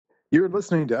You're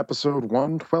listening to episode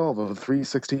 112 of the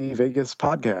 360 Vegas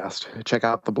podcast. Check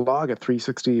out the blog at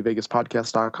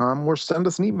 360vegaspodcast.com or send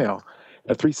us an email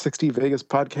at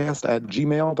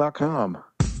 360vegaspodcast@gmail.com.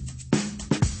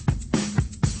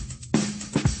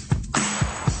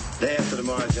 Day after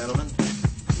tomorrow, gentlemen,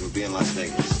 we'll be in Las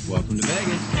Vegas. Welcome to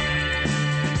Vegas.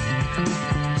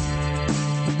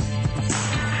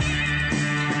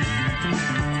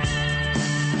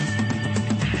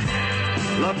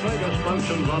 Las Vegas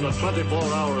functions on a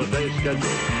 24-hour-a-day schedule.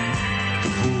 The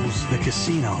pools, the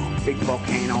casino. Big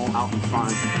volcano out in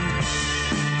front.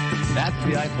 That's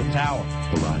the Eiffel Tower.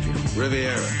 Bellagio.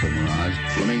 Riviera. The Mirage.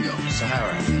 Flamingo.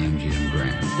 Sahara. The MGM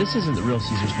Grand. This isn't the real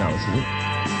Caesar's Palace, is it?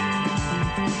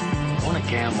 I want to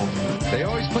gamble. They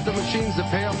always put the machines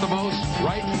that pay off the most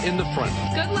right in the front.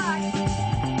 Good luck.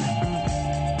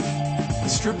 The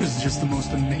Strip is just the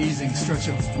most amazing stretch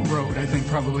of road, I think,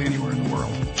 probably anywhere in the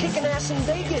world. Kicking ass in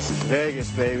Vegas.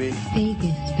 Vegas, baby.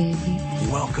 Vegas, baby.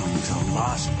 Welcome to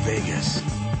Las Vegas.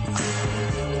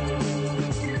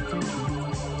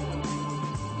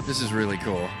 This is really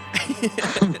cool.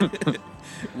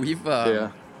 We've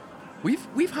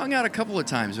hung out a couple of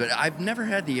times, but I've never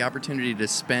had the opportunity to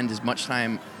spend as much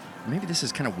time. Maybe this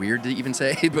is kind of weird to even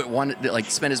say, but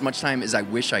spend as much time as I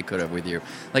wish I could have with you.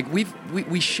 Like we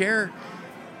share.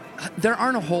 There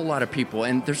aren't a whole lot of people,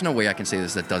 and there's no way I can say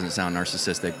this that doesn't sound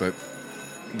narcissistic, but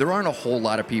there aren't a whole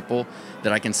lot of people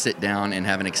that I can sit down and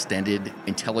have an extended,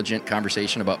 intelligent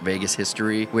conversation about Vegas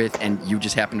history with, and you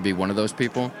just happen to be one of those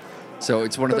people. So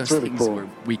it's one of those things where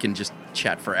we can just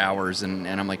chat for hours, and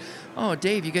I'm like, oh,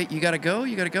 Dave, you gotta go?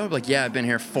 You gotta go? I'm like, yeah, I've been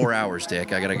here 4 hours,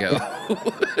 Dick. I gotta go.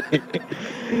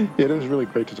 It is really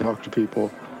great to talk to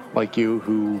people like you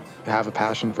who have a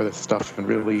passion for this stuff and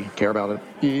really care about it.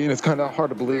 And it's kind of hard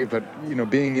to believe, but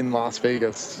being in Las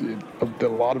Vegas, a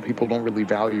lot of people don't really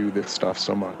value this stuff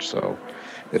so much. So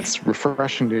it's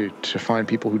refreshing to find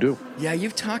people who do. Yeah,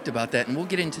 you've talked about that, and we'll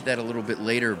get into that a little bit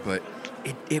later, but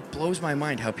it blows my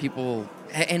mind how people,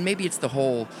 and maybe it's the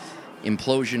whole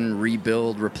implosion,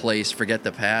 rebuild, replace, forget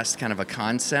the past kind of a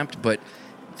concept, but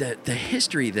the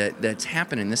history that's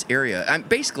happened in this area,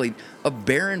 basically a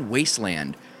barren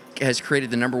wasteland, has created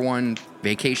the number one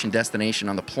vacation destination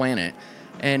on the planet,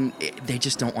 and they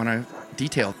just don't want to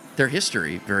detail their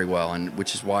history very well, and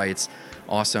which is why it's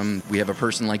awesome. We have a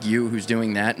person like you who's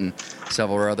doing that, and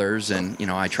several others, and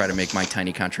I try to make my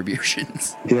tiny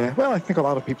contributions. Yeah, well, I think a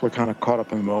lot of people are kind of caught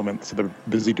up in the moment, so they're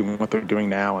busy doing what they're doing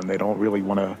now, and they don't really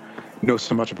want to know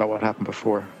so much about what happened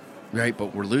before. Right,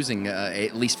 but we're losing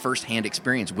at least first-hand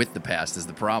experience with the past is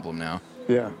the problem now.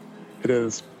 Yeah, it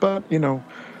is. But,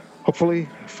 hopefully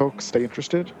folks stay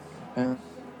interested and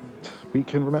we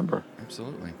can remember.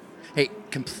 Absolutely. Hey,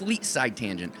 complete side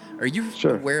tangent. Are you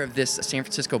Sure. aware of this San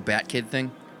Francisco Bat Kid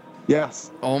thing? Yes.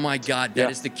 Oh my God,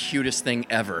 that is the cutest thing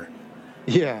ever.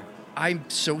 Yeah. I'm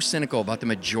so cynical about the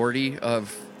majority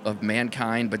of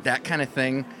mankind, but that kind of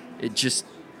thing,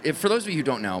 for those of you who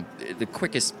don't know, the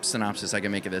quickest synopsis I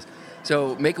can make of this.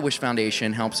 So Make-A-Wish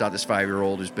Foundation helps out this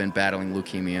 5-year-old who's been battling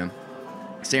leukemia.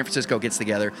 San Francisco gets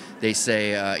together. They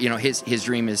say, his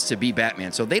dream is to be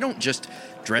Batman. So they don't just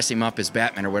dress him up as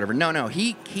Batman or whatever. No.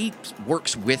 He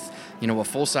works with, a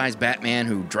full-size Batman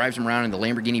who drives him around in the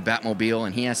Lamborghini Batmobile,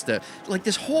 and he has to,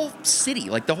 the whole city,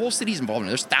 the whole city's involved in it.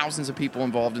 There's thousands of people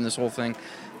involved in this whole thing.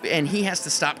 And he has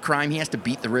to stop crime. He has to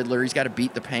beat the Riddler. He's got to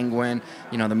beat the Penguin.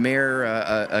 The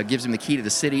mayor gives him the key to the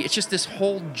city. It's just this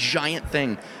whole giant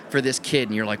thing for this kid,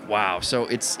 and you're like, wow. So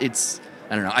it's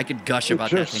I don't know. I could gush about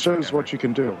that. It just shows what you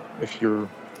can do if you want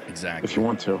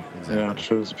to. Exactly. Yeah, it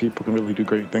shows people can really do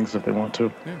great things if they want to.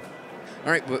 Yeah.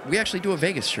 All right, but we actually do a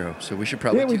Vegas show, so we should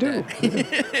probably do that.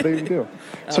 Yeah, we do.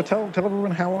 So tell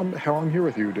everyone how I'm here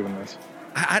with you doing this.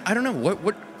 I don't know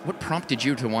what prompted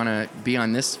you to want to be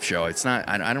on this show. It's not.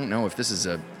 I don't know if this is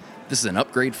an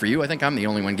upgrade for you. I think I'm the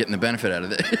only one getting the benefit out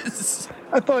of this.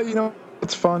 I thought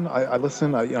it's fun. I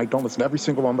listen. I don't listen to every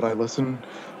single one, but I listen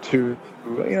to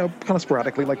kind of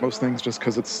sporadically, like most things, just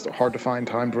because it's hard to find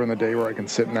time during the day where I can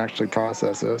sit and actually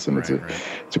process this. And it's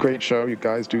a great show. You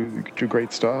guys do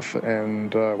great stuff.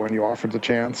 And when you offered the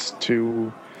chance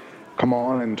to come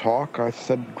on and talk, I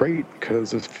said great,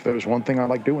 because if there's one thing I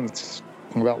like doing, it's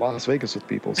talking about Las Vegas with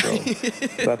people. So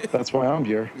that's why I'm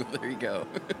here. Well, there you go.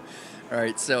 All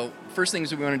right, so first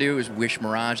things we want to do is wish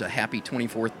Mirage a happy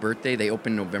 24th birthday. They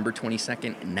opened November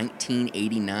 22nd,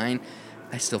 1989.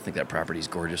 I still think that property is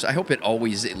gorgeous. I hope it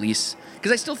always, at least,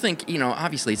 because I still think,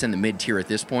 obviously it's in the mid-tier at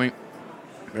this point,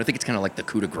 but I think it's kind of like the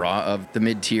coup de grace of the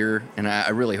mid-tier, and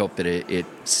I really hope that it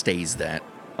stays that.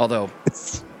 Although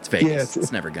it's Vegas,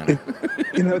 it's never gonna.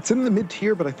 It's in the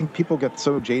mid-tier, but I think people get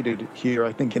so jaded here.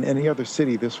 I think in any other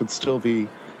city, this would still be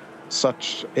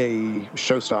such a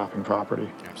show-stopping property.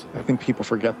 Absolutely. I think people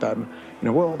forget that. And,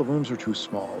 well, the rooms are too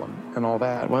small and all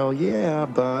that. Well, yeah,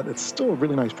 but it's still a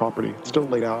really nice property. It's still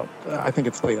laid out. I think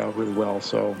it's laid out really well,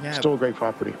 so still a great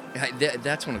property.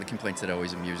 That's one of the complaints that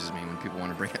always amuses me when people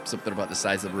want to bring up something about the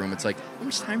size of the room. It's like, how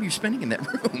much time are you spending in that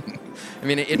room? I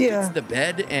mean, it fits the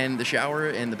bed and the shower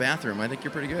and the bathroom. I think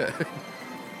you're pretty good.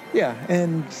 Yeah,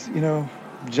 and,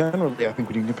 generally, I think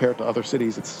when you compare it to other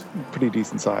cities, it's pretty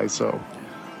decent size, so...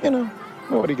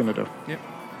 what are you going to do? Yep.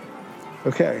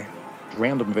 Okay.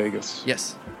 Random Vegas.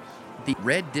 Yes. The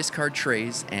red discard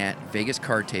trays at Vegas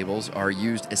card tables are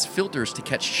used as filters to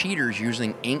catch cheaters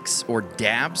using inks or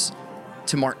dabs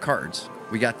to mark cards.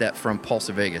 We got that from Pulse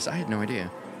of Vegas. I had no idea.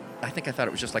 I thought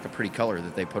it was just like a pretty color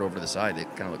that they put over the side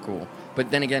that kind of looked cool. But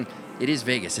then again, it is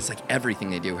Vegas. It's like everything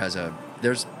they do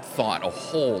there's thought, a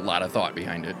whole lot of thought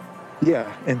behind it.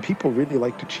 Yeah, and people really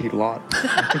like to cheat a lot.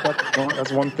 I think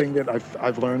that's one thing that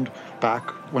I've learned back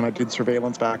when I did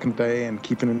surveillance back in the day, and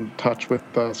keeping in touch with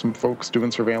some folks doing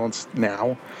surveillance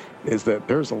now, is that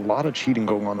there's a lot of cheating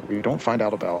going on that we don't find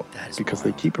out about because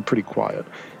they keep it pretty quiet.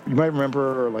 You might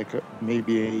remember, like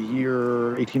maybe a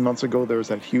year, 18 months ago, there was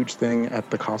that huge thing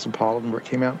at the Cosmpolitan where it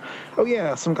came out. Oh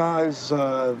yeah, some guys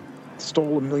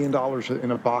stole $1 million in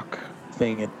a Bach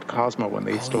thing at Cosmo when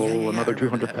they stole another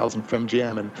 200,000 from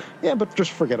GM, and but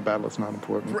just forget about it. It's not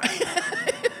important. Right.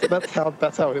 So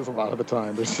that's how it is a lot of the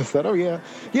time. There's just that,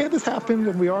 this happened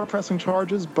and we are pressing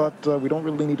charges, but we don't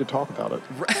really need to talk about it.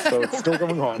 Right. So it's still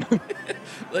going on.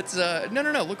 Let's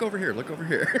no, look over here.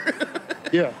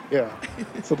 Yeah.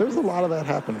 So there's a lot of that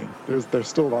happening. There's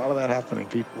still a lot of that happening.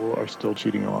 People are still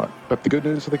cheating a lot. But the good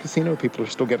news for the casino, people are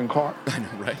still getting caught. I know,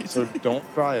 right? So don't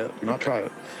try it. Do not try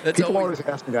it. People always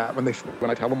ask me that when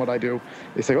I tell them what I do.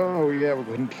 They say, "Oh yeah, well,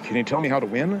 can you tell me how to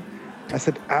win?" I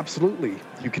said, "Absolutely.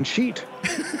 You can cheat."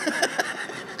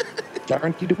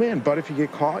 Guaranteed to win, but if you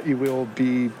get caught, you will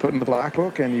be put in the black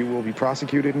book and you will be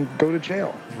prosecuted and go to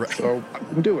jail. Right. So I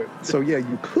wouldn't do it. So yeah,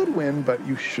 you could win, but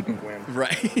you shouldn't win.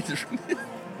 Right.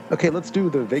 Okay, let's do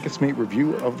the Vegas Mate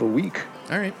review of the week.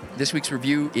 All right. This week's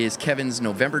review is Kevin's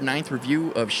November 9th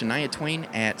review of Shania Twain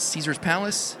at Caesar's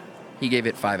Palace. He gave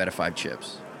it 5 out of 5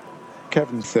 chips.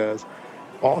 Kevin says,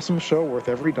 "Awesome show, worth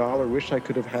every dollar. Wish I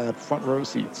could have had front row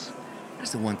seats."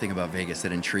 That's the one thing about Vegas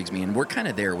that intrigues me, and we're kind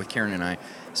of there with Karen and I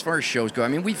as far as shows go. I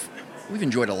mean, we've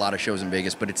enjoyed a lot of shows in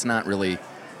Vegas, but it's not really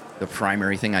the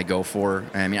primary thing I go for.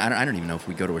 I mean, I don't even know if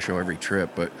we go to a show every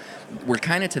trip, but we're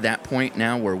kind of to that point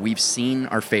now where we've seen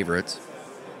our favorites,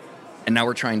 and now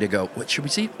we're trying to go, what should we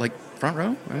see? Like front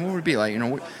row? I mean, what would it be like?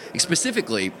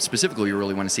 Specifically, you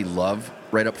really want to see Love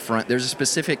right up front. There's a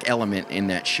specific element in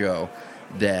that show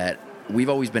that we've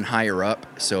always been higher up,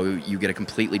 so you get a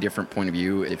completely different point of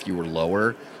view if you were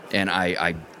lower, and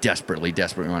I desperately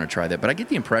want to try that. But I get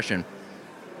the impression,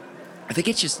 I think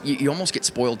it's just, you almost get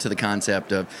spoiled to the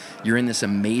concept of you're in this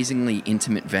amazingly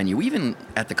intimate venue, even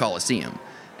at the Coliseum,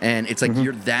 and it's like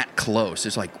you're that close.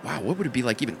 It's like, wow, what would it be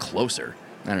like even closer?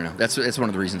 I don't know. That's one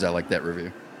of the reasons I like that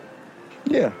review.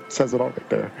 Yeah, says it all right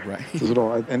there. Right. Says it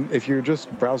all. And if you're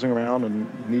just browsing around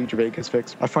and need your Vegas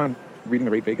fix, I find reading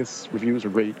the Rate Vegas reviews are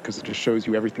great because it just shows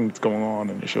you everything that's going on,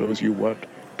 and it shows you what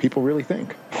people really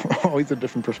think. Always a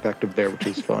different perspective there, which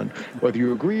is fun. Whether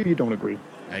you agree or you don't agree.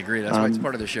 I agree. That's why it's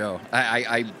part of the show.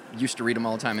 I used to read them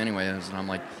all the time anyway, and I'm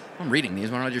like, I'm reading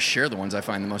these. Why don't I just share the ones I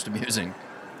find the most amusing?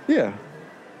 Yeah.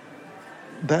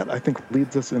 That, I think,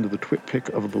 leads us into the Twit Pick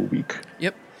of the week.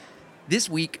 Yep. This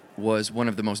week was one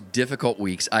of the most difficult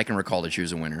weeks I can recall to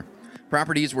choose a winner.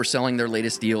 Properties were selling their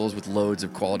latest deals with loads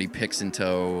of quality picks in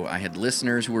tow. I had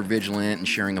listeners who were vigilant and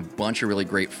sharing a bunch of really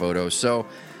great photos. So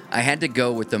I had to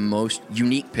go with the most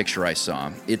unique picture I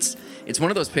saw. It's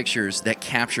one of those pictures that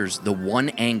captures the one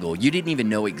angle you didn't even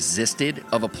know existed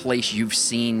of a place you've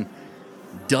seen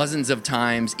dozens of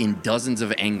times in dozens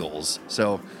of angles.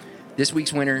 So this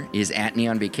week's winner is at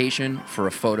Neon Vacation for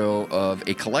a photo of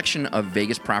a collection of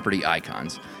Vegas property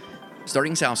icons.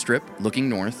 Starting South Strip, looking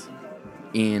north,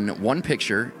 in one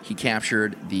picture, he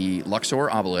captured the Luxor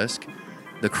obelisk,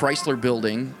 the Chrysler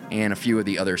Building, and a few of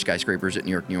the other skyscrapers at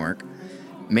New York,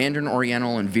 Mandarin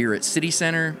Oriental and Veer at City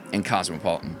Center, and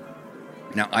Cosmopolitan.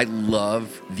 Now, I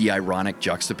love the ironic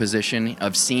juxtaposition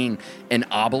of seeing an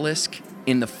obelisk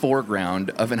in the foreground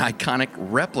of an iconic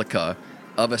replica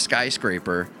of a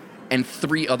skyscraper and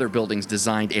 3 other buildings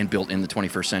designed and built in the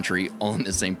 21st century all in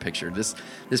the same picture. This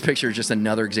picture is just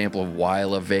another example of why I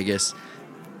love Vegas.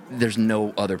 There's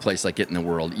no other place like it in the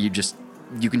world. You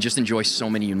can just enjoy so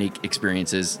many unique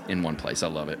experiences in one place. I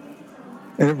love it.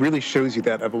 And it really shows you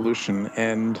that evolution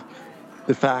and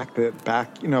the fact that back,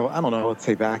 I don't know, let's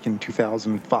say back in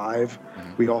 2005,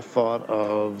 we all thought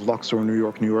of Luxor, New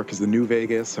York as the new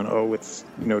Vegas, and it's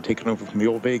taken over from the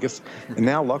old Vegas, and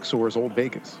now Luxor is old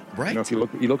Vegas. Right. If you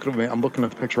look at it, I'm looking at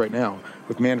the picture right now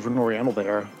with Mandarin Oriental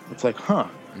there. It's like,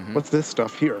 what's this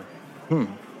stuff here?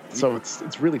 So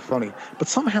it's really funny, but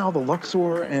somehow the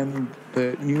Luxor and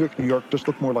the New York just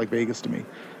look more like Vegas to me.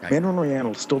 Right. Mandarin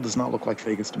Oriental still does not look like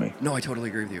Vegas to me. No, I totally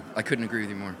agree with you. I couldn't agree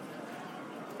with you more.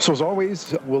 So as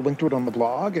always, we'll link to it on the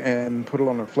blog and put it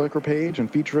on our Flickr page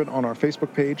and feature it on our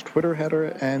Facebook page, Twitter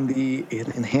header, and the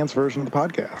enhanced version of the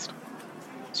podcast.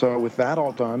 So with that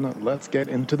all done, let's get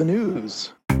into the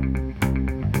news.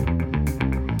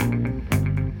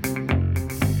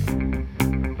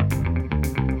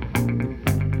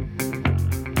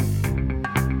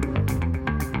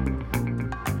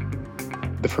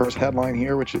 The first headline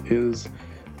here, which is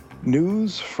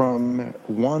news from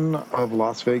one of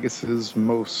Las Vegas's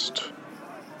most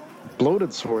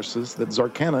bloated sources that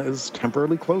Zarkana is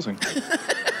temporarily closing.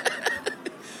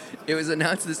 It was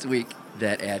announced this week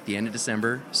that at the end of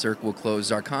December, Cirque will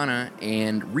close Zarkana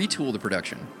and retool the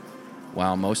production.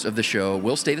 While most of the show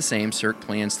will stay the same, Cirque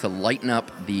plans to lighten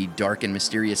up the dark and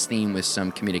mysterious theme with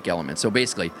some comedic elements. So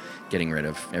basically, getting rid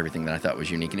of everything that I thought was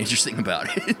unique and interesting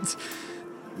about it.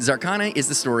 Zarkana is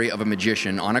the story of a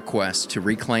magician on a quest to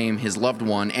reclaim his loved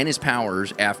one and his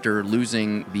powers after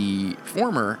losing the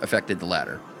former affected the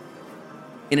latter.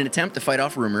 In an attempt to fight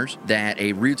off rumors that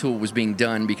a retool was being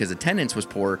done because attendance was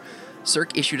poor,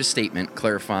 Cirque issued a statement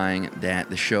clarifying that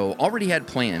the show already had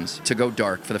plans to go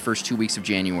dark for the first 2 weeks of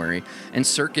January, and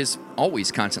Cirque is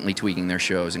always constantly tweaking their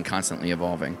shows and constantly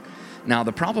evolving. Now,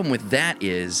 the problem with that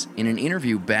is, in an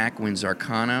interview back when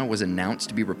Zarkana was announced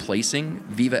to be replacing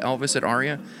Viva Elvis at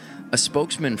Aria, a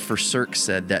spokesman for Cirque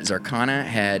said that Zarkana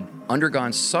had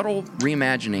undergone subtle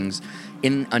reimaginings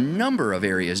in a number of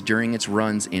areas during its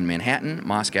runs in Manhattan,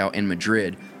 Moscow, and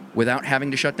Madrid without having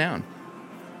to shut down.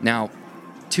 Now,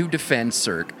 to defend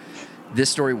Cirque, this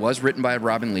story was written by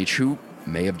Robin Leach, who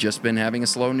may have just been having a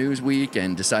slow news week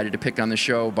and decided to pick on the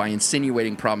show by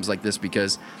insinuating problems like this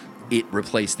because it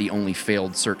replaced the only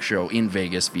failed Cirque show in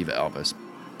Vegas, Viva Elvis.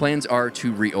 Plans are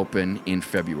to reopen in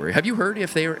February. Have you heard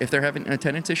if they're having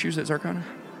attendance issues at Zarkana?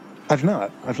 I've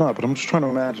not, but I'm just trying to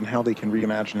imagine how they can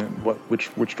reimagine it,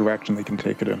 which direction they can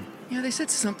take it in. Yeah, they said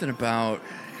something about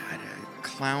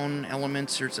clown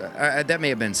elements or that may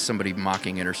have been somebody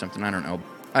mocking it or something. I don't know.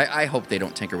 I hope they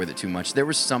don't tinker with it too much. There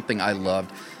was something I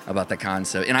loved about the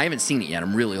concept, and I haven't seen it yet.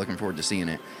 I'm really looking forward to seeing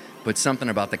it. But something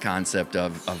about the concept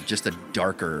of just a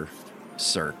darker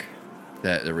Cirque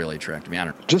that really attracted me. I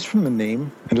don't know. Just from the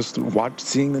name and just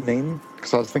seeing the name,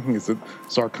 because I was thinking, is it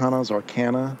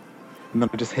Zarkana, and then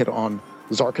I just hit on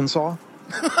Zarkansaw.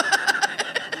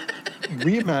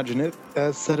 Reimagine it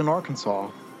as set in Arkansas,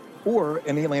 or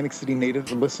any Atlantic City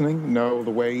native listening know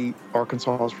the way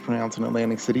Arkansas is pronounced in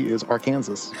Atlantic City is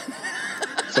Arkansas.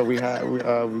 So we have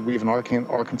an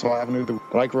Arkansas Avenue that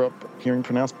I grew up hearing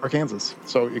pronounced Arkansas.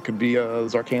 So it could be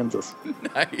Zarkansas.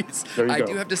 Nice. There you go. I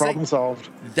do have to Problem solved.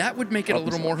 That would make it a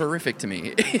little more horrific to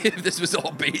me if this was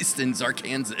all based in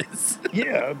Zarkansas.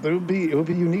 Yeah, it would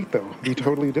be unique though. It'd be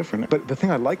totally different. But the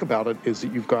thing I like about it is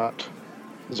that you've got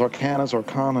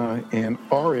Zarkana, and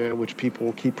Aria, which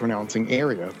people keep pronouncing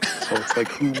area. So it's like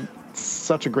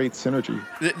such a great synergy,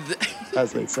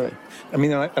 as they say. I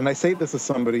mean, and I say this as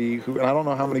somebody who, and I don't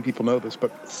know how many people know this,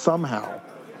 but somehow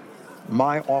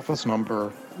my office number,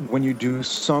 when you do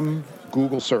some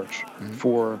Google search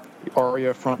for the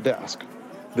Aria front desk,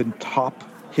 the top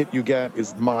hit you get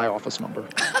is my office number.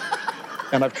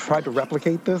 And I've tried to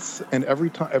replicate this, and every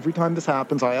time this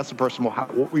happens, I ask the person, well,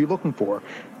 what were you looking for?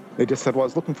 They just said, well, I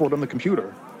was looking for it on the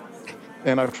computer.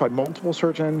 And I've tried multiple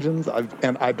search engines,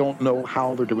 and I don't know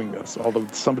how they're doing this. Although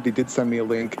somebody did send me a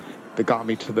link that got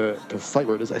me to the site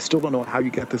where it is. I still don't know how you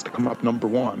get this to come up number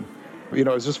one. You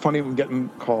know, it's just funny when getting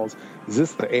calls. Is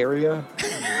this the area?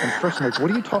 And first I'm like,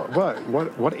 what are you talking?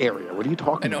 What area? What are you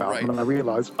talking about? Right. And then I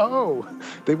realized,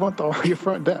 they want your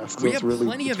front desk. So we have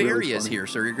plenty of areas here,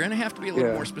 so you're going to have to be a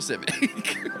little more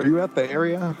specific. Are you at the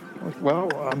area? Well,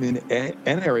 I'm in an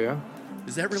area.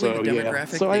 Is that really the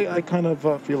demographic? Yeah. So I kind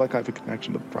of feel like I have a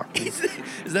connection to the property.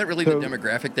 Is that really the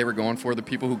demographic they were going for? The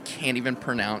people who can't even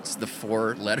pronounce the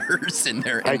 4 letters in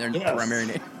their primary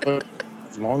name?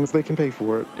 As long as they can pay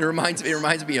for it. It reminds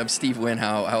me of Steve Wynn,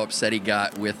 how upset he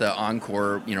got with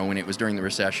Encore, when it was during the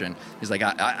recession. He's like,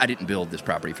 I didn't build this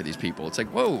property for these people. It's like,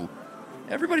 whoa,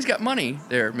 everybody's got money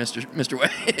there, Mr.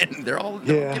 Wynn. They're all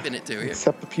giving it to you.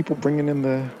 Except the people bringing in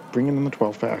the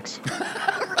 12 packs.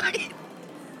 Right.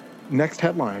 Next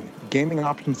headline, gaming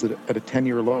options at a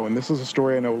 10-year low. And this is a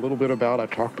story I know a little bit about. I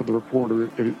talked to the reporter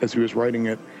as he was writing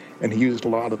it. and he used a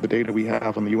lot of the data we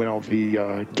have on the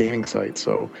UNLV gaming site.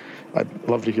 So I'd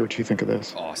love to hear what you think of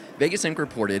this. Awesome. Vegas Inc.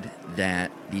 reported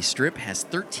that the Strip has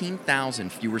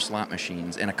 13,000 fewer slot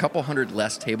machines and a couple hundred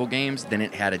less table games than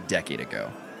it had a decade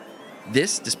ago.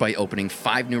 This despite opening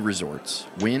 5 new resorts,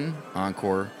 Wynn,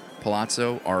 Encore,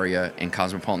 Palazzo, Aria, and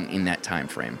Cosmopolitan in that time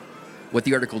frame. What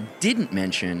the article didn't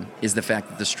mention is the fact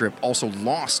that the Strip also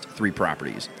lost 3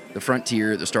 properties, the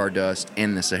Frontier, the Stardust,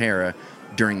 and the Sahara,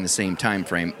 during the same time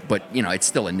frame, but it's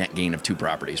still a net gain of 2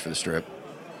 properties for the Strip.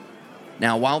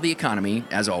 Now, while the economy,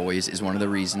 as always, is one of the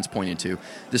reasons pointed to,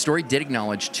 the story did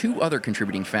acknowledge 2 other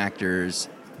contributing factors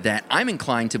that I'm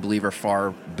inclined to believe are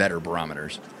far better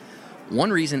barometers.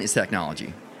 One reason is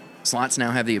technology. Slots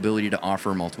now have the ability to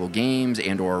offer multiple games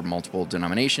and or multiple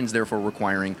denominations, therefore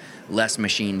requiring less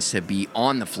machines to be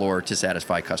on the floor to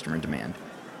satisfy customer demand.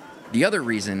 The other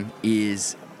reason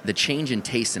is the change in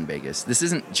taste in Vegas. This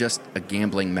isn't just a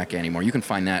gambling mecca anymore. You can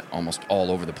find that almost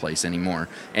all over the place anymore,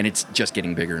 and it's just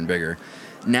getting bigger and bigger.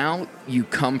 Now you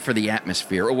come for the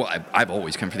atmosphere. Well, I've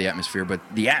always come for the atmosphere, but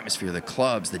the atmosphere, the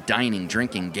clubs, the dining,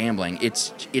 drinking, gambling,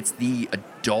 it's the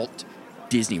adult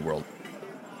Disney World.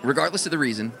 Regardless of the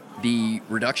reason, the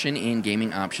reduction in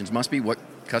gaming options must be what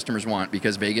customers want,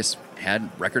 because Vegas had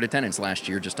record attendance last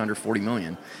year, just under 40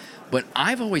 million. But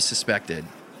I've always suspected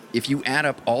if you add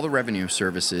up all the revenue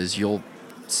services, you'll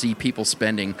see people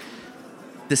spending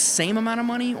the same amount of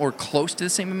money or close to the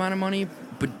same amount of money,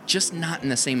 but just not in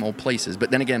the same old places. But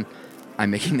then again,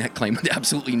 I'm making that claim with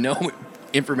absolutely no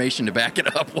information to back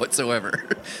it up whatsoever.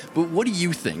 But what do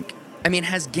you think? I mean,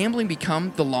 has gambling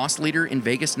become the loss leader in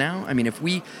Vegas now? I mean, if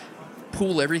we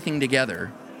pool everything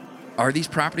together, are these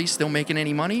properties still making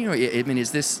any money? Or, I mean,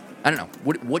 is this, I don't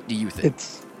know. What do you think?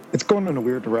 It's going in a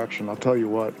weird direction, I'll tell you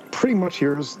what. Pretty much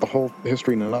here's the whole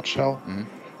history in a nutshell. Mm-hmm.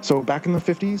 So back in the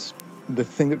 50s, the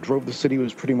thing that drove the city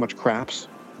was pretty much craps.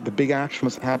 The big action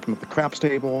was happening at the craps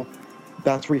table.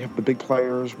 That's where you have the big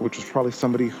players, which is probably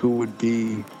somebody who would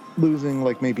be losing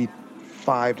like maybe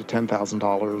 $5,000 to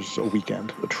 $10,000 a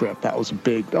weekend, a trip. That was a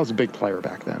big player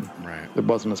back then. Right. There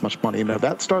wasn't as much money.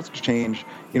 That starts to change.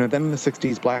 Then in the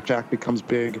 60s, blackjack becomes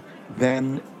big.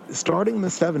 Then starting in the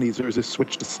 70s, there's this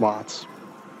switch to slots.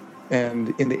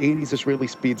 And in the 80s, this really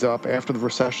speeds up. After the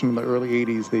recession in the early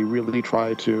 80s, they really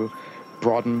try to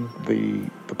broaden the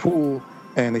pool.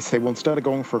 And they say, well, instead of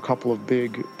going for a couple of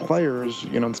big players,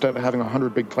 instead of having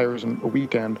 100 big players in a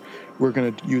weekend, we're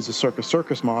going to use the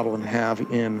Circus model and have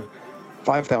in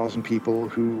 5,000 people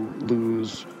who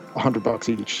lose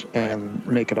 $100 each and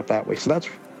make it up that way. So that's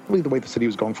really the way the city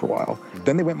was going for a while. Mm-hmm.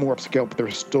 Then they went more upscale, but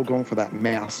they're still going for that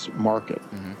mass market.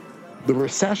 Mm-hmm. The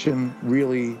recession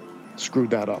really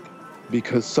screwed that up,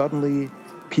 because suddenly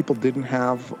people didn't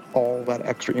have all that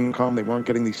extra income. They weren't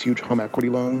getting these huge home equity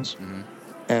loans. Mm-hmm.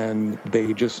 And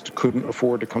they just couldn't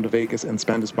afford to come to Vegas and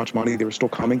spend as much money. They were still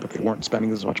coming, but they weren't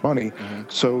spending as much money. Mm-hmm.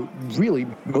 So really,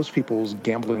 most people's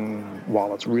gambling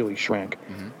wallets really shrank.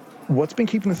 Mm-hmm. What's been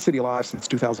keeping the city alive since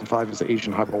 2005 is the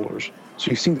Asian high rollers. So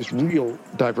you've seen this real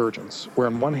divergence, where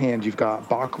on one hand, you've got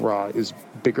Baccarat is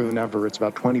bigger than ever. It's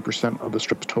about 20% of the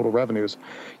Strip's total revenues,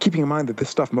 keeping in mind that this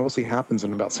stuff mostly happens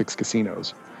in about 6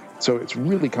 casinos. So it's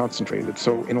really concentrated.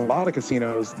 So in a lot of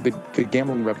casinos, the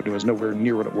gambling revenue is nowhere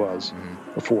near what it was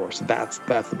before. So that's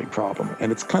the big problem.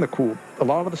 And it's kind of cool. A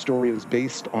lot of the story is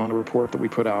based on a report that we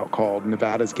put out called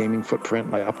Nevada's Gaming Footprint,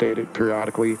 and I update it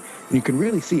periodically. And you can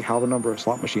really see how the number of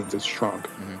slot machines has shrunk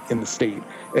in the state.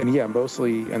 And yeah,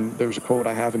 mostly, and there's a quote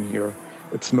I have in here,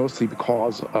 it's mostly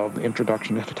because of the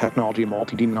introduction of technology and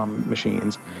multi-denom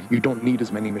machines. You don't need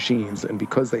as many machines, and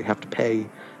because they have to pay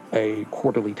a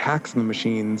quarterly tax on the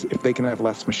machines, if they can have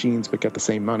less machines but get the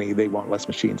same money, they want less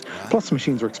machines. Plus, the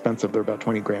machines are expensive. They're about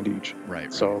 $20,000 each.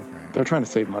 Right. So they're trying to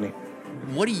save money.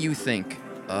 What do you think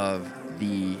of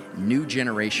the new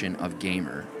generation of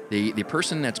gamer? The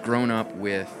person that's grown up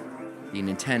with the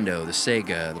Nintendo, the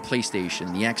Sega, the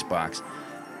PlayStation, the Xbox.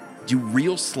 Do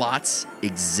real slots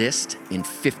exist in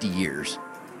 50 years?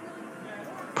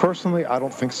 Personally, I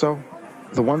don't think so.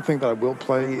 The one thing that I will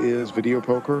play is video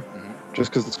poker. Just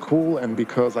because it's cool and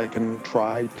because I can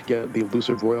try to get the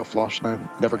elusive royal flush and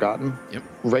I've never gotten. Yep.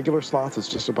 Regular slots, it's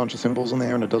just a bunch of symbols in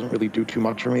there, and it doesn't really do too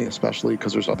much for me, especially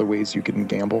because there's other ways you can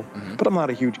gamble. Mm-hmm. But I'm not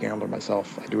a huge gambler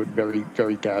myself. I do it very,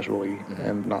 very casually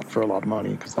and not for a lot of money,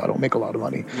 because I don't make a lot of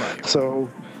money. Right. So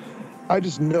I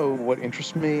just know what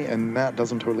interests me, and that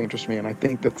doesn't totally interest me. And I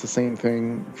think that's the same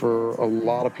thing for a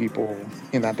lot of people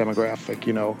in that demographic.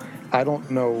 I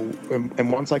don't know,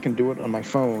 and once I can do it on my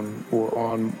phone or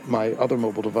on my other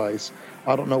mobile device,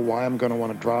 I don't know why I'm going to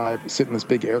want to sit in this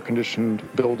big air-conditioned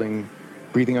building,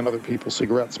 breathing on other people's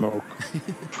cigarette smoke,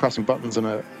 pressing buttons in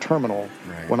a terminal,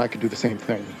 when I could do the same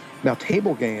thing. Now,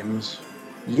 table games,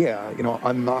 yeah,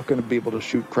 I'm not going to be able to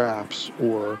shoot craps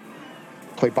or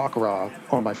play Baccarat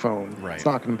on my phone. Right. It's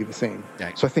not going to be the same.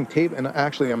 Right. So I think and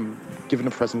actually I'm giving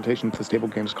a presentation at this table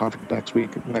games conference next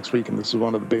week, and this is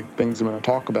one of the big things I'm going to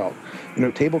talk about.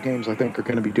 Table games I think are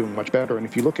going to be doing much better. And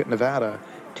if you look at Nevada,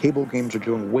 table games are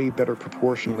doing way better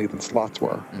proportionally than slots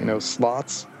were.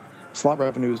 Slot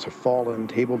revenues have fallen,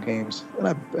 table games, and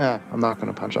I'm not going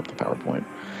to punch up the PowerPoint.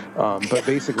 But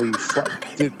basically,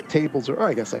 tables are,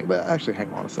 I guess, actually,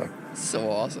 hang on a sec. So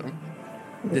awesome.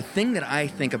 The thing that I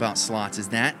think about slots is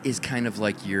that is kind of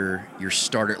like your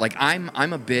starter. Like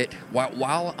I'm a bit,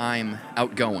 while I'm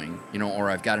outgoing, or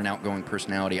I've got an outgoing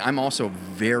personality, I'm also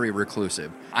very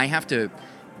reclusive. I have to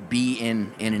be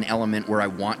in an element where I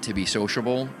want to be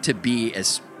sociable to be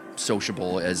as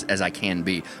sociable as I can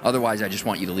be. Otherwise, I just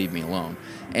want you to leave me alone.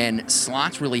 And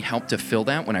slots really helped to fill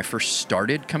that when I first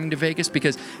started coming to Vegas,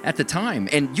 because at the time,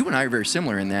 and you and I are very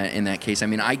similar in that case. I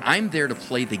mean, I'm there to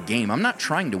play the game. I'm not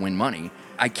trying to win money.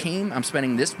 I'm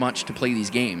spending this much to play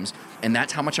these games, and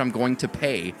that's how much I'm going to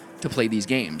pay to play these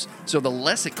games. So the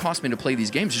less it costs me to play these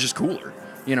games is just cooler.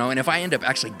 And if I end up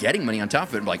actually getting money on top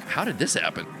of it, I'm like, how did this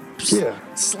happen? Yeah.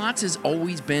 Slots has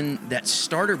always been that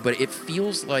starter, but it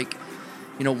feels like,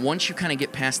 once you kind of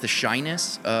get past the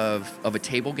shyness of a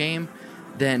table game,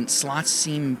 then slots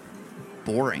seem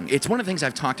boring. It's one of the things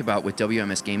I've talked about with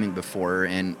WMS Gaming before,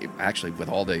 and actually with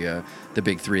all the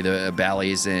big three, the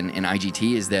Bally's and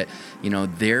IGT, is that,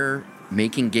 they're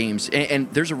making games,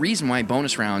 and there's a reason why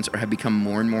bonus rounds have become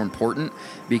more and more important,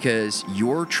 because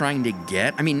you're trying to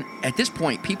get, at this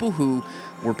point, people who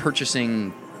were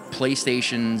purchasing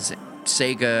PlayStations,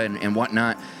 Sega, and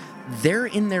whatnot, they're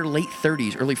in their late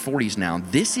 30s, early 40s now.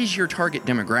 This is your target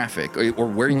demographic, or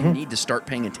where you need to start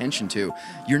paying attention to.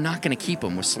 You're not going to keep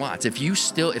them with slots.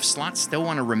 If slots still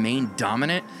want to remain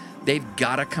dominant, they've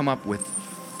got to come up with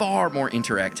far more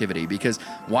interactivity, because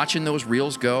watching those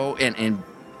reels go, and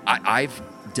I've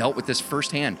dealt with this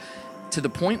firsthand, to the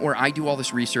point where I do all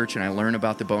this research and I learn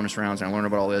about the bonus rounds and I learn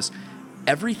about all this.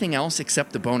 Everything else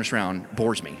except the bonus round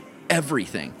bores me.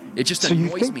 Everything. It just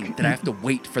annoys me that I have to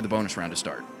wait for the bonus round to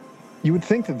start. You would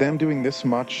think that them doing this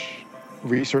much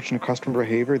research into customer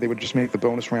behavior, they would just make the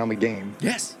bonus round the game.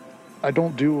 Yes. I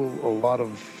don't do a lot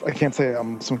of, I can't say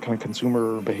I'm some kind of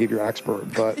consumer behavior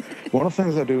expert, but one of the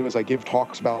things I do is I give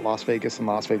talks about Las Vegas and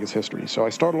Las Vegas history. So I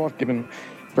started off giving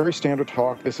very standard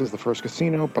talk. This is the first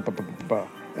casino, blah, blah, blah, blah, blah.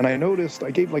 And I noticed, I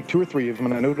gave like 2 or 3 of them,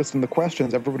 and I noticed in the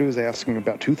questions, everybody was asking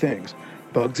about 2 things: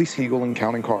 Bugsy Siegel and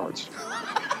counting cards.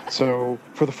 So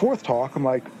for the 4th talk, I'm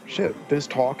like, shit, this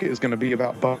talk is going to be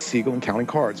about Bugsy Siegel and counting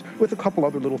cards, with a couple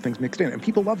other little things mixed in, and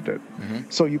people loved it.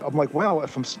 So I'm like, well,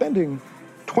 if I'm spending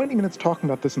 20 minutes talking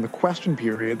about this in the question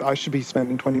period, I should be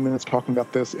spending 20 minutes talking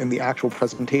about this in the actual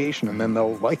presentation, and then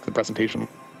they'll like the presentation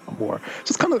more. So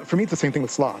it's kind of, for me, it's the same thing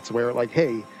with slots, where like,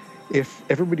 hey, if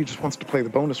everybody just wants to play the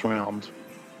bonus round,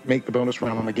 make the bonus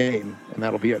round on the game, and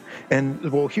that'll be it. And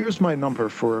well, here's my number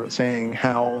for saying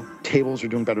how tables are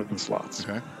doing better than slots.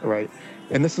 Okay. Right?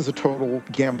 And this is a total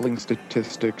gambling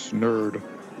statistics nerd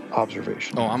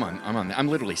observation. Oh, I'm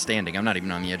literally standing. I'm not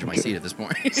even on the edge of my seat at this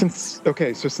point. Since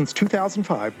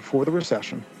 2005, before the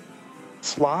recession,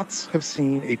 slots have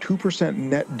seen a 2%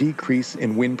 net decrease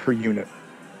in win per unit.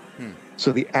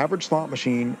 So the average slot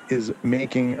machine is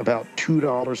making about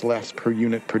 $2 less per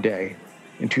unit per day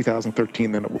in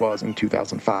 2013 than it was in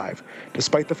 2005,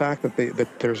 despite the fact that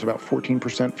there's about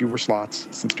 14% fewer slots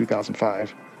since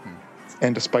 2005,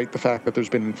 and despite the fact that there's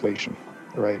been inflation,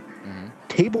 right?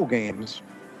 Table games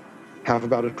have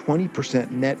about a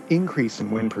 20% net increase in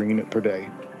win per unit per day.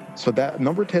 So that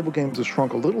number of table games has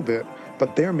shrunk a little bit,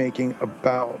 but they're making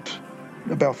about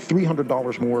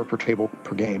 $300 more per table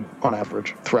per game on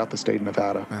average throughout the state of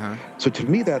Nevada. So to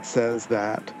me, that says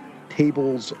that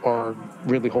tables are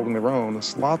really holding their own. The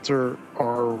slots are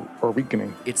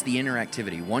weakening. It's the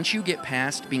interactivity. Once you get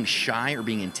past being shy or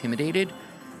being intimidated,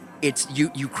 it's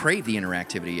you crave the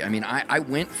interactivity. I mean, I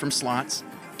went from slots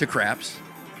to craps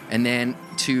and then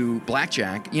to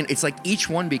blackjack. It's like each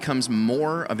one becomes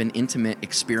more of an intimate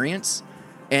experience.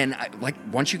 And like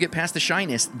once you get past the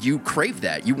shyness, you crave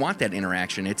that. You want that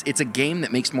interaction. It's a game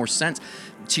that makes more sense.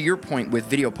 To your point with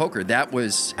video poker, that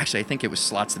was actually, I think it was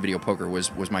slots. The video poker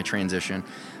was my transition,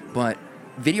 but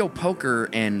video poker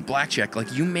and blackjack,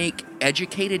 like you make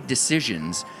educated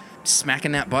decisions.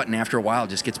 Smacking that button after a while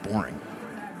just gets boring.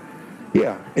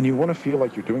 Yeah, and you want to feel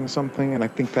like you're doing something, and I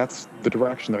think that's the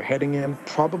direction they're heading in.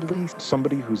 Probably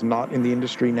somebody who's not in the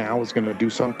industry now is going to do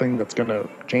something that's going to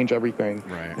change everything,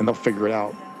 and they'll figure it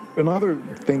out. Another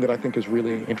thing that I think is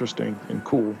really interesting and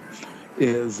cool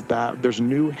is that there's a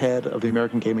new head of the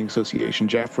American Gaming Association,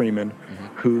 Jeff Freeman,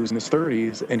 who's in his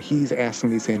 30s, and he's asking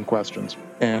these same questions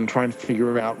and trying to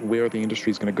figure out where the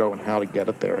industry is going to go and how to get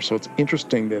it there. So it's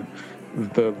interesting that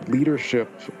the leadership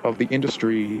of the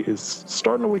industry is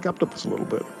starting to wake up to this a little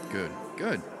bit.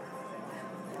 Good.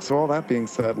 So all that being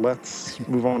said, let's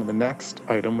move on to the next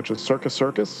item, which is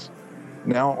Circus,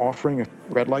 now offering a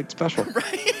red light special.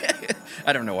 Right.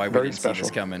 I don't know why we Very didn't special. see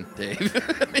this coming, Dave.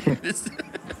 I mean,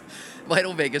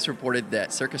 Vital Vegas reported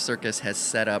that Circus has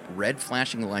set up red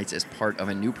flashing lights as part of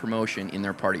a new promotion in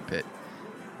their party pit.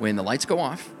 When the lights go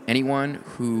off, anyone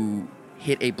who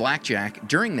hit a blackjack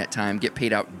during that time get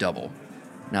paid out double.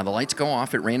 Now, the lights go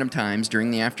off at random times during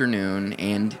the afternoon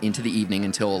and into the evening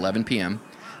until 11 p.m.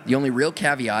 The only real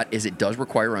caveat is it does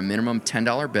require a minimum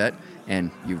 $10 bet,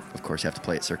 and you, of course, have to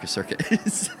play at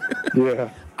Circus.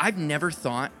 Yeah. I've never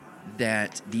thought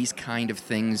that these kind of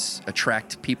things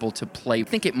attract people to play. I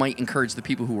think it might encourage the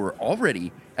people who are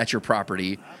already at your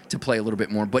property to play a little bit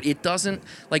more, but it doesn't.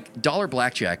 Like, dollar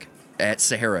blackjack at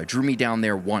Sahara drew me down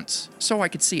there once, so I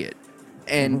could see it.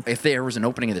 And if there was an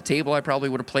opening of the table, I probably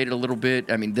would have played it a little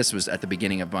bit. I mean, this was at the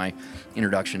beginning of my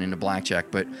introduction into blackjack,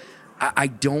 but I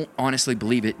don't honestly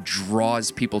believe it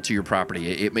draws people to your property.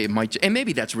 It might, and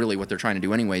maybe that's really what they're trying to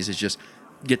do anyways, is just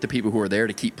get the people who are there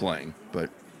to keep playing.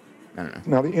 But I don't know.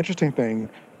 Now, the interesting thing,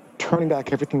 turning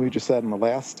back everything we just said in the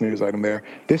last news item there,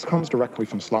 this comes directly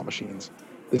from slot machines.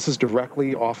 This is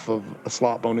directly off of a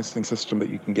slot bonusing system that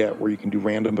you can get where you can do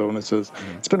random bonuses.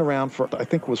 It's been around for, I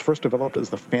think it was first developed as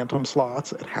the Phantom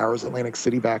slots at Harrah's Atlantic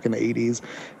City back in the 80s.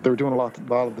 They were doing a lot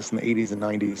of this in the 80s and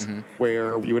 90s,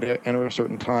 where you would enter a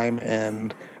certain time,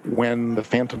 and when the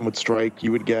Phantom would strike,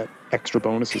 you would get extra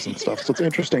bonuses and stuff. So it's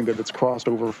interesting that it's crossed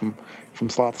over from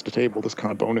slots to table, this kind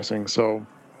of bonusing. So,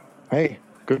 hey,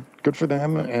 good for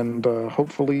them, and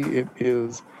hopefully it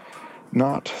is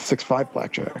not 6-5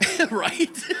 blackjack.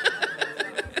 Right?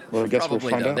 Well, I guess Probably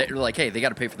we'll find out. They're like, hey, they got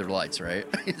to pay for their lights, right?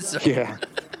 So,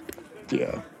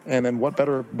 Yeah. And then what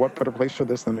better place for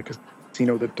this than the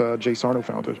casino that Jay Sarno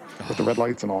founded with the red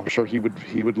lights and all? I'm sure he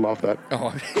would love that.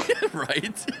 Oh,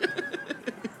 right.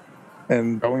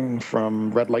 And going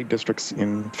from red light districts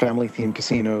in family-themed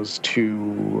casinos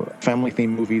to family-themed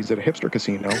movies at a hipster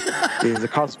casino is the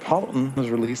Cosmpolitan has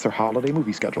released their holiday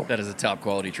movie schedule. That is a top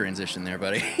quality transition there,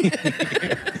 buddy.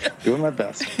 Doing my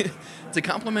best. To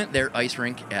complement their ice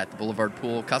rink at the Boulevard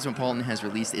Pool, Cosmopolitan has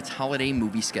released its holiday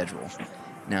movie schedule.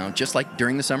 Now, just like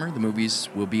during the summer, the movies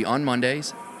will be on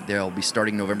Mondays. They'll be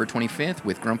starting November 25th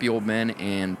with Grumpy Old Men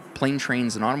and Plane,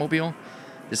 Trains, and Automobile.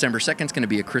 December 2nd is going to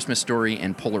be A Christmas Story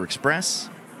and Polar Express.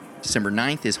 December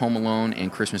 9th is Home Alone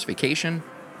and Christmas Vacation.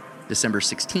 December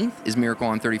 16th is Miracle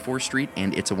on 34th Street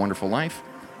and It's a Wonderful Life.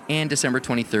 And December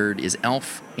 23rd is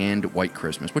Elf and White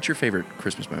Christmas. What's your favorite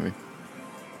Christmas movie?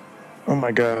 Oh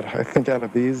my God! I think out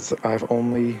of these, I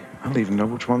don't even know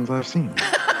which ones I've seen.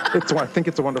 I think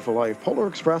It's a Wonderful Life. Polar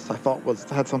Express, I thought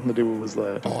had something to do with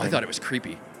the. Oh, I thought it was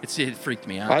creepy. It freaked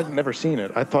me out. I've never seen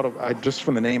it. I thought just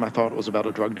from the name, I thought it was about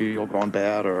a drug deal gone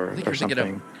bad or I think you're something.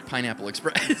 thinking of Pineapple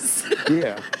Express.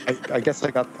 Yeah, I guess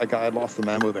I lost the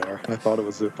memo there. I thought it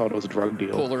was a drug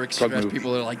deal. Polar Express.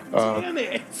 People are like, damn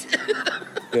it.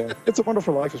 Yeah, It's a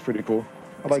Wonderful Life is pretty cool.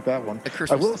 I like that one.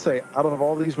 I will say, out of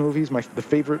all these movies, my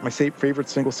favorite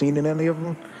single scene in any of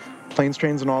them, Planes,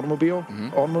 Trains, and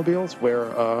Automobiles,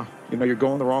 where you're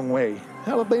going the wrong way.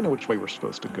 How did they know which way we're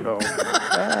supposed to go?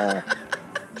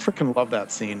 Freaking love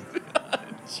that scene.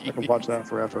 I could watch that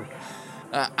forever.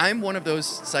 I'm one of those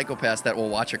psychopaths that will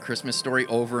watch A Christmas Story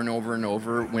over and over and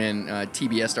over when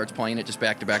TBS starts playing it just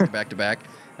back to back to back to back.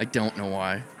 I don't know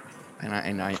why.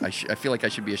 And I feel like I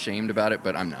should be ashamed about it,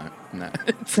 but I'm not.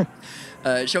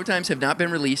 Showtimes have not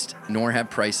been released, nor have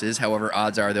prices. However,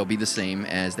 odds are they'll be the same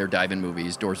as their dive-in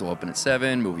movies. Doors will open at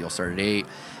 7, movie will start at 8.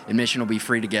 Admission will be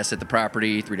free to guests at the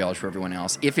property, $3 for everyone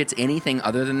else. If it's anything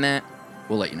other than that,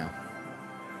 we'll let you know.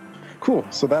 Cool.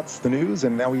 So that's the news,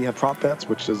 and now we have Prop Bets,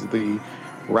 which is the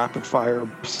rapid-fire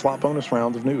slot bonus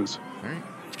round of news. All right,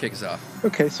 let's kick us off.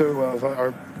 Okay, so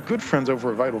our good friends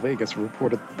over at Vital Vegas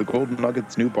reported the Golden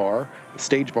Nuggets new bar, the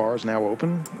Stage Bar, is now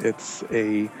open. It's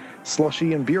a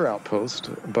slushy and beer outpost,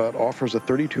 but offers a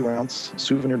 32-ounce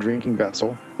souvenir drinking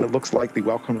vessel that looks like the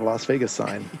Welcome to Las Vegas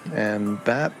sign, and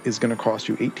that is going to cost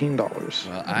you $18.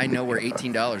 Well, I know where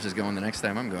 $18 is going the next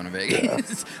time I'm going to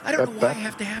Vegas. Yeah. I don't know why I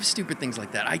have to have stupid things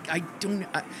like that.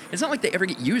 It's not like they ever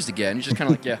get used again. It's just kind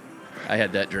of like, yeah, I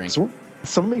had that drink.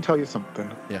 So let me tell you something.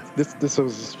 Yeah. This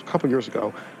was a couple years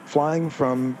ago. Flying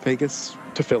from Vegas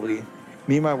to Philly,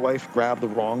 me and my wife grabbed the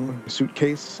wrong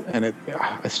suitcase, and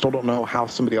I still don't know how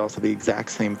somebody else had the exact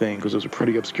same thing, because it was a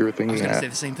pretty obscure thing. I was going to say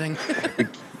the same thing.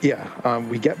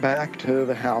 We get back to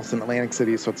the house in Atlantic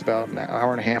City, so it's about an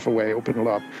hour and a half away, open it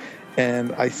up,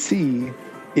 and I see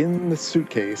in the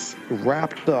suitcase,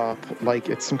 wrapped up like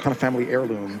it's some kind of family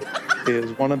heirloom,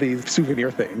 is one of these souvenir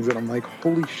things. And I'm like,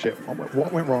 holy shit,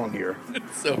 what went wrong here?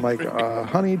 So I'm like,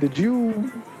 honey, did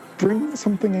you bring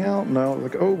something out? No.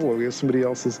 Like, oh boy, we have somebody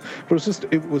else's. But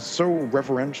it was so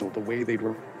reverential the way they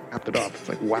wrapped it up. It's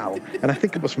like, wow. And I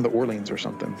think it was from the Orleans or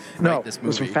something. No, it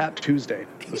was from Fat Tuesday.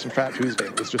 It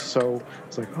was just so,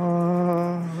 it's like,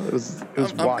 it was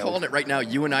wild. I'm calling it right now.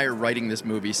 You and I are writing this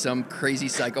movie. Some crazy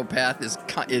psychopath is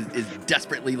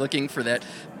desperately looking for that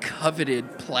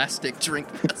coveted plastic drink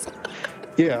vessel.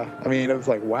 Yeah, I mean, it was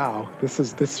like, wow,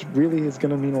 this really is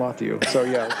going to mean a lot to you. So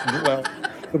yeah, well,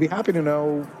 you'll be happy to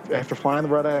know, after flying the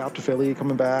red eye out to Philly,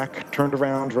 coming back, turned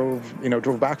around,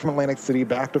 drove back from Atlantic City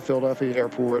back to Philadelphia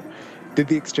Airport, did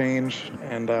the exchange,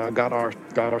 and got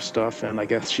our stuff, and I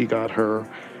guess she got her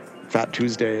Fat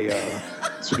Tuesday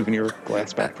souvenir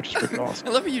glass back, which is pretty awesome.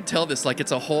 I love how you tell this like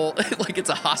it's a whole, like it's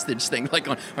a hostage thing. Like,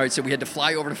 all right, so we had to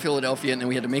fly over to Philadelphia, and then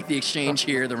we had to make the exchange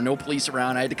here. There were no police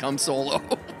around. I had to come solo.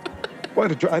 Well,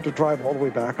 I had to drive all the way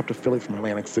back up to Philly from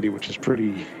Atlantic City, which is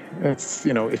pretty. It's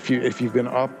if you've been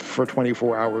up for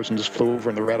 24 hours and just flew over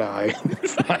in the red eye,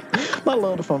 it's not a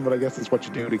lot of fun. But I guess it's what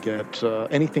you do to get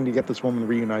anything to get this woman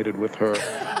reunited with her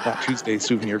Fat Tuesday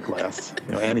souvenir glass.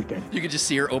 Anything. You could just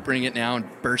see her opening it now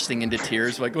and bursting into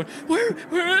tears, like going,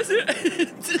 "Where is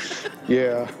it?"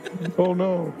 Yeah. Oh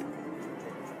no.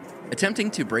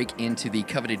 Attempting to break into the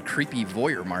coveted creepy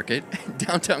voyeur market,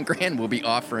 Downtown Grand will be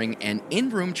offering an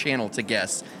in-room channel to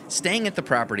guests staying at the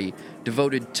property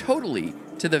devoted totally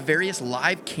to the various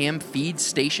live cam feeds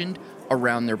stationed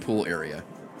around their pool area.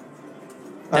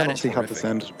 I don't see how this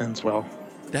ends well.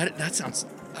 That sounds...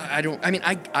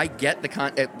 I get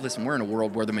the listen, we're in a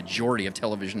world where the majority of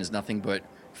television is nothing but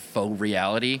faux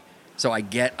reality, so I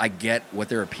get what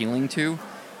they're appealing to.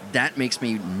 That makes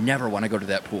me never want to go to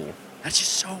that pool. That's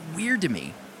just so weird to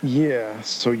me. Yeah,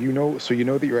 so you know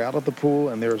that you're out of the pool,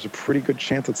 and there's a pretty good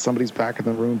chance that somebody's back in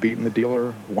the room beating the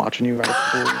dealer, watching you out of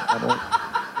the pool.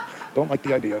 I don't like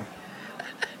the idea.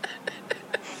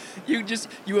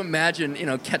 You imagine,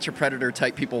 Catch a Predator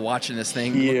type people watching this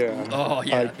thing. Yeah. Oh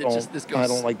yeah. I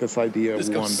don't like this idea this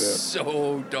one goes bit.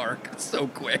 So dark, so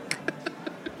quick.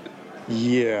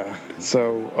 Yeah.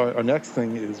 So our next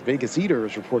thing is Vegas Eater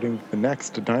is reporting the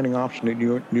next dining option in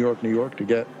New York to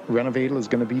get renovated is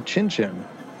going to be Chin Chin.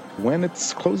 When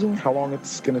it's closing, how long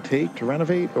it's going to take to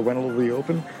renovate, or when it'll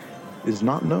reopen, is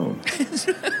not known.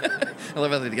 I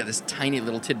love how they got this tiny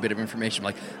little tidbit of information.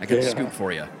 Like, I got a scoop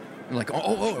for you. I'm like,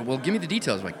 well, give me the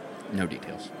details. I'm like, no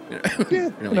details.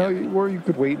 Or you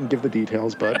could wait and give the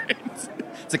details, but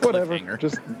it's a whatever. cliffhanger.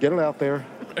 Just get it out there,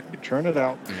 churn it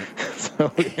out. So,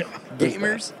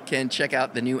 gamers can check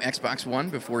out the new Xbox One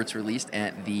before it's released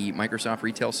at the Microsoft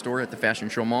retail store at the Fashion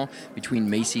Show Mall between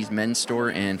Macy's Men's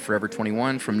Store and Forever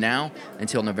 21 from now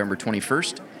until November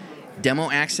 21st.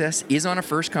 Demo access is on a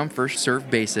first-come,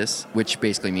 first-served basis, which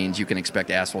basically means you can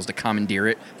expect assholes to commandeer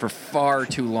it for far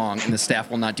too long, and the staff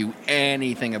will not do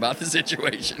anything about the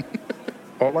situation.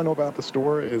 All I know about the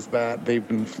store is that they've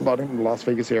been flooding the Las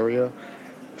Vegas area,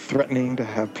 threatening to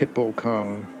have Pitbull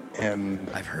come and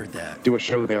I've heard that. Do a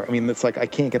show there. I mean, it's like I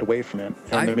can't get away from it,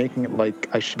 and they're making it like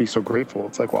I should be so grateful.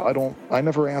 It's like, well, I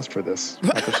never asked for this,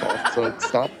 Microsoft, so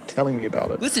stop telling me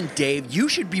about it. Listen, Dave, you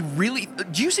should be really.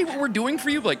 Do you see what we're doing for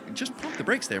you? Like, just pump the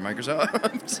brakes there,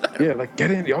 Microsoft. Yeah, like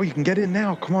get in. Oh, you can get in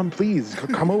now. Come on, please,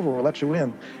 come over. We'll let you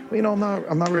in. Well,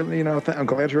 I'm not really. I'm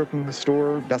glad you're opening the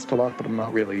store. Best of luck, but I'm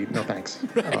not really. No thanks.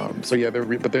 Right. So yeah, they're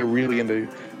really into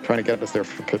trying to get us there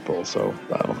for Pitbull. So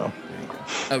I don't know.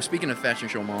 Oh, speaking of Fashion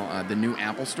Show Mall, the new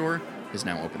Apple Store is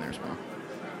now open there as well.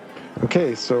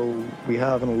 Okay, so we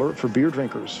have an alert for beer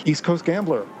drinkers. East Coast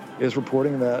Gambler is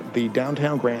reporting that the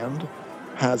Downtown Grand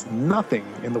has nothing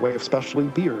in the way of specialty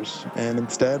beers, and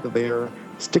instead they're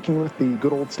sticking with the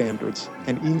good old standards.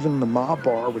 And even the Mob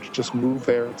Bar, which just moved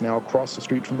there, it's now across the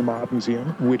street from the Mob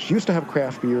Museum, which used to have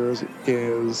craft beers,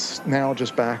 is now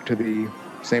just back to the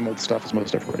same old stuff as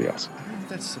most everybody else. I don't know if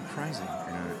that's surprising.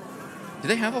 Do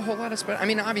they have a whole lot of I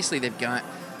mean, obviously you've got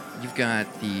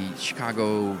the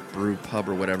Chicago Brew Pub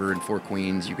or whatever in Fort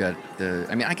Queens. You got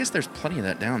I guess there's plenty of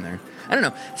that down there. I don't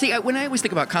know. See, when I always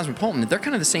think about Cosmopolitan, they're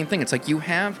kind of the same thing. It's like you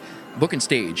have Book and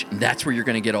Stage, and that's where you're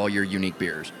going to get all your unique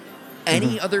beers.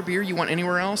 Any other beer you want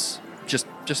anywhere else, just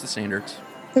the standards.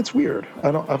 It's weird.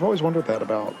 I've always wondered that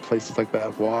about places like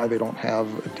that, why they don't have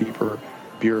a deeper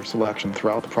beer selection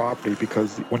throughout the property,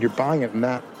 because when you're buying it in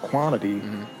that quantity,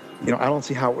 I don't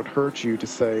see how it would hurt you to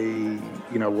say,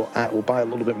 we'll buy a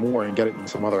little bit more and get it in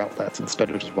some other outlets instead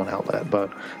of just one outlet.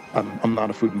 But I'm not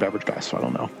a food and beverage guy, so I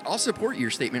don't know. I'll support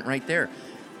your statement right there.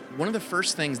 One of the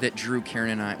first things that drew Karen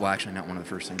and I, well, actually not one of the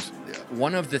first things,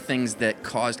 one of the things that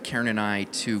caused Karen and I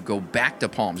to go back to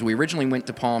Palms. We originally went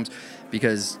to Palms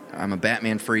because I'm a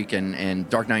Batman freak and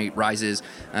Dark Knight Rises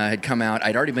had come out.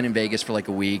 I'd already been in Vegas for like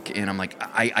a week, and I'm like,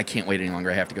 I can't wait any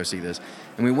longer. I have to go see this.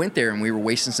 And we went there, and we were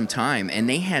wasting some time, and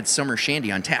they had summer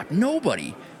shandy on tap.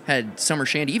 Nobody had summer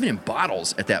shandy, even in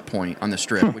bottles at that point on the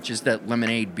Strip, which is that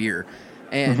lemonade beer.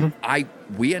 And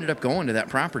we ended up going to that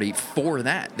property for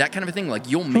that kind of a thing.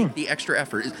 Like, you'll make the extra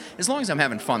effort as long as I'm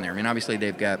having fun there. I mean, obviously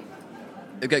they've got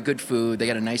good food, they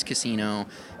got a nice casino,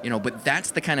 but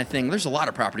that's the kind of thing. There's a lot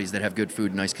of properties that have good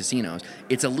food and nice casinos.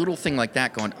 It's a little thing like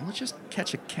that going, let's just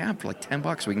catch a cab for like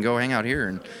 $10. We can go hang out here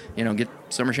and get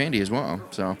summer shandy as well.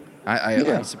 So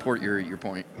I support your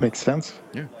point. Makes sense.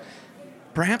 Yeah.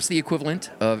 Perhaps the equivalent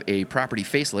of a property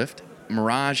facelift,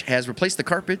 Mirage has replaced the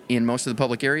carpet in most of the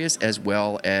public areas as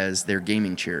well as their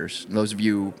gaming chairs. Those of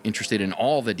you interested in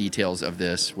all the details of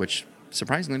this, which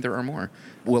surprisingly there are more,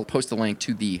 we'll post a link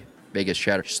to the Vegas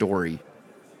Chatter story.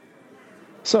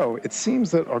 So it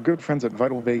seems that our good friends at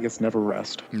Vital Vegas never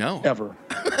rest. No. Ever.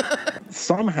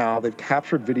 Somehow they've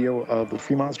captured video of the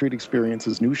Fremont Street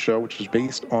Experience's new show, which is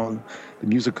based on the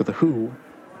music of The Who.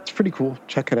 It's pretty cool.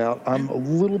 Check it out. I'm a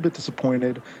little bit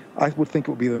disappointed. I would think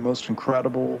it would be the most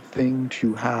incredible thing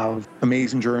to have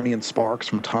Amazing Journey and Sparks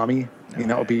from Tommy.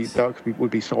 That would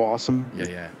be so awesome.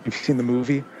 Yeah. You've seen the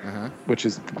movie, which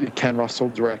is Ken Russell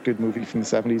directed movie from the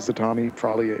 70s to Tommy.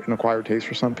 Probably an acquired taste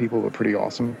for some people, but pretty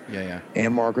awesome. Yeah.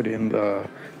 And Margaret in the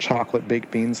chocolate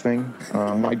baked beans thing.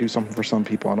 Might do something for some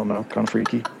people. I don't know. Kind of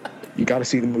freaky. You got to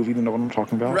see the movie to know what I'm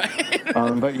talking about. Right.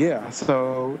 But yeah,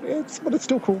 so it's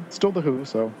still cool. It's still The Who,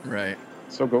 so. Right.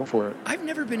 So go for it. I've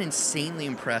never been insanely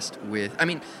impressed with, I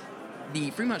mean,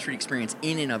 the Fremont Street Experience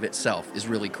in and of itself is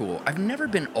really cool. I've never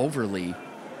been overly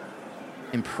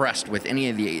impressed with any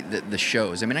of the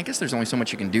shows. I mean, I guess there's only so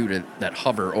much you can do that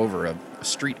hover over a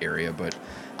street area, but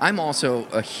I'm also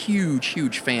a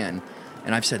huge fan,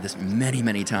 and I've said this many,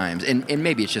 many times, and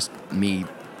maybe it's just me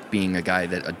being a guy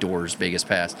that adores Vegas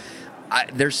Pass.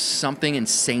 There's something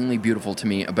insanely beautiful to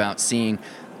me about seeing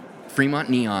Fremont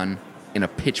neon in a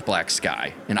pitch black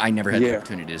sky, and I never had the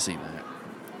opportunity to see that.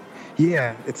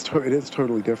 Yeah, it is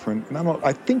totally different. And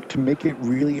I think to make it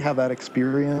really have that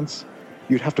experience,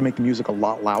 you'd have to make the music a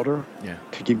lot louder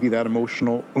to give you that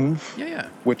emotional oomph. Yeah.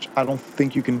 Which I don't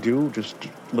think you can do just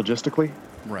logistically.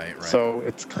 Right. So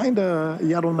it's kind of,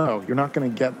 I don't know. You're not going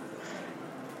to get,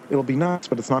 it'll be nuts,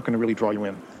 but it's not going to really draw you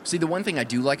in. See, the one thing I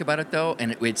do like about it, though,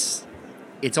 and it's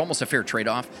almost a fair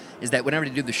trade-off, is that whenever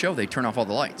they do the show, they turn off all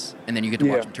the lights, and then you get to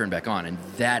watch them turn back on, and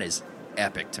that is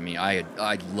epic to me. I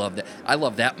love that. I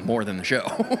love that more than the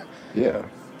show. Yeah.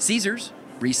 Caesars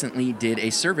recently did a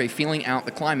survey feeling out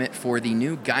the climate for the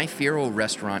new Guy Fiero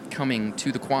restaurant coming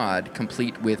to the Quad,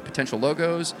 complete with potential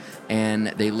logos, and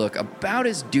they look about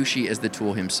as douchey as the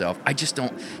Tool himself. I just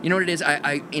don't... You know what it is?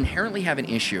 I inherently have an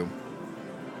issue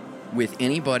with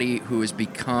anybody who has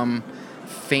become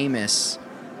famous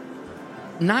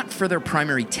not for their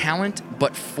primary talent,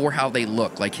 but for how they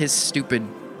look. Like his stupid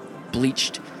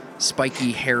bleached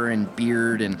spiky hair and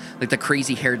beard, and like the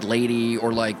crazy haired lady,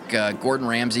 or like Gordon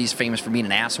Ramsay's famous for being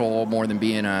an asshole more than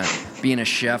being a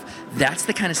chef. That's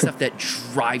the kind of stuff that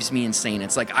drives me insane.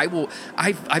 It's like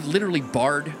I've literally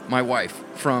barred my wife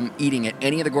from eating at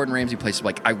any of the Gordon Ramsay places.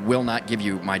 Like, I will not give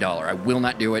you my $1. I will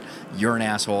not do it. You're an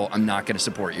asshole. I'm not going to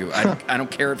support you. I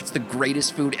don't care if it's the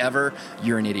greatest food ever.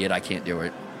 You're an idiot. I can't do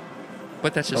it.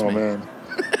 But that's just me. Man.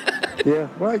 Yeah,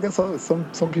 well, I guess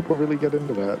some people really get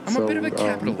into that. I'm a bit of a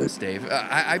capitalist, Dave.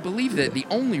 I believe that the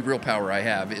only real power I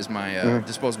have is my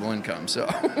disposable income. So.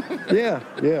 Yeah.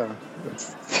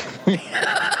 That's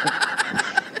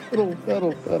that'll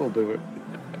do it.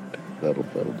 That'll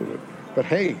do it. But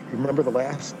hey, remember the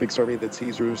last big survey that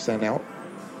Caesars sent out,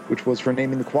 which was for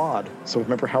naming the Quad. So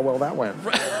remember how well that went.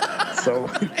 So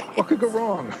what could go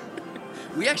wrong?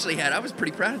 We actually had, I was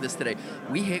pretty proud of this today.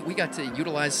 We got to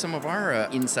utilize some of our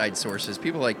inside sources.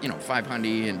 People like,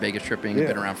 500 and Vegas Tripping have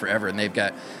been around forever, and they've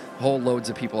got whole loads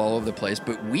of people all over the place.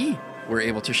 But we were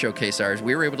able to showcase ours.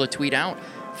 We were able to tweet out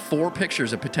 4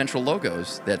 pictures of potential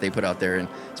logos that they put out there. And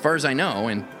as far as I know,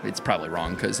 and it's probably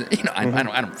wrong because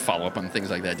I don't follow up on things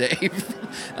like that, Dave.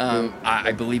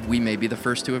 I believe we may be the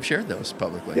first to have shared those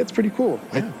publicly. Yeah, it's pretty cool.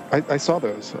 Yeah. I saw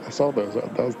those.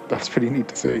 That was pretty neat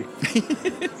to see.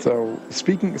 So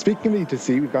speaking of neat to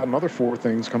see, we've got another 4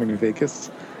 things coming to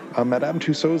Vegas. Madame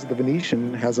Tussauds The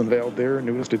Venetian has unveiled their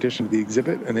newest addition to the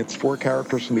exhibit, and it's 4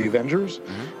 characters from the Avengers.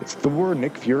 Mm-hmm. It's Thor,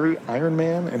 Nick Fury, Iron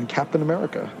Man, and Captain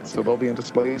America. So they'll be on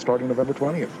display starting November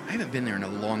 20th. I haven't been there in a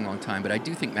long, long time, but I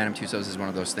do think Madame Tussauds is one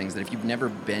of those things that if you've never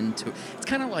been to, it's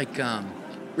kind of like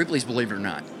Ripley's Believe It or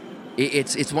Not.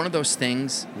 It's one of those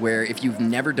things where if you've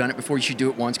never done it before, you should do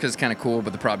it once because it's kind of cool.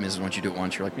 But the problem is once you do it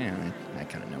once, you're like, man, I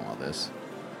kind of know all this.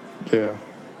 Yeah.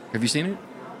 Have you seen it?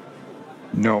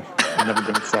 No, I've never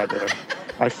been inside there.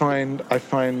 I find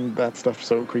that stuff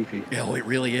so creepy. Oh, it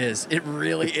really is. It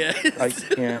really is. I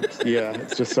can't. Yeah,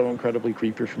 it's just so incredibly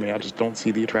creepy for me. I just don't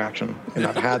see the attraction. And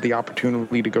I've had the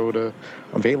opportunity to go to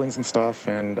unveilings and stuff,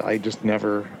 and I just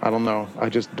never. I don't know. I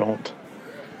just don't.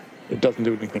 It doesn't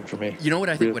do anything for me. You know what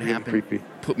I think really, would really happen, creepy.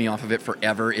 put me off of it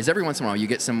forever, is every once in a while you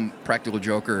get some practical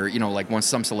joker, like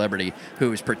some celebrity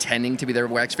who is pretending to be their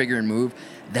wax figure and move.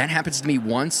 That happens to me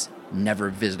once, never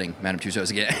visiting Madame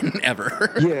Tussauds again,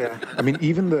 ever. Yeah. I mean,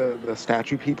 even the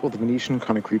statue people, the Venetian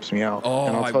kind of creeps me out. Oh,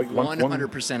 and I'll I tell you,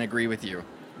 100% agree with you.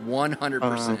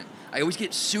 100%. I always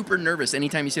get super nervous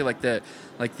anytime you see like the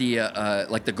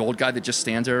gold guy that just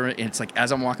stands there, and it's like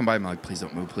as I'm walking by, I'm like, please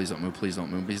don't move, please don't move, please don't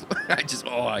move. Please.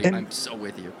 I'm so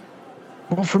with you.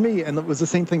 Well, for me, and it was the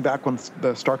same thing back when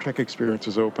the Star Trek experience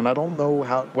was open. I don't know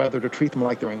whether to treat them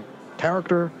like they're in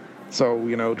character. So,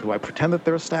 do I pretend that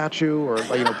they're a statue, or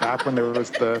back when there was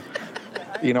the.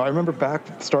 I remember back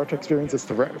at the Star Trek experience, it's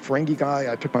the Ferengi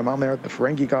guy. I took my mom there. The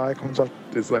Ferengi guy comes up,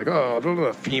 is like, oh,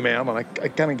 a female. And I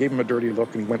kind of gave him a dirty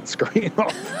look, and he went screaming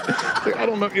off. Like, I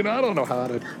don't know, I don't know how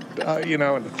to, and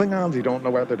the Klingons, you don't know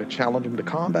whether to challenge them to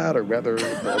combat or whether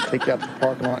they'll take you out to the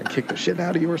parking lot and kick the shit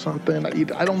out of you or something.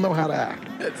 I don't know how to act.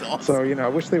 That's awesome. So, I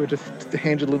wish they would just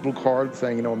hand you a little card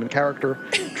saying, I'm in character,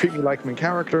 treat me like I'm in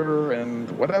character and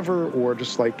whatever, or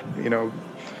just like,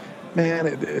 man,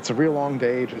 it's a real long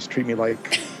day. Just treat me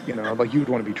like, like you'd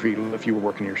want to be treated if you were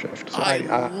working your shift. So I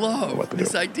love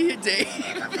this idea, Dave.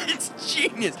 It's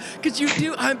genius. Because you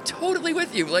do, I'm totally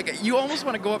with you. Like, you almost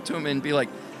want to go up to him and be like,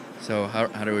 so how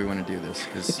do we want to do this?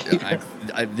 Because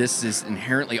this is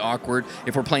inherently awkward.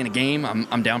 If we're playing a game,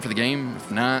 I'm down for the game. If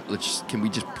not, can we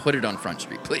just put it on Front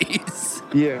Street, please?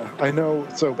 Yeah, I know.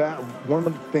 So one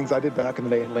of the things I did back in the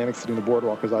day in Atlantic City in the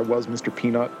boardwalk is I was Mr.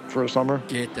 Peanut for a summer.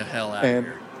 Get the hell out of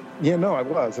here. Yeah, no, I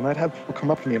was. And I'd have people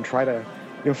come up to me and try to,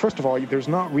 first of all, there's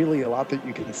not really a lot that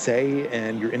you can say,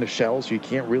 and you're in a shell, so you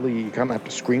kind of have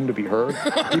to scream to be heard.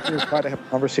 People try to have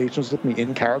conversations with me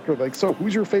in character, like, so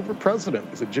who's your favorite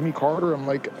president? Is it Jimmy Carter? I'm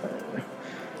like,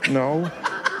 no,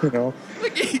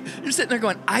 Like, you're sitting there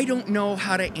going, I don't know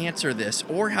how to answer this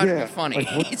or how to be funny.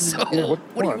 Like, what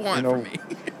do you want from me?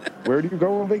 Where do you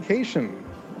go on vacation?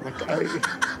 Like,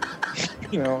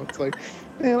 it's like,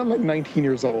 man, I'm like 19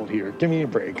 years old here. Give me a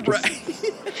break.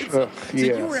 So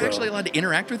you were actually allowed to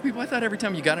interact with people? I thought every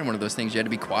time you got in one of those things, you had to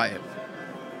be quiet.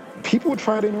 People would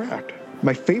try to interact.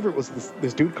 My favorite was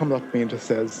this dude comes up to me and just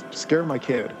says, scare my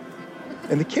kid.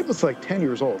 And the kid was like 10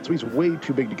 years old, so he's way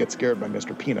too big to get scared by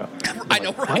Mr. Peanut. I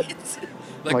know, right?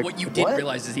 Like what you didn't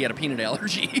realize is he had a peanut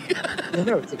allergy.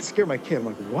 No, it's like, scare my kid. I'm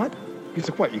like, what? He's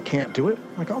like, what, you can't do it?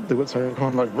 I'm like, I'll do it. So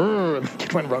I'm like, and the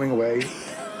kid went running away.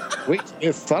 Wait,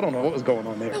 yes, I don't know what was going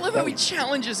on there. I love how he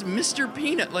challenges Mr.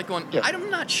 Peanut, like going, I'm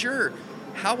not sure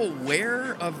how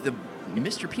aware of the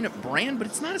Mr. Peanut brand, but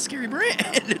it's not a scary brand.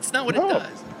 It's not what it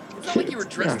does. It's not like you were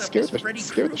dressed up as Freddy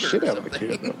Krueger the shit out of the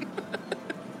kid.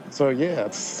 So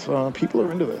it's people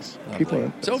are into this. People are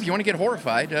into So if you want to get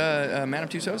horrified, Madame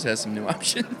Tussauds has some new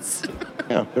options.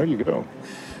 Yeah, there you go.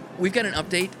 We've got an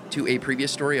update to a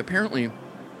previous story. Apparently,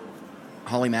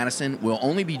 Holly Madison will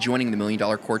only be joining the $1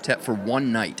 Million Quartet for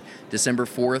one night, December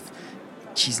 4th.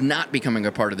 She's not becoming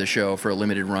a part of the show for a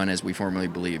limited run as we formerly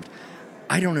believed.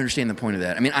 I don't understand the point of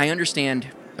that. I mean, I understand,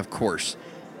 of course,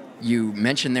 you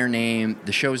mentioned their name,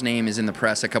 the show's name is in the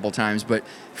press a couple times, but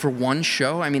for one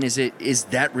show, I mean, is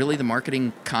that really the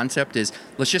marketing concept? Is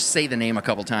let's just say the name a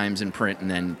couple times in print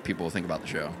and then people will think about the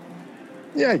show?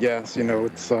 Yeah, I guess.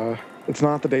 It's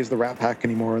not the days of the Rat Pack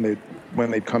anymore, and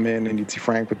when they'd come in and you'd see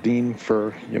Frank with Dean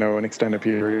for an extended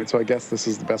period. So I guess this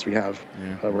is the best we have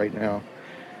right now.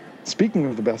 Speaking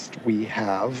of the best we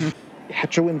have,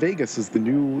 Hecho in Vegas is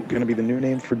going to be the new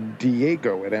name for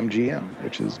Diego at MGM,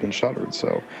 which has been shuttered.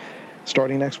 So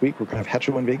starting next week, we're going to have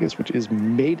Hecho in Vegas, which is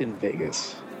made in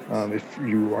Vegas. If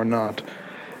you are not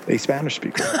a Spanish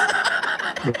speaker.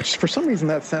 Which, for some reason,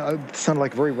 that sounded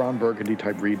like a very Ron Burgundy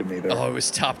type read to me there. Oh, it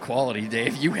was top quality,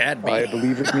 Dave. You had me. I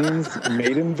believe it means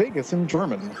made in Vegas in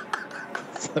German.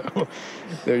 So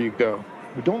there you go.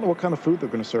 We don't know what kind of food they're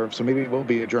going to serve, so maybe it will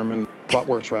be a German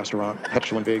bratwurst restaurant,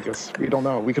 Hecho in Vegas. We don't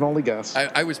know. We can only guess.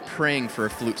 I was praying for a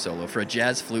flute solo, for a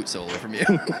jazz flute solo from you.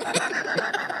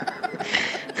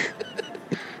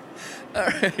 All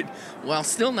right. While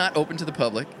still not open to the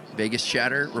public, Vegas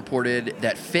Chatter reported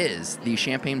that Fizz, the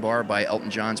champagne bar by Elton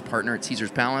John's partner at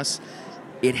Caesar's Palace,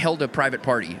 it held a private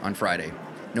party on Friday.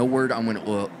 No word on when it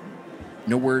will.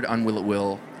 No word on will it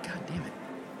will. God damn it.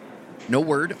 No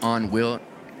word on will.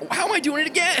 How am I doing it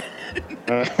again?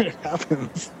 It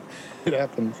happens. It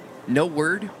happens. No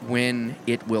word when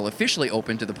it will officially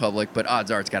open to the public, but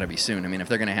odds are it's got to be soon. I mean, if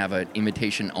they're going to have an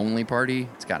invitation-only party,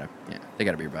 they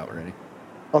got to be about ready.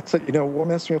 I'll tell you, what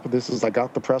messed me up with this is I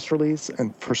got the press release,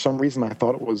 and for some reason I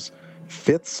thought it was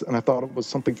Fitz, and I thought it was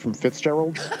something from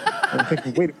Fitzgerald. And I'm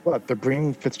thinking, wait, what? They're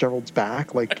bringing Fitzgerald's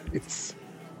back? Like, it's...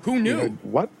 Who knew?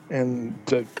 What? And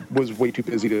was way too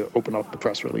busy to open up the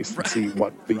press release and see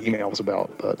what the email was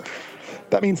about. But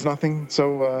that means nothing.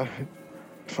 So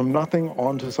from nothing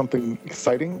on to something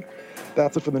exciting.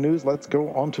 That's it for the news. Let's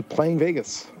go on to Playing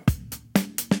Vegas.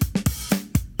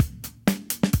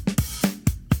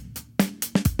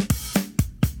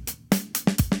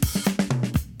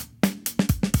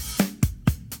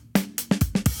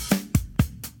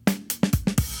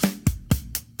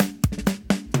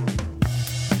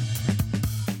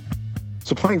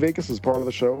 So Playing Vegas is part of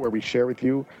the show where we share with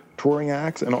you touring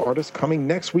acts and artists coming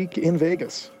next week in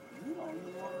Vegas.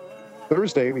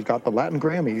 Thursday, we've got the Latin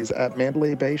Grammys at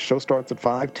Mandalay Bay. Show starts at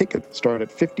 5. Tickets start at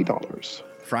 $50.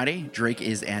 Friday, Drake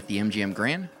is at the MGM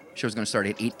Grand. Show's going to start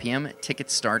at 8 p.m.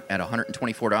 Tickets start at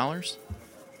 $124.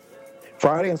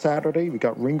 Friday and Saturday, we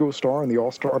got Ringo Starr and the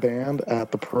All-Star Band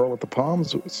at the Pearl at the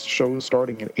Palms. Show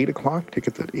starting at 8 o'clock.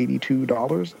 Tickets at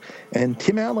 $82. And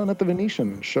Tim Allen at the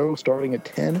Venetian. Show starting at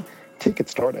 10.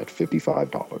 Tickets start at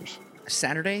 $55.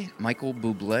 Saturday, Michael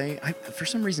Bublé. For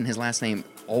some reason, his last name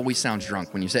always sounds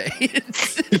drunk when you say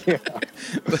it. Yeah.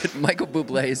 But Michael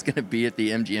Bublé is going to be at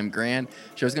the MGM Grand.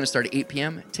 Show's going to start at 8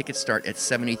 p.m. Tickets start at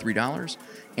 $73.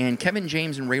 And Kevin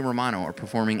James and Ray Romano are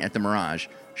performing at the Mirage.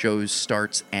 Shows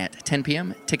starts at 10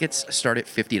 p.m. Tickets start at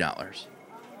 $50.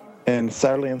 And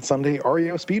Saturday and Sunday,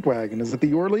 REO Speedwagon is at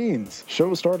the Orleans.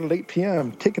 Shows start at 8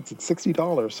 p.m. Tickets at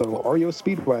 $60. So REO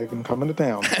Speedwagon coming to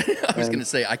town. I was going to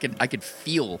say, I could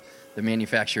feel the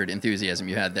manufactured enthusiasm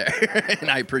you had there,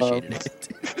 and I appreciated it.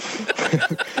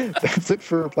 That's it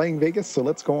for Playing Vegas. So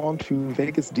let's go on to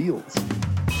Vegas deals.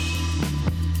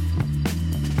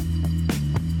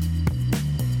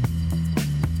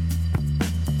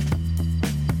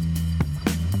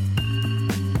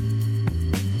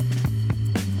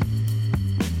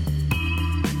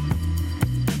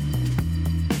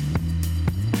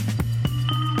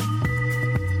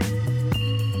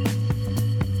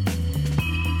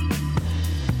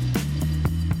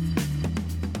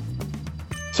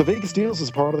 So Vegas Deals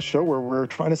is part of the show where we're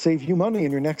trying to save you money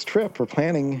in your next trip or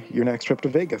planning your next trip to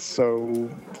Vegas. So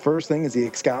first thing is the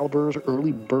Excalibur's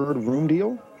early bird room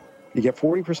deal. You get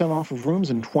 40% off of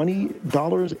rooms and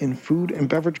 $20 in food and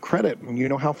beverage credit. And you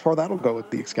know how far that'll go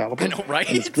at the Excalibur. I know, right?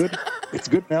 And it's good. It's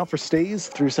good now for stays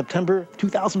through September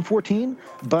 2014.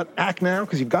 But act now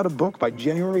because you've got to book by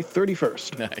January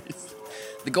 31st. Nice.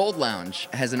 The Gold Lounge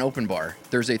has an open bar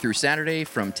Thursday through Saturday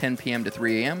from 10 p.m. to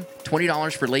 3 a.m.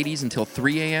 $20 for ladies until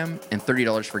 3 a.m. and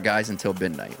 $30 for guys until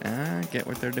midnight. Get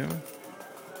what they're doing.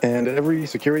 And every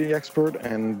security expert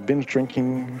and binge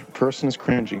drinking person is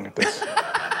cringing at this.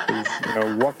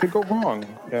 What could go wrong?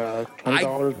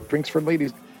 $20 drinks for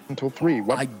ladies until 3.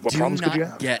 What problems could you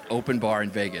have? I do not get open bar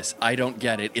in Vegas. I don't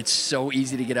get it. It's so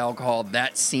easy to get alcohol.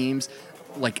 That seems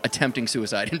like attempting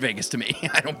suicide in Vegas to me.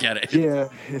 I don't get it. Yeah,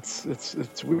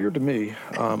 it's weird to me.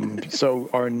 So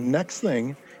our next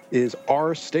thing is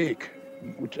Our Steak,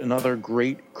 which another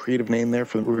great creative name there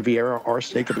for the Riviera. Our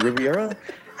Steak at the Riviera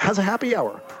has a happy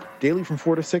hour daily from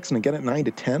 4 to 6 and again at 9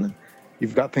 to 10.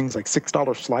 You've got things like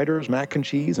 $6 sliders, mac and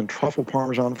cheese, and truffle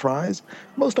Parmesan fries.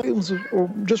 Most items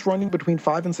are just running between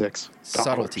 $5 and $6.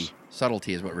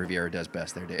 Subtlety is what Riviera does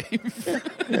best there, Dave.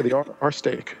 Yeah, Our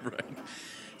Steak. Right.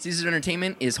 Caesars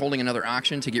Entertainment is holding another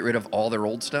auction to get rid of all their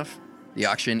old stuff. The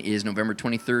auction is November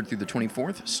 23rd through the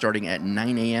 24th, starting at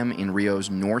 9 a.m. in Rio's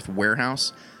North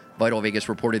Warehouse. Vital Vegas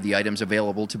reported the items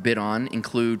available to bid on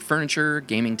include furniture,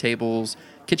 gaming tables,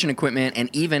 kitchen equipment,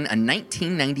 and even a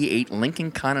 1998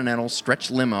 Lincoln Continental stretch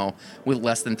limo with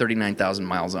less than 39,000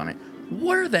 miles on it.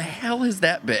 Where the hell has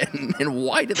that been, and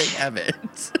why do they have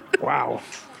it? Wow.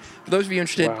 For those of you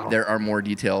interested, there are more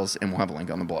details, and we'll have a link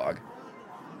on the blog.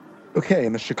 Okay,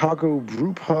 and the Chicago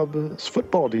Brew Pub's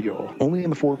football deal, only in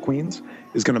the Four Queens,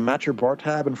 is going to match your bar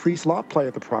tab and free slot play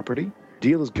at the property.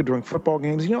 Deal is good during football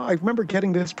games. I remember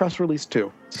getting this press release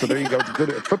too. So there you go. It's good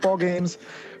at football games,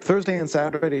 Thursday and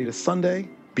Saturday to Sunday.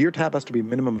 Beer tab has to be a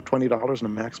minimum of $20 and a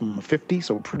maximum of $50,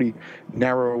 so a pretty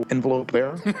narrow envelope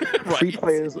there. Free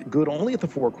play is good only at the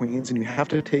Four Queens, and you have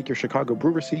to take your Chicago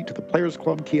Brew receipt to the Players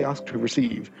Club kiosk to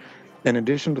receive. In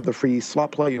addition to the free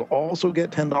slot play, you'll also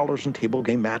get $10 in table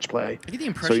game match play. I get the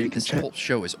impression this whole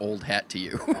show is old hat to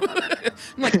you.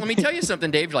 I'm like, let me tell you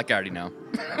something, Dave. You're like, I already know.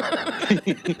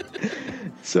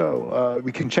 So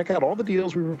we can check out all the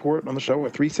deals we report on the show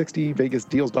at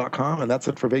 360vegasdeals.com, and that's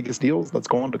it for Vegas Deals. Let's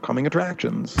go on to coming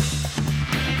attractions.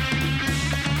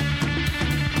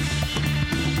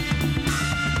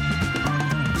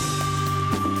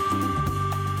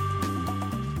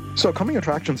 So coming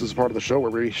attractions is part of the show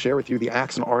where we share with you the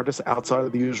acts and artists outside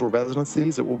of the usual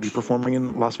residencies that will be performing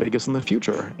in Las Vegas in the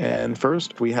future. And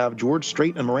first, we have George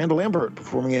Strait and Miranda Lambert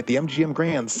performing at the MGM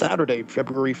Grand Saturday,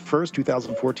 February 1st,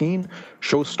 2014.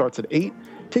 Show starts at 8.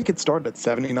 Tickets start at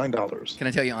 $79. Can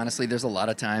I tell you honestly, there's a lot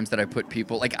of times that I put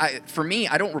people, for me,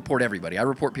 I don't report everybody. I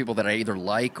report people that I either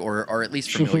like or are at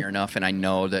least familiar enough, and I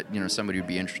know that, somebody would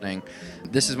be interesting.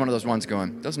 This is one of those ones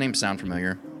going, those names sound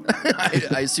familiar.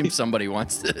 I assume somebody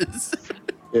wants this.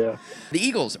 Yeah. The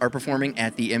Eagles are performing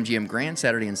at the MGM Grand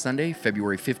Saturday and Sunday,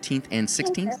 February 15th and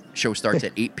 16th. Show starts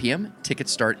at 8 p.m.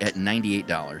 Tickets start at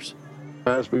 $98.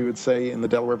 As we would say in the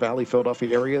Delaware Valley,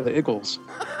 Philadelphia area, the Eagles.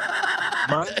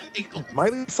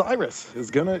 Miley Cyrus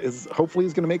is hopefully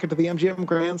gonna make it to the MGM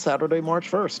Grand Saturday,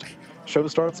 March 1st. Show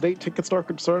starts at 8. Tickets start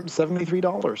at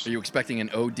 $73. Are you expecting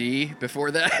an OD before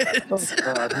that? Oh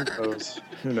God,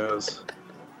 who knows?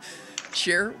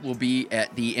 Cher will be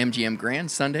at the MGM Grand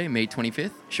Sunday, May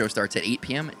 25th. Show starts at 8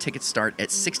 p.m. Tickets start at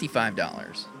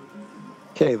 $65.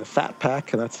 Okay, the Fat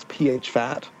Pack, and that's PH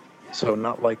Fat. So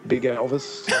not like Big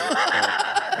Elvis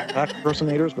Pack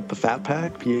impersonators, but the Fat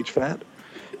Pack, PH Fat,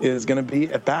 is going to be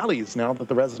at Bally's now that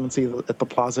the residency at the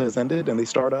Plaza has ended, and they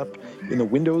start up in the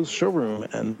Windows showroom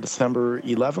on December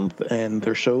 11th, and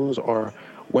their shows are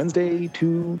Wednesday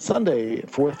to Sunday at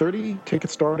 4:30.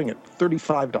 Tickets starting at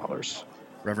 $35.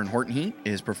 Reverend Horton Heat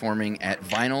is performing at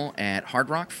Vinyl at Hard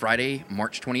Rock Friday,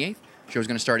 March 28th. Show's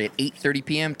going to start at 8:30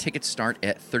 p.m. Tickets start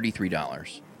at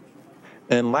 $33.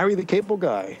 And Larry the Cable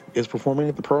Guy is performing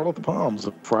at the Pearl at the Palms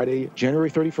Friday, January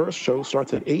 31st. Show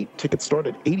starts at 8. Tickets start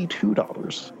at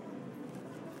 $82.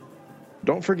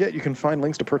 Don't forget, you can find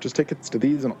links to purchase tickets to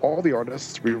these and all the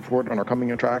artists we report on our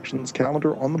coming attractions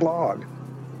calendar on the blog.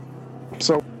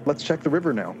 So let's check the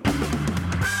river now.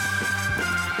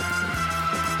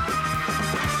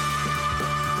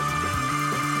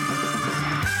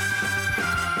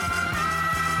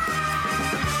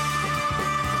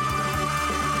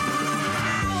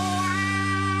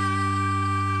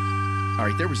 All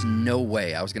right, there was no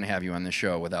way I was going to have you on the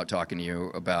show without talking to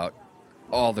you about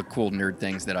all the cool nerd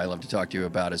things that I love to talk to you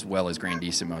about, as well as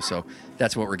Grandissimo. So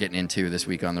that's what we're getting into this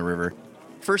week on the river.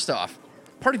 First off,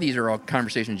 part of these are all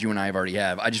conversations you and I have already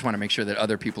had. I just want to make sure that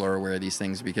other people are aware of these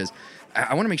things, because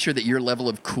I want to make sure that your level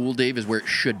of cool, Dave, is where it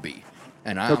should be.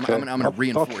 And I'm going to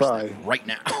reinforce that right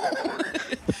now.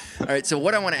 All right, so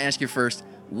what I want to ask you first,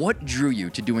 what drew you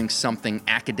to doing something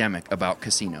academic about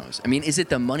casinos? I mean, is it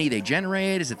the money they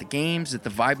generate? Is it the games? Is it the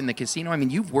vibe in the casino? I mean,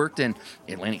 you've worked in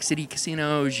Atlantic City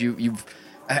casinos. You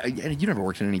never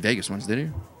worked in any Vegas ones, did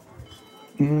you?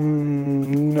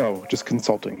 No, just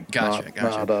consulting. Gotcha.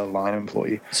 Not a line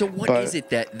employee. So what is it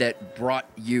that brought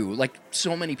you, like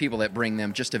so many people that bring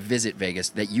them just to visit Vegas,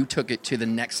 that you took it to the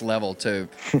next level to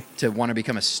want to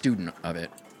become a student of it?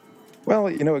 Well,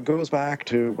 it goes back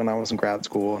to when I was in grad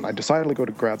school, and I decided to go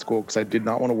to grad school because I did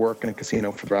not want to work in a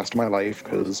casino for the rest of my life,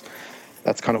 because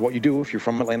that's kind of what you do if you're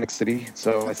from Atlantic City.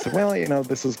 So I said, well,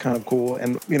 this is kind of cool.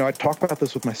 And, I talk about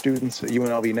this with my students at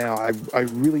UNLV now. I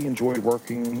really enjoyed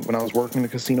working. When I was working in the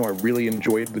casino, I really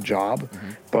enjoyed the job.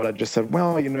 Mm-hmm. But I just said,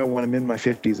 well, when I'm in my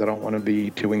 50s, I don't want to be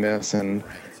doing this and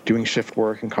doing shift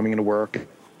work and coming into work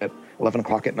at 11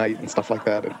 o'clock at night and stuff like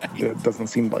that. It doesn't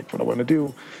seem like what I want to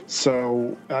do.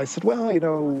 So I said, well,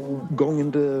 going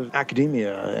into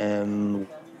academia and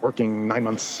working 9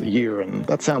 months a year, and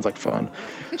that sounds like fun.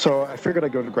 So I figured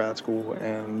I'd go to grad school,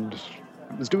 and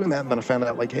I was doing that, and then I found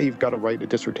out, hey, you've got to write a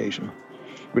dissertation,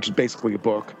 which is basically a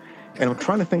book. And I'm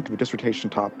trying to think of a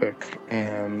dissertation topic,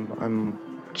 and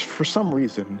I'm, for some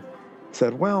reason,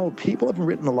 said, well, people haven't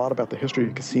written a lot about the history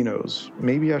of casinos.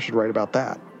 Maybe I should write about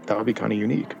that. That would be kind of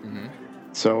unique. Mm-hmm.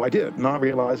 So I did, not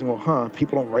realizing,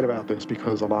 people don't write about this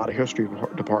because a lot of history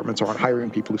departments aren't hiring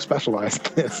people who specialize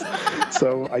in this.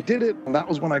 So I did it, and that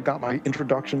was when I got my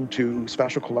introduction to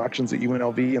special collections at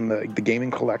UNLV and the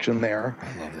gaming collection there. I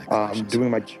love that collection doing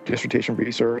my dissertation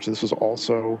research. This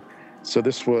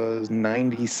was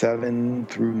 97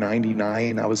 through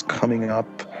 99. I was coming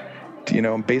up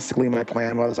Basically my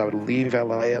plan was I would leave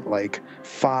LA at like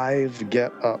 5,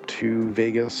 get up to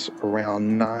Vegas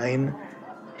around 9,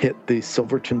 hit the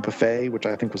Silverton buffet, which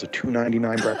I think was a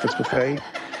 $2.99 breakfast buffet.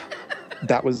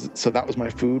 That was my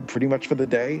food pretty much for the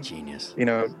day. Genius.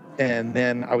 And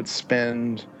then I would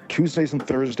spend Tuesdays and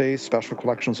Thursdays, special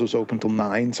collections was open till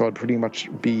 9, so I'd pretty much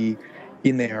be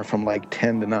in there from like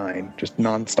 10 to 9, just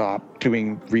nonstop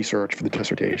doing research for the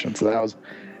dissertation. So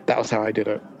that was how I did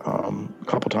it a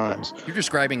couple times. You're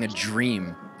describing a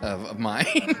dream of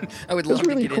mine. I would love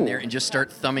really to get in cool. there and just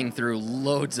start thumbing through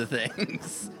loads of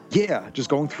things. Yeah, just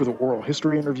going through the oral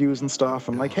history interviews and stuff.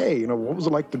 And like, hey, what was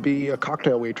it like to be a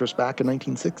cocktail waitress back in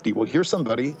 1960? Well, here's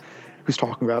somebody who's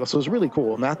talking about it. So it was really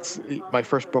cool. And that's my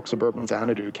first book, Suburban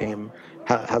Xanadu,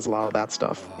 has a lot of that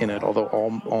stuff in it, although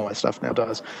all my stuff now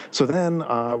does. So then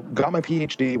got my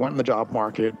PhD, went in the job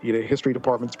market. History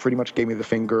departments pretty much gave me the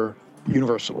finger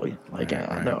universally. Like,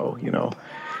 no,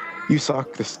 you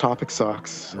suck, this topic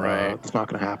sucks, Right. it's not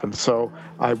going to happen. So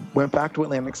I went back to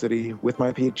Atlantic City with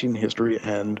my PhD in history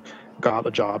and got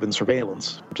a job in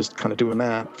surveillance, just kind of doing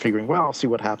that, figuring, well, I'll see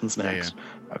what happens next.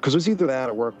 Because it was either that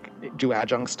or do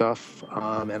adjunct stuff,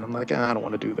 and I'm like, I don't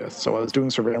want to do this. So I was doing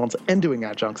surveillance and doing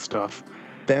adjunct stuff.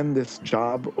 Then this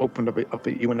job opened up at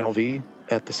UNLV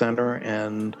at the center,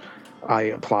 and I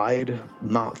applied,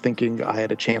 not thinking I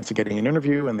had a chance of getting an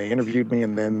interview, and they interviewed me,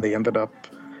 and then they ended up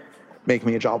making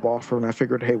me a job offer, and I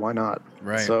figured, hey, why not?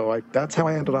 Right. So that's how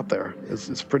I ended up there.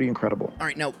 It's pretty incredible. All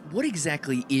right, now, what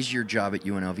exactly is your job at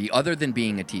UNLV, other than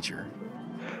being a teacher?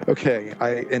 Okay,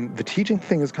 and the teaching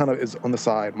thing is is on the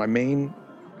side. My main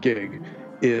gig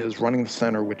is running the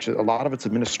center, which a lot of it's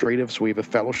administrative. So we have a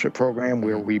fellowship program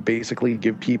where we basically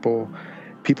give people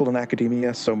in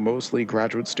academia, so mostly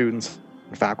graduate students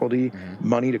and faculty,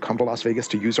 money to come to Las Vegas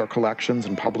to use our collections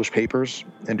and publish papers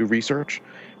and do research,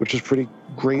 which is pretty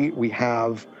great. We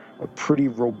have a pretty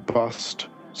robust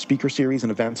speaker series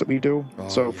and events that we do.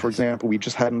 For example, we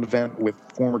just had an event with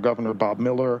former Governor Bob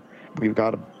Miller. We've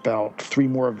got about 3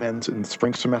 more events in the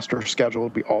spring semester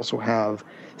scheduled. We also have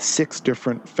 6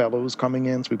 different fellows coming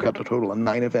in. So we've got a total of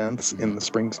 9 events in the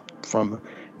spring from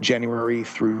January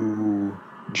through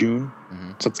June.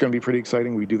 So it's going to be pretty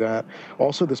exciting. We do that.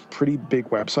 Also, this pretty big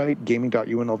website,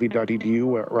 gaming.unlv.edu,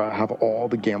 where I have all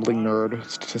the gambling nerd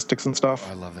statistics and stuff.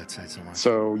 I love that site so much.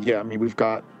 So, yeah, we've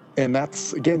got, and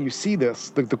that's, again, you see this.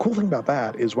 The cool thing about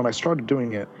that is when I started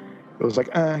doing it, it was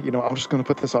like, I'm just going to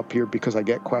put this up here because I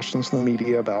get questions from the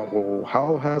media about, well,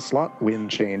 how has slot win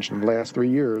changed in the last 3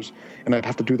 years? And I'd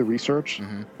have to do the research.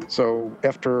 So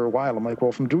after a while, I'm like,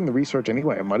 well, if I'm doing the research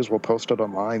anyway, I might as well post it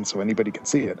online so anybody can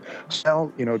see it.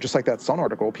 So now, just like that Sun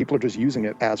article, people are just using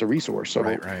it as a resource.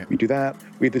 So we do that.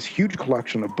 We have this huge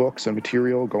collection of books and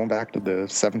material going back to the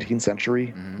 17th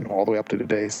century, all the way up to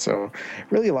today. So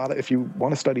really if you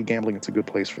want to study gambling, it's a good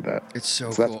place for that. It's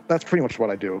so cool. That's pretty much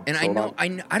what I do. And so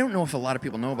I don't know if a lot of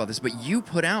people know about this, but you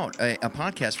put out a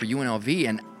podcast for UNLV,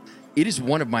 and it is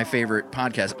one of my favorite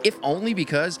podcasts, if only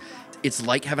because it's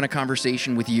like having a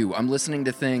conversation with you. I'm listening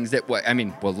to things that, let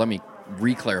me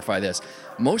re-clarify this.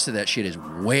 Most of that shit is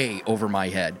way over my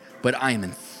head, but I am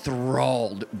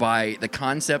enthralled by the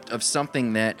concept of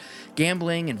something that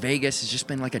gambling in Vegas has just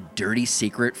been like a dirty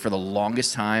secret for the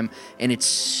longest time, and it's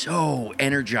so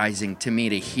energizing to me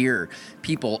to hear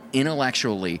people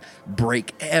intellectually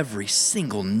break every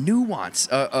single nuance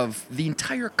of the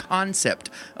entire concept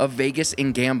of Vegas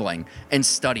and gambling and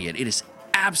study it. It is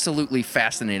absolutely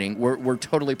fascinating. We're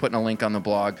totally putting a link on the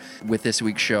blog with this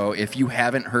week's show. If you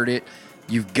haven't heard it,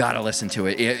 you've got to listen to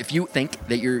it. If you think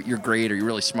that you're great or you're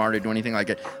really smart or do anything like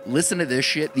it, listen to this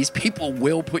shit. These people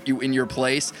will put you in your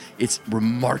place. It's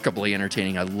remarkably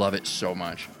entertaining. I love it so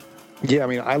much. Yeah,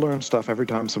 I learn stuff every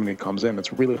time somebody comes in.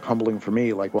 It's really humbling for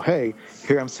me. Like, well, hey,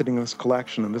 here I'm sitting in this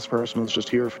collection, and this person was just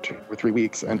here for 2 or 3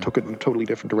 weeks and took it in a totally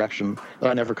different direction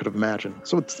that I never could have imagined.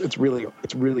 So it's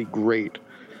really great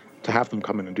to have them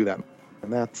come in and do that.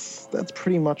 And that's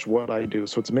pretty much what I do.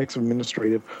 So it's a mix of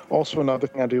administrative. Also, another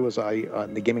thing I do is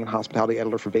I'm the gaming and hospitality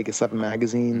editor for Vegas 7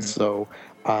 magazine. So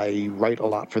I write a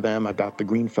lot for them. I've got the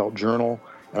Greenfelt Journal,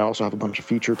 and I also have a bunch of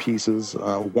feature pieces.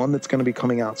 One that's going to be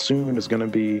coming out soon is going to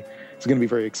be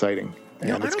very exciting,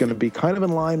 and it's going to be kind of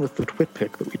in line with the Twit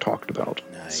pick that we talked about.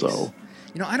 Nice. So,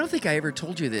 I don't think I ever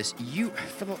told you this.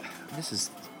 This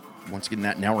is once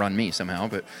again now we're on me somehow,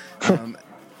 but.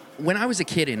 When I was a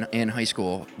kid in high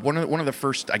school, one of the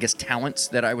first, I guess, talents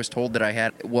that I was told that I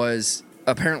had was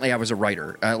apparently I was a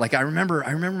writer. I remember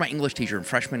my English teacher in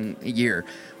freshman year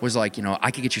was like, I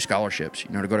could get you scholarships,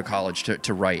 to go to college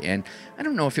to write. And I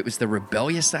don't know if it was the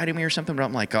rebellious side of me or something, but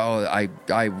I'm like,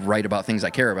 I write about things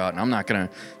I care about, and I'm not going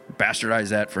to bastardize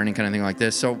that for any kind of thing like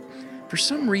this. So for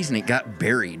some reason it got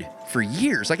buried for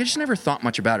years. Like I just never thought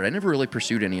much about it. I never really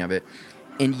pursued any of it.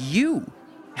 And you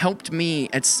helped me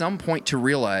at some point to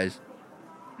realize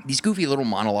these goofy little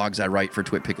monologues I write for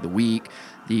Twit Pick of the Week,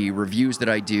 the reviews that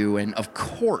I do, and of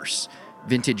course,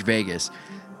 Vintage Vegas.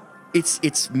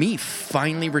 It's me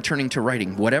finally returning to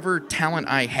writing. Whatever talent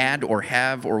I had or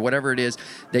have or whatever it is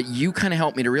that you kind of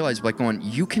helped me to realize, like going,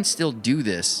 you can still do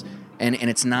this, and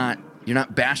it's not, you're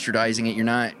not bastardizing it, you're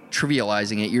not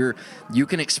trivializing it, you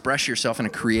can express yourself in a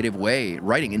creative way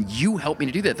writing, and you helped me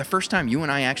to do that. The first time you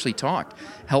and I actually talked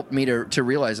helped me to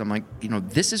realize, I'm like,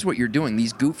 this is what you're doing.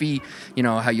 These goofy,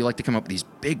 how you like to come up with these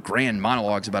big grand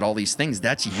monologues about all these things,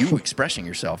 that's you expressing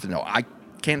yourself. I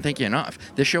can't thank you enough.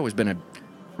 This show has been a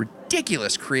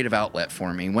ridiculous creative outlet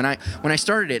for me. When I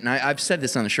started it, and I've said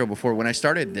this on the show before, when I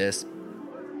started this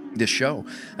show,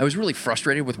 I was really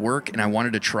frustrated with work, and I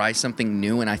wanted to try something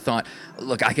new. And I thought,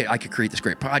 look, I could create this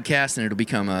great podcast, and it'll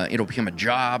become a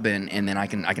job, and then I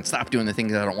can stop doing the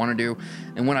things that I don't want to do.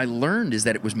 And what I learned is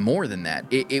that it was more than that.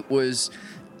 It was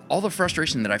all the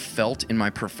frustration that I felt in my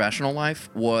professional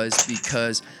life was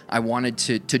because I wanted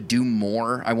to do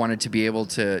more. I wanted to be able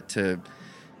to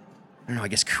I don't know, I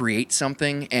guess create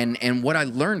something. And what I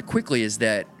learned quickly is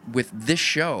that with this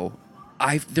show,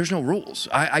 there's no rules.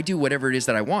 I do whatever it is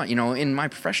that I want. In my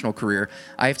professional career,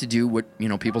 I have to do what,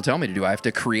 people tell me to do. I have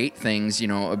to create things,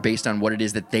 based on what it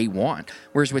is that they want.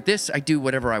 Whereas with this, I do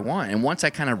whatever I want. And once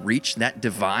I kind of reached that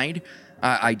divide,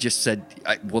 I just said,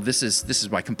 well, this is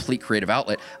my complete creative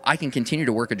outlet. I can continue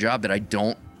to work a job that I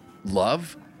don't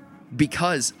love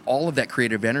because all of that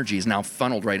creative energy is now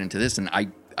funneled right into this. And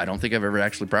I don't think I've ever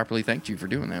actually properly thanked you for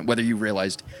doing that, whether you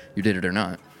realized you did it or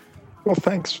not. Well,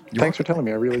 thanks. Thanks for telling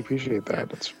me. I really appreciate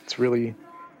that. It's really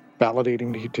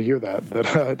validating to hear that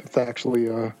it's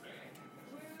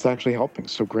actually helping.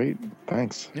 So great.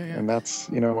 Thanks. Yeah. And that's,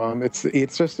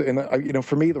 it's just, and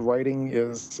for me, the writing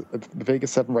the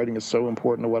Vegas 7 writing is so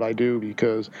important to what I do,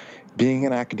 because being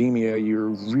in academia, you're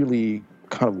really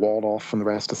kind of walled off from the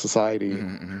rest of society.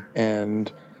 Mm-hmm.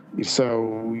 And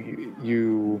so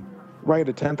you write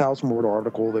a 10,000 word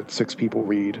article that 6 people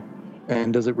read.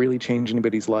 And does it really change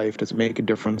anybody's life? Does it make a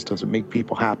difference? Does it make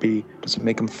people happy? Does it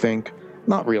make them think?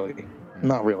 Not really.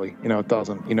 Not really. It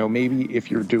doesn't. Maybe if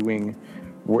you're doing,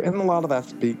 and a lot of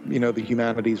that's the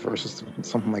humanities versus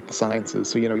something like the sciences.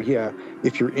 So,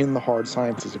 if you're in the hard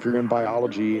sciences, if you're in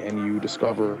biology and you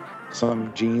discover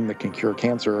some gene that can cure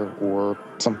cancer or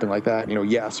something like that,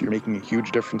 yes, you're making a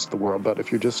huge difference to the world. But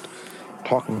if you're just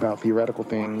talking about theoretical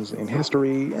things in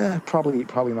history,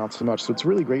 probably not so much. So it's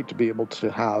really great to be able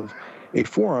to have a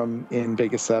forum in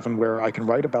Vegas 7 where I can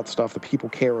write about stuff that people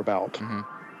care about, mm-hmm.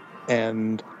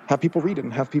 and have people read it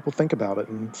and have people think about it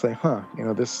and say,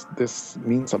 this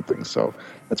means something. So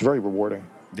that's very rewarding.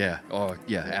 Yeah. Oh,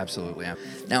 yeah, absolutely.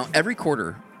 Now, every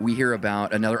quarter we hear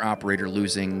about another operator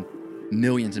losing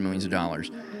millions and millions of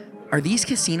dollars. Are these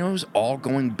casinos all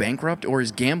going bankrupt, or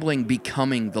is gambling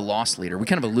becoming the loss leader? We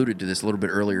kind of alluded to this a little bit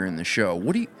earlier in the show.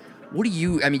 What do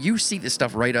you, you see this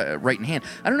stuff right in hand.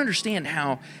 I don't understand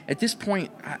how, at this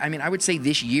point, I would say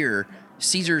this year,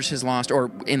 Caesars has lost,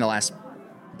 or in the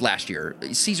last year,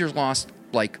 Caesars lost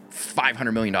like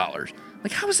 $500 million.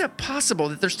 Like, how is that possible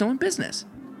that they're still in business?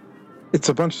 It's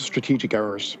a bunch of strategic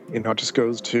errors. It just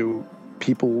goes to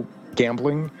people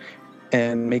gambling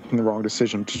and making the wrong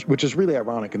decision, which is really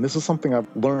ironic. And this is something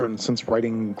I've learned since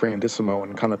writing Grandissimo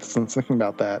and kind of since thinking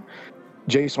about that.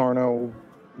 Jay Sarno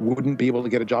wouldn't be able to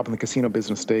get a job in the casino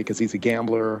business today because he's a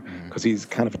gambler, because he's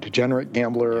kind of a degenerate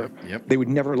gambler. Yep. They would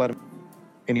never let him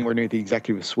anywhere near the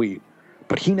executive suite.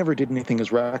 But he never did anything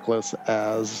as reckless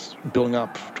as building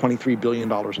up $23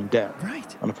 billion in debt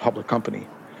on a public company.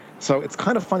 So it's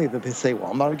kind of funny that they say,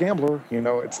 well, I'm not a gambler.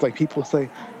 It's like people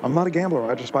say, I'm not a gambler.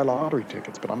 I just buy lottery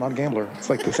tickets, but I'm not a gambler. It's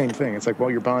like the same thing. It's like,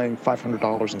 well, you're buying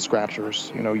 $500 in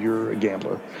scratchers. You're a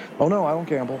gambler. Oh, no, I don't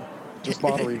gamble. Just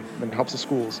lottery, and it helps the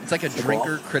schools. It's like a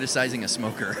drinker criticizing a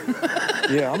smoker.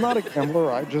 Yeah, I'm not a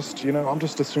gambler. I'm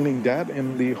just assuming debt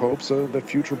in the hopes of that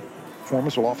future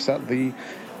performance will offset the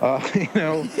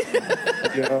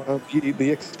the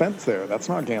expense there. That's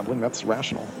not gambling. That's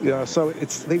rational. Yeah. So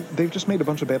they've just made a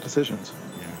bunch of bad decisions.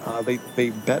 They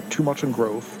bet too much on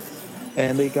growth,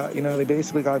 and they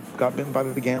basically got bitten by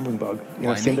the gambling bug.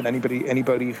 Same that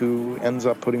anybody who ends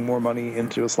up putting more money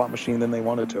into a slot machine than they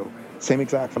wanted to. Same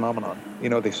exact phenomenon.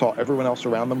 They saw everyone else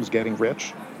around them was getting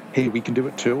rich. Hey, we can do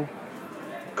it too.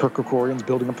 Kirk Kerkorian's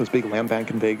building up this big land bank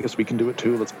in Vegas. We can do it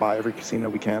too. Let's buy every casino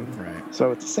we can. Right.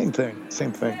 So it's the same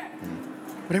thing.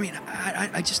 But I mean,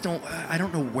 I just don't. I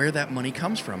don't know where that money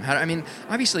comes from. I mean,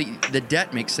 obviously the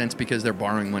debt makes sense because they're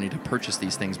borrowing money to purchase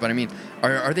these things. But I mean,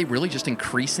 are they really just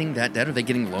increasing that debt? Are they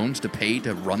getting loans to pay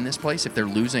to run this place if they're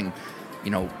losing,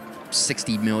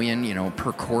 $60 million,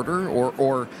 per quarter,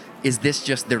 or is this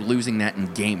just they're losing that in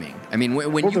gaming? I mean,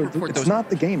 when you report those, it's not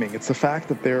the gaming; it's the fact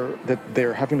that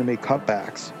they're having to make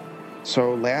cutbacks.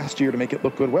 So last year, to make it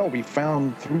look good, we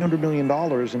found $300 million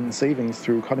in savings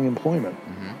through cutting employment.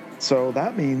 Mm-hmm. So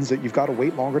that means that you've got to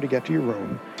wait longer to get to your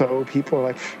room. So people are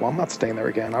like, well, I'm not staying there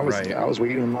again. I was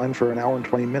waiting in line for an hour and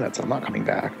 20 minutes. I'm not coming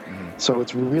back. Mm-hmm. So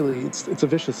it's really, it's a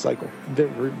vicious cycle,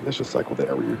 very vicious cycle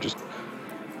there where you're just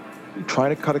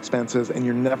trying to cut expenses, and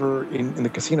you're never, in the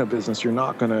casino business, you're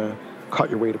not going to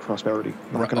cut your way to prosperity.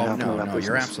 Not going to happen in that business.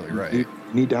 You're absolutely right. You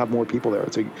need to have more people there.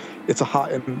 It's a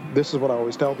hot, and this is what I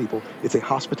always tell people, it's a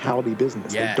hospitality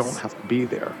business. Yes. They don't have to be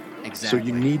there. Exactly. So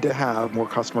you need to have more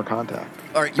customer contact.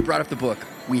 All right, you brought up the book.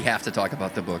 We have to talk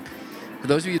about the book. For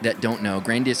those of you that don't know,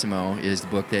 Grandissimo is the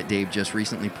book that Dave just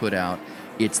recently put out.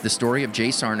 It's the story of Jay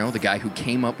Sarno, the guy who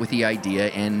came up with the idea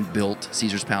and built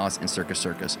Caesar's Palace and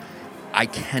Circus. I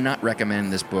cannot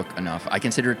recommend this book enough. I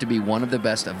consider it to be one of the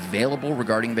best available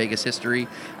regarding Vegas history.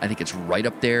 I think it's right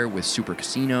up there with Super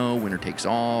Casino, Winner Takes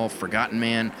All, Forgotten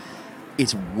Man.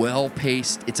 It's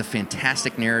well-paced. It's a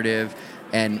fantastic narrative.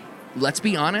 And let's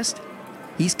be honest,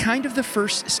 he's kind of the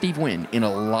first Steve Wynn in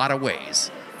a lot of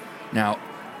ways. Now,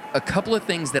 a couple of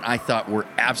things that I thought were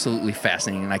absolutely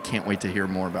fascinating, and I can't wait to hear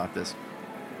more about this.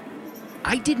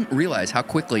 I didn't realize how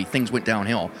quickly things went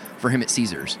downhill for him at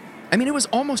Caesars. I mean, it was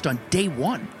almost on day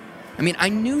one. I mean, I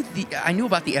knew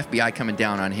about the FBI coming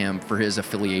down on him for his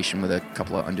affiliation with a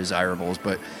couple of undesirables,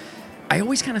 but I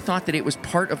always kind of thought that it was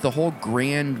part of the whole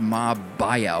grand mob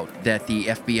buyout that the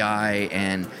FBI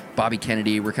and Bobby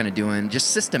Kennedy were kind of doing,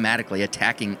 just systematically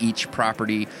attacking each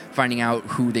property, finding out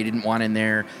who they didn't want in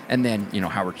there, and then,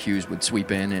 Howard Hughes would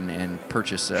sweep in and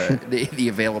purchase the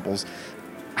availables.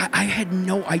 I had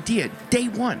no idea. Day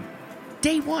one.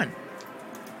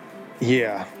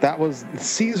 Yeah, that was,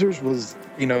 Caesars was,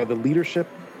 the leadership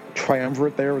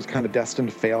triumvirate there was kind of destined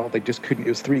to fail. They just couldn't, it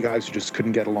was three guys who just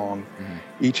couldn't get along.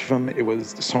 Mm-hmm. Each of them, it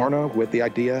was Sarno with the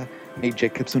idea, Nate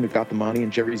Jacobson who got the money,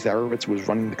 and Jerry Zarowitz was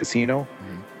running the casino.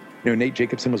 Mm-hmm. Nate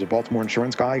Jacobson was a Baltimore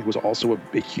insurance guy who was also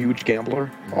a huge gambler,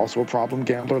 mm-hmm. also a problem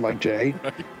gambler like Jay,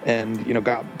 and,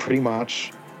 got pretty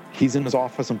much, he's in his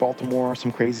office in Baltimore,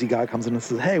 some crazy guy comes in and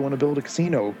says, hey, I want to build a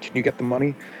casino, can you get the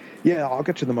money? Yeah, I'll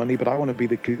get you the money, but I want to be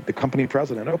the company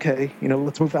president. Okay,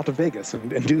 let's move out to Vegas and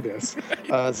do this.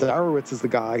 Zarowitz is the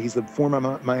guy, he's the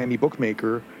former Miami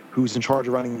bookmaker who's in charge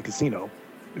of running the casino,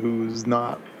 who's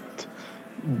not,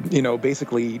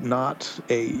 basically not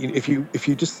if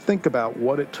you just think about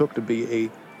what it took to be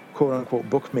a quote-unquote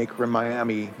bookmaker in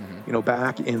Miami, mm-hmm.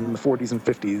 Back in the 40s and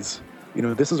 50s,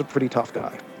 this is a pretty tough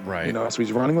guy. Right. So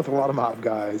he's running with a lot of mob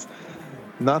guys.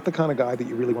 Not the kind of guy that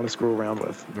you really want to screw around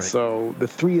with. Right. So the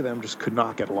three of them just could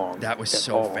not get along. That was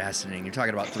so fascinating. You're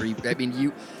talking about three. I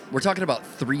mean, we're talking about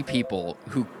three people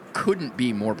who couldn't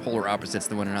be more polar opposites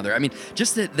than one another. I mean,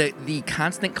 just the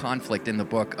constant conflict in the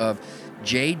book of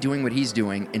Jay doing what he's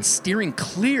doing and steering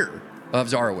clear of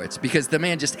Zarowitz, because the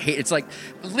man just it's like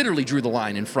literally drew the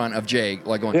line in front of Jay,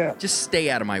 like going, just stay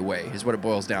out of my way, is what it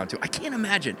boils down to. I can't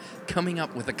imagine coming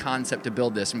up with a concept to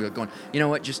build this and going, you know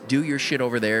what, just do your shit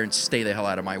over there and stay the hell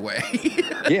out of my way.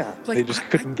 Yeah, like, they just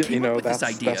couldn't get, that's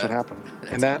what happened.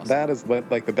 And that is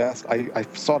like the best. I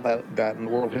saw that in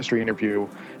the World History interview,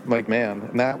 like, man,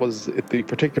 and that was the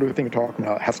particular thing you're talking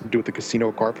about has to do with the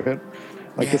casino carpet.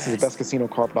 This is the best casino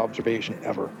carpet observation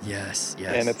ever. Yes.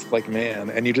 And it's like, man,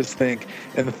 and you just think,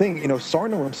 and the thing,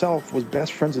 Sarno himself was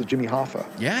best friends with Jimmy Hoffa.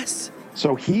 Yes.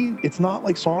 So it's not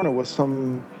like Sarno was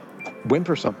some wimp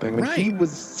or something. Like, he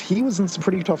was in some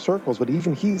pretty tough circles, but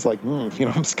even he's like, I'm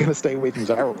just going to stay away from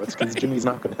Zarowitz because Jimmy's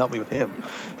not going to help me with him.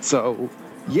 So,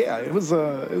 yeah, it was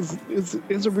a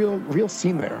real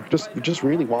scene there, just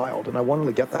really wild, and I wanted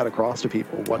to get that across to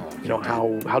people.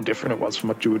 How different it was from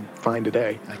what you would find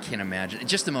today. I can't imagine.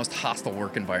 It's just the most hostile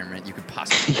work environment you could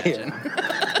possibly imagine.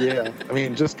 Yeah. I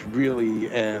mean, just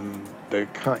really, and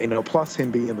the plus him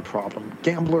being the problem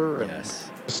gambler, and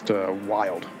just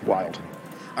wild.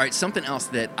 All right, something else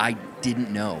that I didn't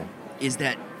know is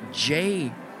that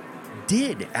Jay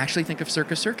did actually think of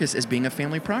Circus as being a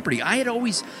family property. I had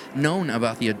always known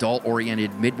about the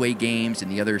adult-oriented Midway games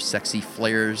and the other sexy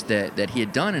flares that he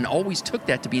had done, and always took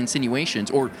that to be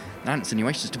insinuations, or not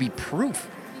insinuations, to be proof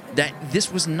that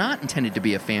this was not intended to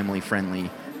be a family-friendly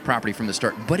property from the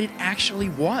start, but it actually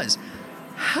was.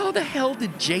 How the hell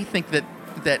did Jay think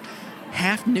that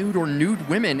half nude or nude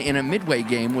women in a Midway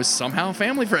game was somehow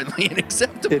family friendly and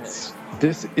acceptable.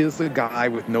 This is a guy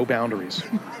with no boundaries.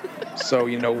 So,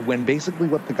 when basically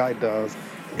what the guy does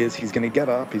is he's going to get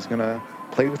up, he's going to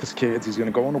play with his kids, he's going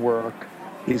to go into work,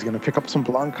 he's going to pick up some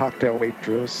blonde cocktail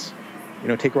waitress,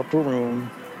 take her up to a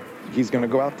room, he's going to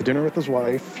go out to dinner with his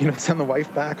wife, send the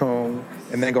wife back home,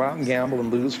 and then go out and gamble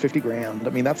and lose 50 grand.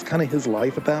 I mean, that's kind of his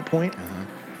life at that point.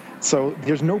 So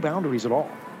there's no boundaries at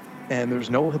all, and there's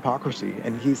no hypocrisy.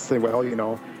 And he's saying, well,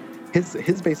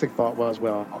 his basic thought was,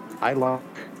 well, I like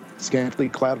scantily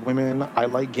clad women, I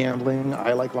like gambling,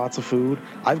 I like lots of food,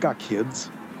 I've got kids,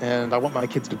 and I want my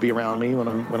kids to be around me when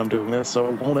I'm doing this,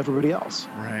 so won't everybody else.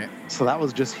 Right. So that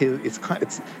was just his.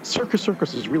 It's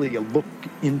Circus is really a look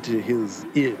into his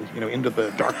id, into the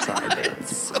dark side. There.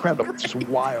 It's incredible. It's just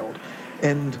wild.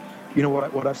 And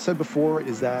what I've said before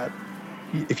is that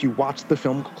if you watch the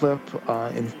film clip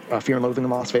in Fear and Loathing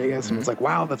in Las Vegas, and it's like,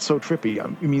 wow, that's so trippy.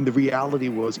 I mean, the reality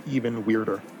was even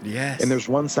weirder. Yes. And there's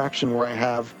one section where I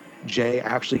have Jay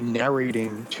actually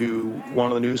narrating to one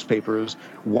of the newspapers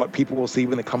what people will see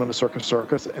when they come into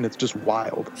Circus, and it's just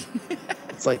wild.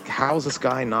 It's like, how is this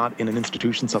guy not in an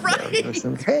institution somewhere? Right.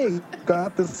 Saying, hey,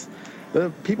 got this. The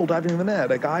people diving in the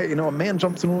net. A guy, a man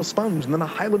jumps into a sponge, and then a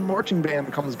Highland marching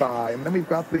band comes by, and then we've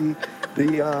got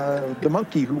the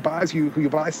monkey who you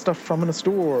buy stuff from in a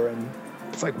store, and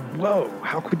it's like, whoa,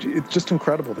 how could you? It's just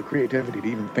incredible, the creativity to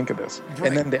even think of this, Right.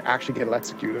 and then to actually get it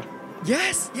executed.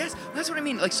 Yes, that's what I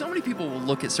mean. Like, so many people will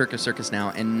look at Circus now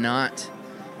and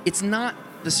it's not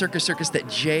the Circus that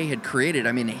Jay had created.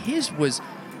 I mean, his was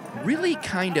really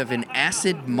kind of an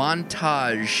acid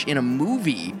montage in a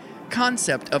movie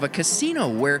concept of a casino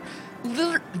where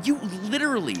you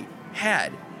literally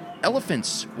had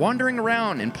elephants wandering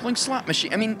around and pulling slot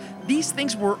machines. I mean, these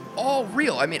things were all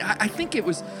real. I mean, I think it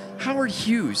was Howard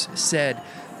Hughes said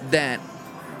that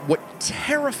what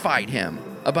terrified him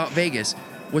about Vegas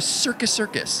was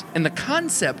Circus, and the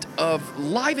concept of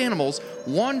live animals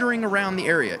wandering around the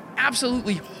area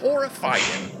absolutely horrified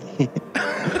him.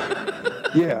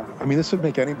 Yeah, I mean, this would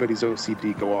make anybody's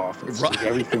OCD go off. It's Right. just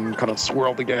everything kind of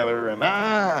swirled together, and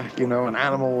and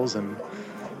animals, and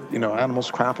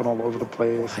animals crapping all over the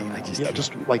place, and I just yeah, can't.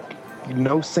 just like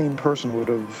no sane person would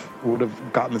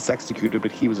have gotten this executed,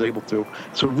 but he was able to.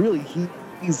 So really,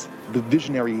 he's the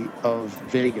visionary of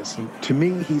Vegas, and to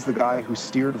me, he's the guy who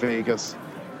steered Vegas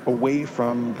away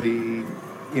from the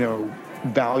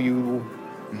value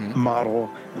model,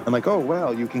 and like, oh,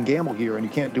 well, you can gamble here and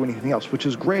you can't do anything else, which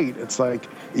is great. It's like,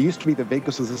 it used to be that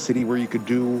Vegas was a city where you could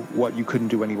do what you couldn't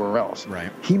do anywhere else.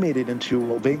 Right. He made it into,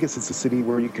 well, Vegas is a city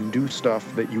where you can do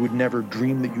stuff that you would never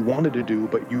dream that you wanted to do,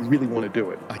 but you really want to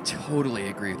do it. I totally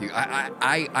agree with you. I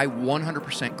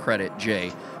 100% credit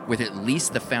Jay with at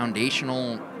least the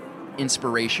foundational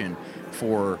inspiration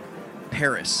for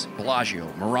Paris,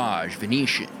 Bellagio, Mirage,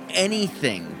 Venetian,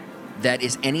 anything that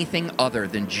is anything other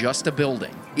than just a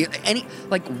building.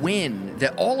 Wynn,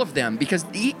 that all of them, because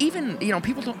even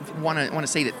people don't want to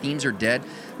say that themes are dead.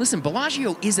 Listen,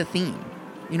 Bellagio is a theme.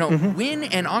 Wynn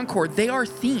and Encore, they are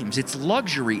themes. It's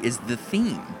luxury is the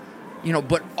theme.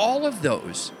 But all of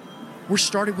those were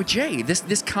started with Jay.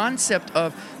 This concept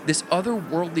of this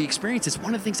otherworldly experience is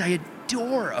one of the things I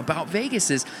adore about Vegas.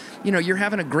 Is you're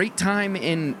having a great time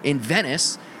in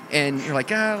Venice, and you're like,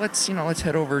 let's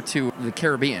head over to the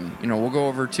Caribbean. We'll go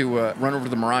over to run over to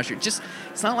the Mirage.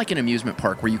 It's not like an amusement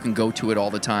park where you can go to it all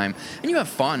the time and you have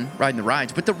fun riding the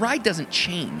rides, but the ride doesn't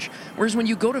change. Whereas when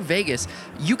you go to Vegas,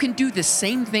 you can do the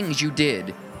same things you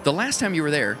did the last time you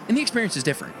were there, and the experience is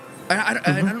different. I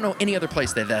don't know any other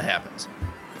place that happens.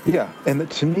 Yeah, and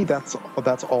to me, that's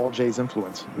all Jay's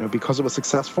influence. Because it was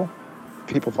successful,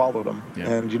 people followed him. Yeah.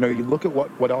 And you look at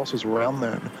what else was around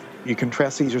then. You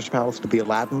contrast Caesar's Palace to the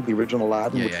Aladdin, the original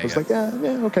Aladdin, which was like,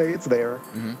 okay, it's there.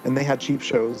 Mm-hmm. And they had cheap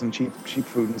shows and cheap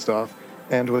food and stuff.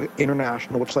 And with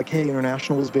International, which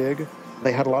International was big.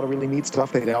 They had a lot of really neat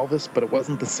stuff. They had Elvis, but it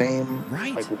wasn't the same.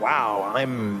 Right. Like, wow,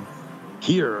 I'm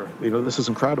here. This is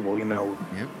incredible.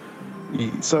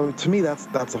 Yep. So to me, that's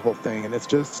the whole thing, and it's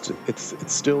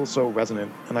still so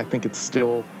resonant, and I think it's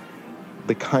still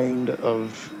the kind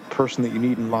of person that you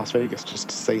need in Las Vegas, just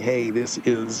to say, hey, this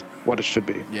is what it should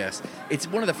be. Yes, it's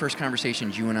one of the first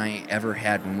conversations you and I ever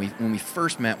had when we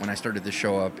first met. When I started the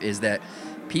show up, is that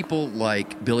people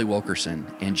like Billy Wilkerson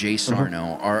and Jay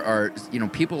Sarno are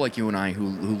people like you and I who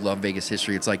love Vegas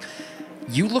history. It's like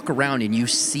you look around and you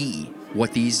see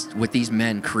what these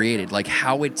men created, like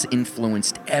how it's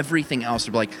influenced everything else.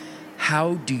 Like,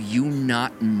 how do you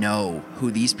not know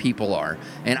who these people are?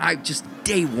 And I just,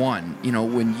 day one,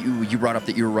 when you brought up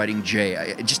that you were writing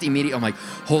Jay, just immediately, I'm like,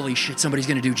 holy shit, somebody's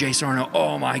going to do Jay Sarno.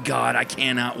 Oh my God, I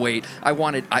cannot wait.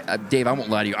 Dave, I won't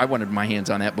lie to you, I wanted my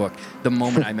hands on that book the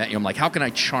moment I met you. I'm like, how can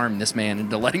I charm this man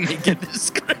into letting me get this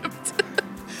script?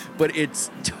 But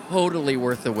it's totally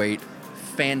worth the wait.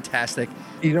 Fantastic.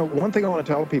 One thing I want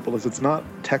to tell people is it's not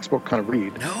textbook kind of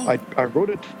read. No. I wrote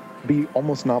it to be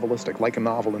almost novelistic, like a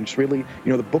novel, and it's really,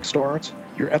 the book starts,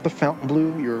 you're at the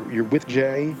Fontainebleau, you're with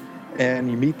Jay, and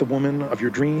you meet the woman of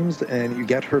your dreams, and you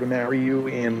get her to marry you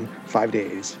in 5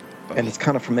 days. And it's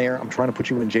kind of from there, I'm trying to put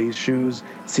you in Jay's shoes,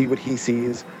 see what he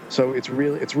sees. So it's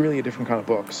really a different kind of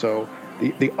book. So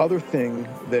the other thing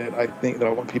that I think that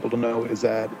I want people to know is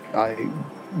that I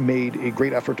made a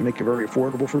great effort to make it very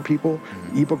affordable for people.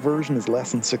 The ebook version is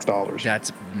less than $6.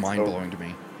 That's mind-blowing to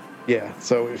me. Yeah,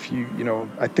 so if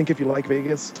I think if you like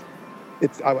Vegas,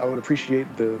 I would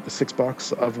appreciate the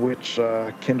 $6, of which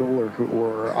Kindle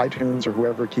or iTunes or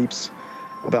whoever keeps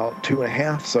about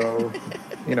 2.5. So,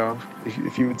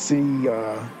 if you would see,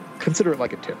 consider it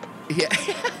like a tip. Yeah.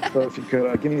 So if you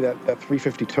could give me that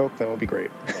 $3.50 toke, that would be great.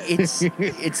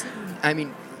 It's. I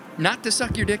mean, not to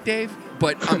suck your dick, Dave,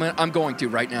 but I'm going to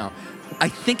right now. I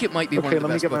think it might be one of the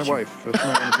best books. Okay, let me get my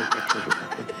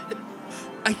wife.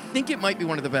 I think it might be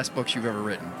one of the best books you've ever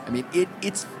written. I mean,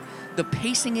 it's the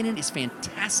pacing in it is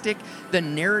fantastic. The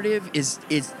narrative is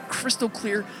crystal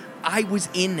clear. I was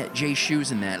in Jay's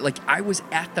shoes in that. Like, I was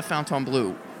at the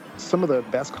Fontainebleau. Some of the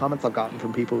best comments I've gotten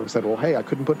from people who have said, well, hey, I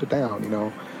couldn't put it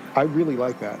down, I really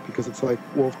like that, because it's like,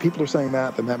 well, if people are saying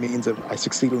that, then that means that I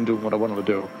succeeded in doing what I wanted to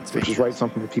do, which is write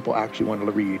something that people actually wanted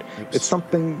to read. It's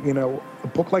something, a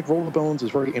book like Roll the Bones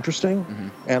is very interesting,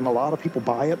 and a lot of people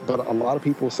buy it, but a lot of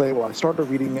people say, well, I started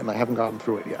reading it and I haven't gotten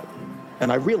through it yet.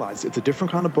 And I realized it's a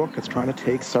different kind of book. It's trying to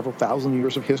take several thousand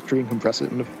years of history and compress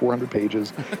it into 400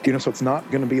 pages. So it's not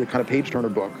going to be the kind of page-turner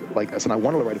book like this. And I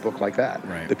wanted to write a book like that,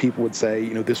 that people would say,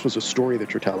 this was a story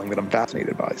that you're telling that I'm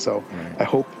fascinated by. So I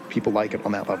hope people like it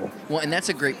on that level. Well, and that's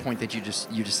a great point that you just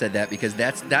said that, because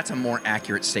that's a more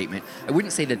accurate statement. I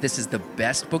wouldn't say that this is the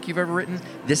best book you've ever written.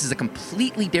 This is a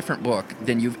completely different book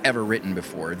than you've ever written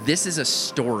before. This is a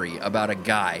story about a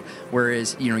guy,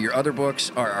 whereas, your other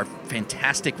books are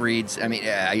fantastic reads. I mean,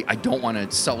 I don't want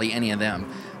to sully any of them,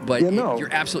 but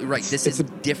you're absolutely right. This is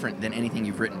different than anything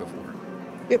you've written before.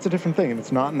 It's a different thing, and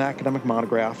it's not an academic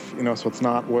monograph, so it's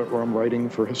not where I'm writing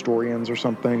for historians or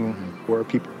something, where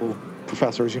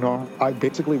professors, I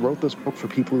basically wrote this book for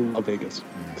people who love Vegas.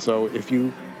 So if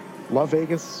you love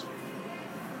Vegas,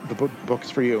 the book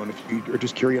is for you. And if you are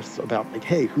just curious about, like,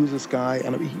 hey, who's this guy?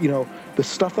 And, the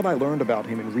stuff that I learned about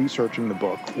him in researching the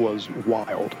book was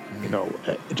wild.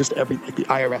 Just the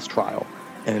IRS trial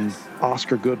and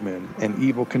Oscar Goodman and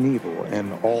Evel Knievel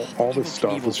and all this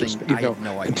stuff was just, I have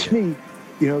no idea. And to me,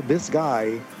 this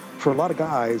guy, for a lot of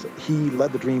guys, he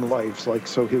led the dream life.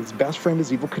 So his best friend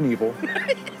is Evel Knievel.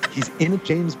 He's in a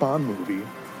James Bond movie,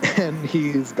 and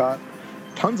he's got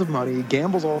tons of money,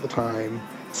 gambles all the time,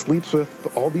 sleeps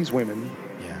with all these women.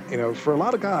 For a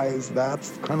lot of guys,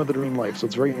 that's kind of the dream life. So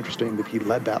it's very interesting that he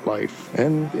led that life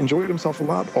and enjoyed himself a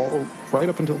lot, all right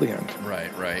up until the end.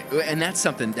 Right. And that's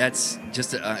something, that's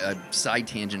just a side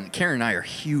tangent. Karen and I are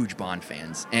huge Bond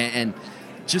fans. And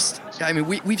just, I mean,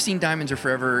 we've seen Diamonds Are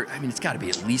Forever, I mean, it's got to be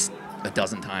at least a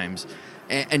dozen times.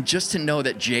 And just to know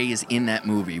that Jay is in that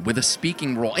movie with a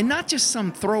speaking role, and not just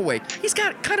some throwaway, he's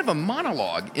got kind of a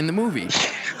monologue in the movie.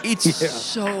 It's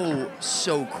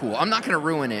so cool. I'm not going to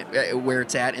ruin it where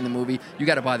it's at in the movie. You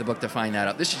got to buy the book to find that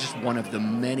out. This is just one of the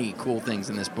many cool things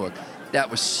in this book.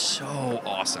 That was so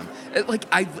awesome. Like,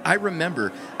 I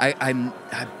remember, I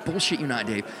bullshit you not,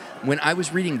 Dave. When I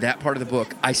was reading that part of the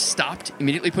book, I stopped,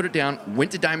 immediately put it down,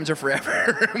 went to Diamonds Are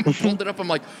Forever, pulled it up. I'm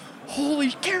like, holy,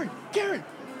 Karen.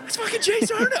 It's fucking Jay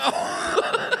Sarno.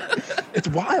 It's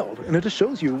wild, and it just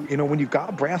shows you, when you've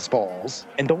got brass balls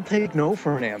and don't take no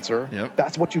for an answer.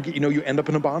 That's what you get. You end up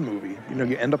in a Bond movie.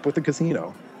 You end up with a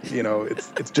casino.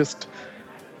 It's just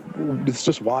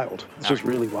wild. It's just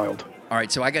really wild. All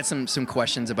right, so I got some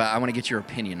questions about. I want to get your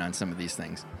opinion on some of these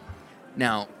things.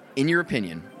 Now, in your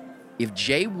opinion, if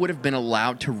Jay would have been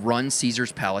allowed to run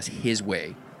Caesar's Palace his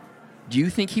way, do you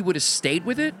think he would have stayed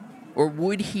with it? Or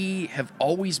would he have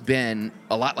always been,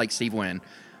 a lot like Steve Wynn,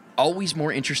 always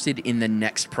more interested in the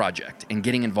next project and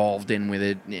getting involved with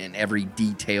it in every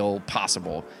detail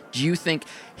possible? Do you think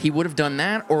he would have done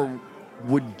that? Or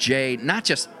would Jay not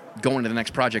just go into the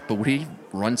next project, but would he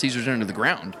run Caesars into the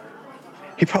ground?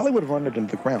 He probably would have run it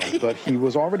into the ground, but he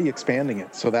was already expanding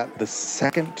it so that the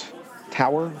second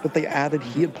tower that they added,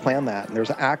 he had planned that. And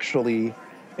there's actually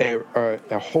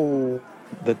a whole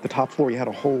the top floor, he had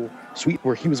a whole suite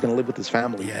where he was going to live with his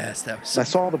family. Yes, that was. And I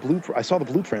saw the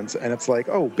blueprints, and it's like,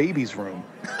 oh, baby's room.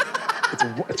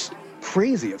 It's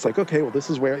crazy. It's like, okay, well, this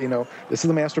is where, this is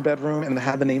the master bedroom, and they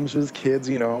had the names of his kids.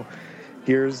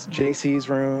 Here's JC's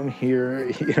room.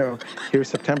 Here, here's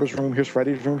September's room. Here's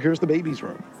Freddy's room. Here's the baby's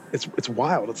room. It's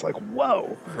wild. It's like,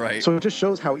 whoa. Right. So it just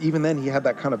shows how even then he had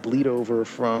that kind of bleed over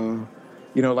from.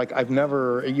 Like at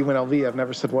UNLV, I've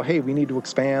never said, well, hey, we need to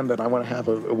expand and I want to have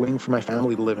a wing for my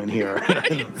family to live in here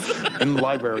in the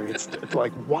library. It's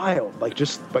like wild.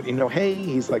 But hey,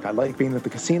 he's like, I like being at the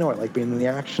casino. I like being in the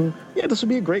action. Yeah, this would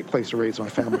be a great place to raise my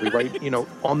family, right?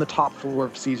 On the top floor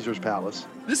of Caesar's Palace.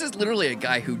 This is literally a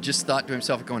guy who just thought to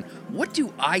himself, going, what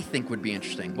do I think would be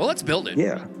interesting? Well, let's build it.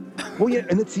 Yeah. Well, yeah,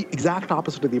 and it's the exact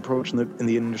opposite of the approach in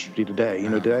the industry today.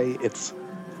 Today it's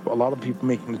a lot of people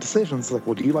making the decisions like,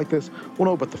 well, do you like this? Well,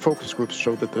 no, but the focus groups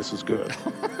showed that this is good.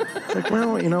 It's like,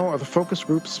 well, are the focus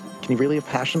groups, can you really have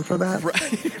passion for that?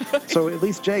 Right. So at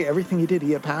least Jay, everything he did,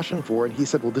 he had passion for, and he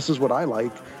said, well, this is what I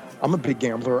like. I'm a big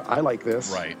gambler. I like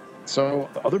this. Right. So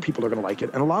other people are going to like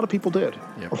it, and a lot of people did.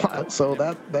 Yep. So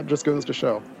that just goes to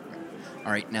show.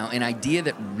 All right, now an idea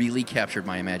that really captured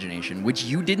my imagination, which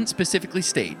you didn't specifically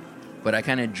state, but I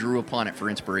kind of drew upon it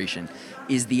for inspiration,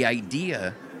 is the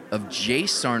idea of Jay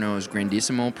Sarno's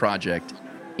Grandissimo project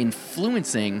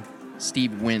influencing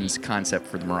Steve Wynn's concept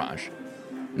for the Mirage.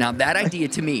 Now, that idea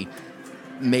to me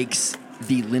makes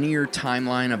the linear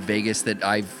timeline of Vegas that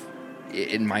I've,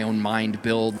 in my own mind,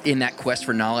 build in that quest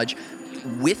for knowledge.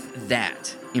 With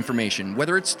that information,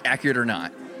 whether it's accurate or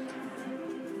not,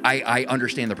 I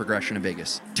understand the progression of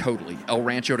Vegas. Totally. El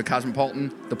Rancho to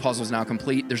Cosmopolitan, the puzzle's now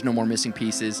complete. There's no more missing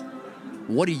pieces.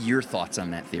 What are your thoughts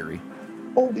on that theory?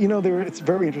 Well, it's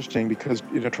very interesting because,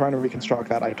 trying to reconstruct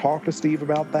that, I talked to Steve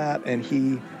about that, and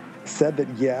he said that,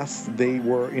 yes, they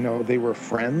were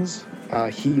friends.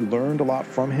 He learned a lot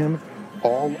from him.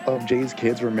 All of Jay's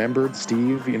kids remembered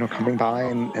Steve, coming by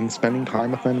and spending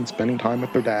time with them and spending time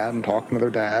with their dad and talking to their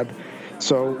dad.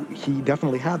 So he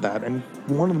definitely had that. And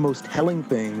one of the most telling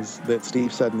things that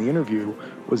Steve said in the interview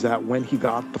was that when he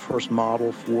got the first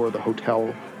model for the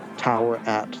hotel tower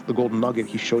at the Golden Nugget,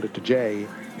 he showed it to Jay,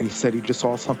 and he said he just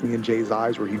saw something in Jay's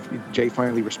eyes where Jay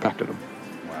finally respected him.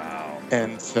 Wow.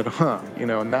 And said,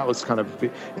 and that was kind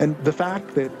of, and the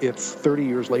fact that it's 30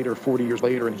 years later, 40 years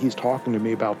later, and he's talking to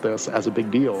me about this as a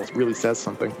big deal really says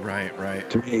something. Right.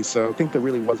 To me. So I think there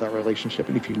really was that relationship.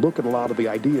 And if you look at a lot of the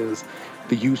ideas,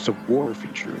 the use of water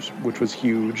features, which was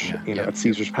huge, at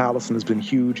Caesar's Palace, and has been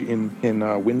huge in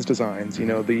Wynn's designs. A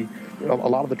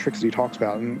lot of the tricks that he talks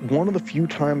about. And one of the few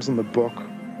times in the book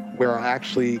where I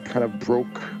actually kind of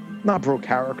not broke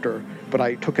character, but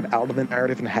I took it out of the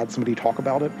narrative and had somebody talk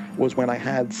about it, was when I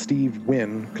had Steve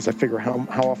Wynn, because I figure how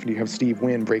often do you have Steve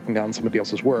Wynn breaking down somebody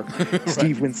else's work? Right.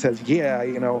 Steve Wynn says,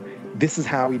 this is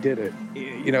how he did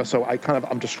it. So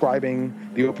I'm describing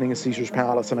the opening of Caesar's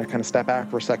Palace, and I kind of step back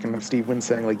for a second of Steve Wynn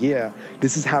saying,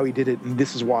 this is how he did it, and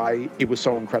this is why it was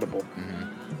so incredible.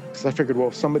 Because I figured, well,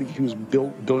 if somebody who's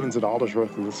built billions of dollars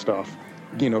worth of this stuff,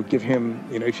 give him,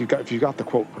 if you got the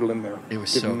quote, put it in there. It was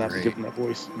so great. Give him that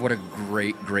voice. What a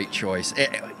great choice.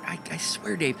 I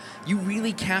swear, Dave, you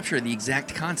really captured the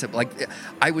exact concept. Like,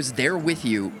 I was there with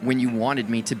you when you wanted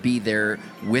me to be there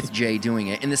with Jay doing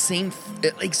it. And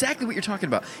exactly what you're talking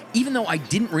about. Even though I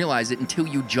didn't realize it until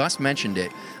you just mentioned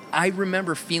it, I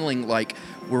remember feeling like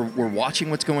we're watching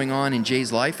what's going on in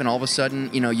Jay's life, and all of a sudden,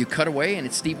 you cut away, and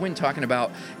it's Steve Wynn talking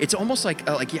about. It's almost like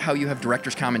how you have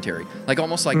director's commentary, like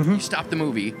almost like you stop the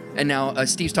movie, and now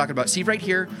Steve's talking about Steve right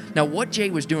here. Now, what Jay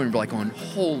was doing, like going,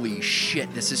 "Holy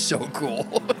shit, this is so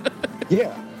cool."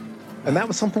 Yeah. And that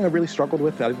was something I really struggled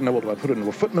with. I didn't know, do I put it into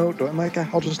a footnote? I'm like,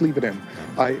 I'll just leave it in.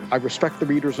 I respect the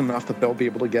readers enough that they'll be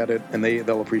able to get it, and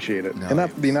they'll appreciate it. And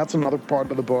that's another part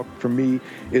of the book for me,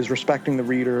 is respecting the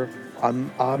reader.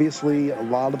 Obviously, a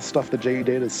lot of the stuff that Jay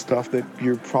did is stuff that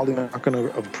you're probably not going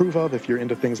to approve of if you're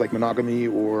into things like monogamy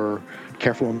or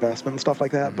careful investment and stuff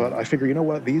like that. But I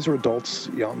figure, these are adults.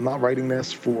 I'm not writing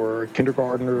this for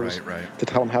kindergartners to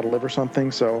tell them how to live or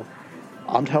something. So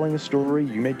I'm telling a story.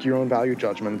 You make your own value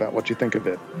judgment about what you think of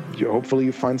it. Hopefully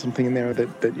you find something in there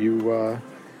that you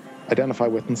identify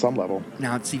with in some level.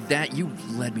 Now, see, that you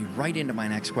led me right into my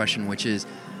next question, which is,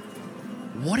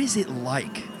 what is it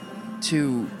like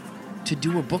to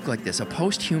do a book like this, a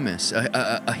posthumous,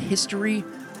 a history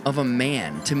of a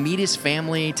man, to meet his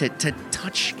family, to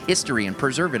touch history and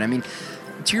preserve it? I mean,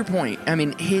 to your point, I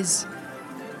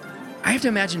have to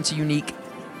imagine it's a unique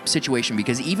situation,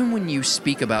 because even when you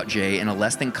speak about Jay in a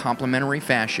less than complimentary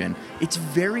fashion, it's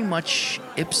very much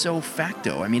ipso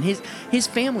facto. I mean, his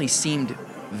family seemed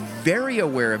very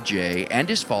aware of Jay and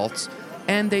his faults,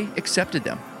 and they accepted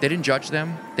them. They didn't judge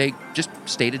them. They just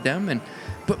stated them.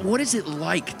 But what is it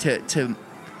like to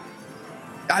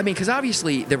I mean, because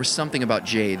obviously there was something about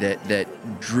Jay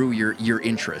that drew your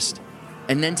interest.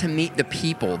 And then to meet the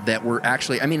people that were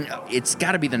actually, I mean, it's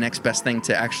got to be the next best thing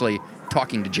to actually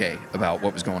talking to Jay about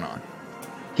what was going on.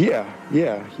 Yeah,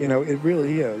 it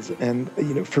really is. And,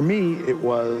 for me, it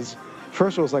was,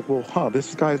 first I was like, well,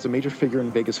 this guy is a major figure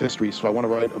in Vegas history, so I want to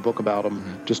write a book about him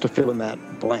just to fill in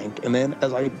that blank. And then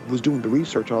as I was doing the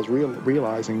research, I was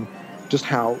realizing just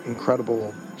how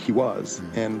incredible he was.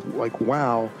 And like,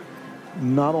 wow,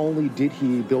 not only did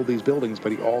he build these buildings,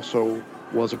 but he also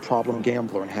was a problem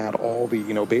gambler and had all the,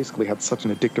 basically had such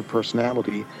an addictive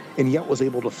personality, and yet was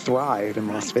able to thrive in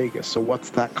Las Vegas. So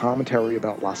what's that commentary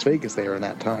about Las Vegas there in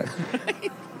that time?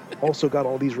 Also got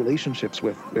all these relationships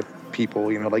with people,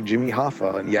 like Jimmy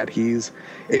Hoffa, and yet he's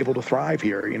able to thrive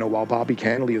here. While Bobby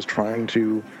Cannelly is trying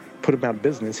to put him out of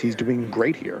business, he's doing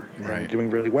great here, and doing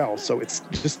really well. So it's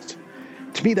just,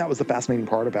 to me, that was the fascinating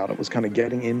part about it, was kind of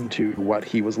getting into what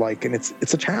he was like. And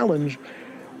it's a challenge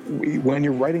when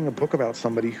you're writing a book about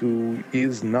somebody who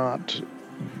is not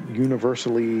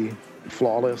universally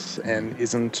flawless and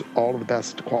isn't all of the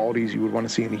best qualities you would want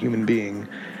to see in a human being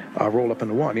roll up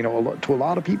into one. To a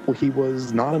lot of people, he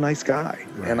was not a nice guy.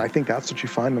 And I think that's what you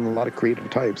find in a lot of creative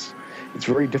types. It's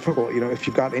very difficult, if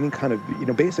you've got any kind of,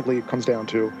 basically it comes down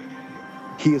to,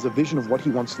 he has a vision of what he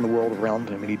wants in the world around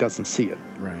him, and he doesn't see it.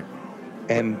 Right.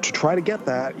 And to try to get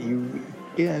that, you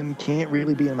can't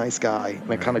really be a nice guy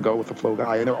and kind of go with the flow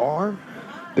guy. And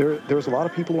there's a lot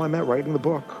of people who I met writing the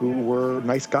book who were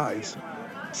nice guys.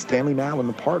 Stanley Mallon,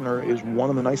 the partner, is one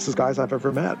of the nicest guys I've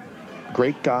ever met.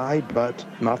 Great guy, but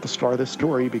not the star of this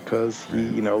story because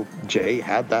he, Jay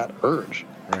had that urge.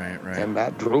 Right. And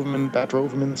that drove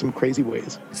him in some crazy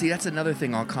ways. See, that's another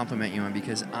thing I'll compliment you on,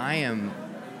 because I am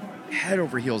head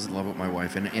over heels in love with my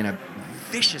wife and a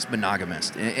vicious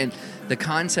monogamist. And the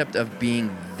concept of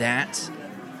being that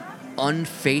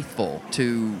unfaithful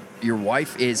to your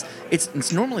wife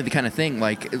it's normally the kind of thing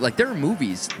like there are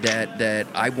movies that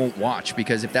I won't watch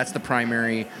because if that's the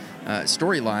primary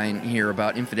storyline here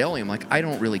about infidelity, I'm like, I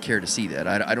don't really care to see that.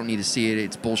 I don't need to see it.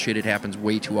 It's bullshit. It happens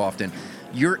way too often.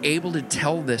 You're able to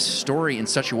tell this story in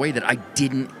such a way that I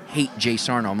didn't hate Jay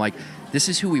Sarno. I'm like, this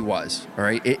is who he was. All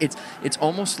right. It's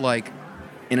almost like,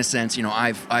 in a sense,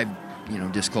 I've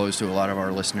disclosed to a lot of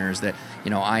our listeners that,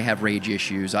 I have rage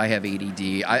issues. I have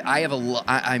ADD.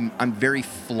 I'm very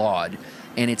flawed,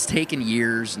 and it's taken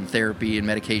years and therapy and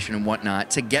medication and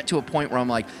whatnot to get to a point where I'm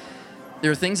like,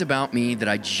 there are things about me that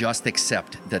I just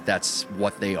accept that that's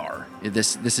what they are.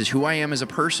 This is who I am as a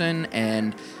person,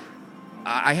 and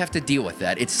I have to deal with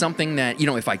that. It's something that,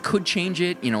 if I could change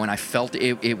it, and I felt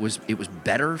it was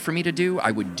better for me to do,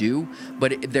 I would do.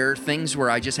 But there are things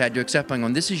where I just had to accept,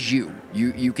 going, this is you.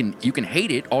 You can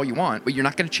hate it all you want, but you're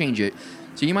not going to change it.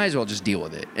 So you might as well just deal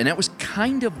with it. And that was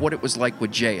kind of what it was like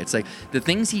with Jay. It's like the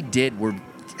things he did were,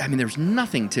 there's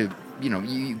nothing to,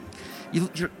 you're,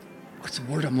 what's the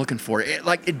word I'm looking for?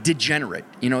 Degenerate.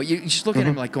 You just look at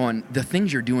him like going, the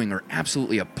things you're doing are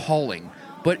absolutely appalling.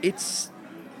 But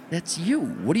that's you.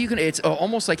 What are you gonna? It's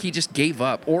almost like he just gave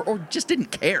up, or just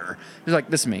didn't care. He's like,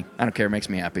 this is me. I don't care. It makes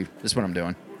me happy. This is what I'm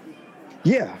doing.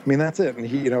 Yeah, that's it. And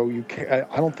he,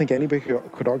 I don't think anybody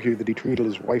could argue that he treated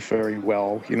his wife very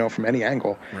well, from any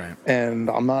angle. Right. And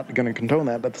I'm not going to condone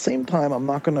that. But at the same time, I'm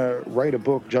not going to write a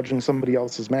book judging somebody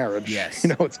else's marriage. Yes.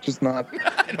 It's just not.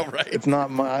 I know, right? It's not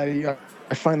my.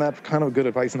 I find that kind of good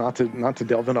advice not to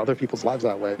delve into other people's lives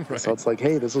that way. Right. So it's like,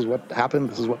 hey, this is what happened.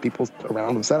 This is what people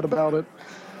around him said about it.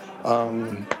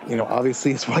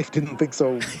 Obviously his wife didn't think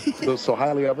so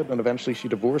highly of it, and eventually she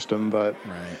divorced him. But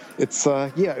it's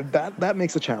that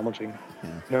makes it challenging.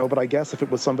 Yeah. But I guess if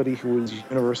it was somebody who was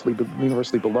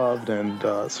universally beloved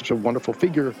and such a wonderful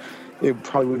figure, it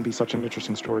probably wouldn't be such an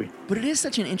interesting story. But it is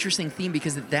such an interesting theme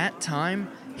because at that time,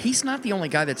 he's not the only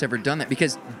guy that's ever done that,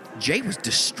 because Jay was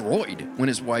destroyed when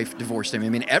his wife divorced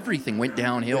him. Everything went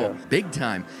downhill big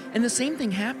time. And the same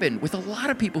thing happened with a lot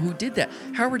of people who did that.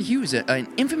 Howard Hughes,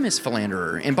 an infamous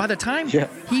philanderer. And by the time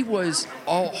he was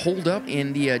all holed up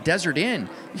in the Desert Inn,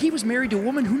 he was married to a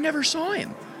woman who never saw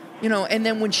him. And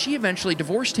then when she eventually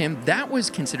divorced him, that was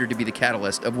considered to be the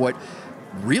catalyst of what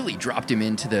really dropped him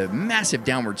into the massive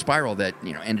downward spiral that,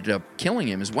 ended up killing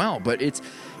him as well. But it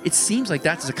seems like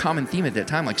that's a common theme at that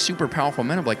time, like super powerful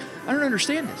men of like, I don't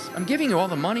understand this. I'm giving you all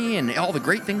the money and all the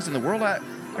great things in the world. I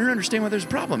don't understand why there's a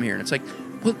problem here. And it's like,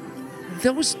 well,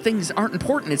 those things aren't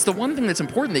important. It's the one thing that's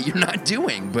important that you're not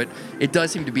doing. But it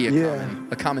does seem to be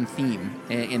a common theme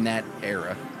in that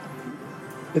era.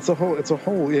 It's a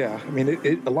whole, yeah. I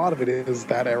mean, a lot of it is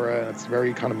that era, and it's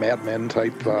very kind of Mad Men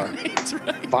type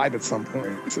vibe at some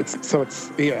point.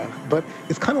 But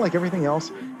it's kind of like everything else.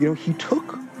 You know, he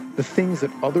took the things that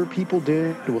other people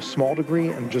did to a small degree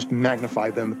and just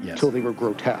magnified them till they were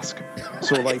grotesque.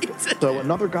 So so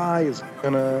another guy is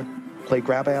gonna play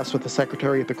grab ass with the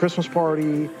secretary at the Christmas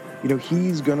party. You know,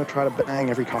 he's gonna try to bang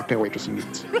every cocktail waitress he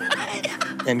meets.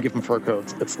 And give them fur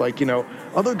coats. It's like, you know,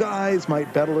 other guys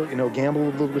might gamble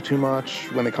a little bit too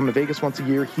much. When they come to Vegas once a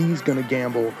year, he's going to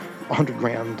gamble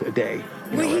 $100,000 a day.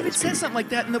 Well, he even says something like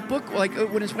that in the book, like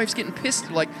when his wife's getting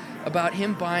pissed, like about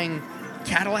him buying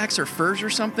Cadillacs or furs or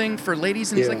something for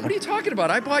ladies, and he's like, "What are you talking about?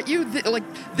 I bought you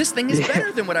this thing is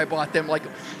better than what I bought them." Like,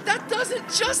 that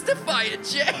doesn't justify it,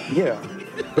 Jay. Yeah,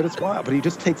 but it's wild. But he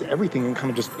just takes everything and kind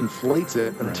of just inflates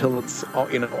it until it's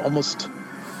almost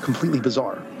completely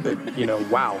bizarre. That, you know,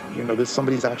 wow, you know,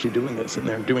 somebody's actually doing this, and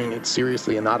they're doing it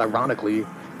seriously and not ironically.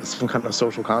 It's some kind of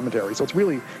social commentary. So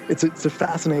it's a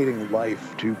fascinating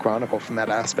life to chronicle from that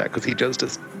aspect, because he just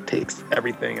takes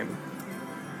everything and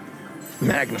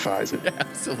magnifies it. Yeah,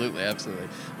 absolutely. All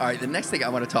right, the next thing I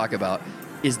want to talk about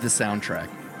is the soundtrack.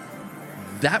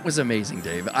 That was amazing,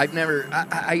 Dave.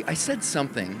 I said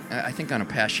something, I think on a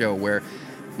past show, where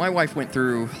my wife went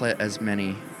through, as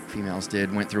many females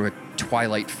did, went through a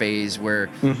twilight phase where,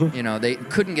 you know, they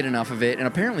couldn't get enough of it. And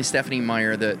apparently Stephanie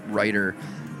Meyer, the writer,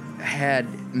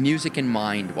 had music in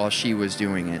mind while she was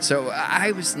doing it. So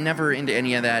I was never into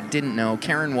any of that, didn't know.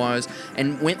 Karen was,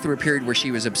 and went through a period where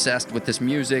she was obsessed with this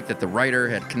music that the writer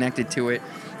had connected to it.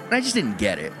 And I just didn't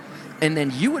get it. And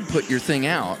then you would put your thing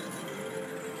out,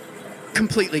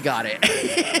 completely got it.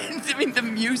 I mean, the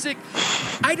music,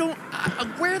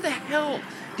 where the hell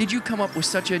did you come up with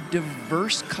such a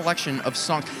diverse collection of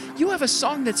songs? You have a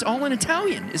song that's all in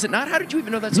Italian, is it not? How did you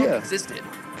even know that song existed?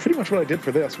 Pretty much what I did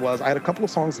for this was I had a couple of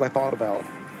songs that I thought about.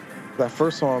 That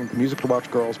first song, Music to Watch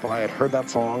Girls By, I had heard that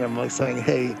song, and I'm like saying,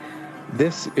 hey,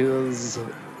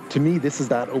 to me, this is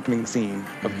that opening scene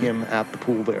of him at the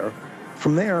pool there.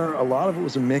 From there, a lot of it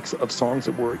was a mix of songs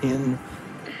that were in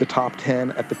the top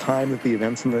 10 at the time that the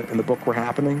events in the book were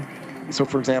happening. So,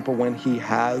 for example, when he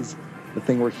has the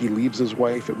thing where he leaves his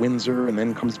wife at Windsor and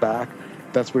then comes back,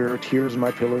 that's where Tears in My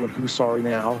Pillow and Who's Sorry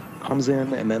Now comes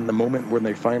in. And then the moment when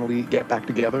they finally get back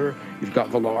together, you've got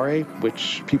Volare,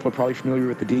 which people are probably familiar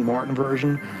with the Dean Martin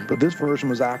version. But this version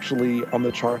was actually on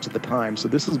the charts at the time. So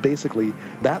this is basically,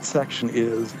 that section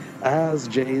is as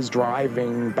Jay's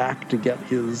driving back to get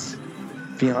his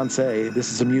fiance,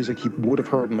 this is the music he would have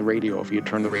heard on the radio if he had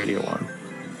turned the radio on.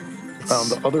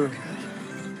 The other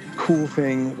cool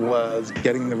thing was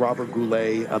getting the Robert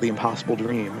Goulet, The Impossible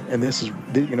Dream, and this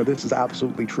is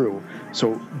absolutely true.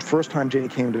 So first time Jay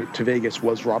came to Vegas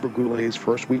was Robert Goulet's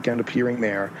first weekend appearing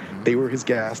there. They were his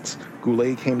guests.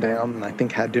 Goulet came down and I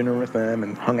think had dinner with them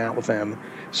and hung out with them.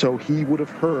 So he would have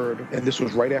heard, and this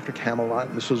was right after Camelot,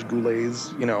 and this was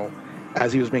Goulet's, you know,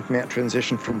 as he was making that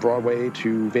transition from Broadway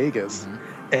to Vegas.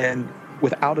 And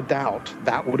without a doubt,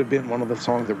 that would have been one of the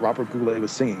songs that Robert Goulet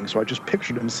was singing. So I just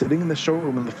pictured him sitting in the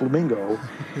showroom in the Flamingo,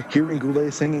 hearing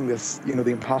Goulet singing this, you know,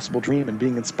 The Impossible Dream, and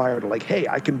being inspired, like, hey,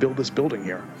 I can build this building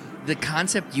here. The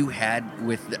concept you had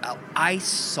with, I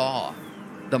saw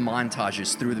the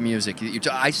montages through the music.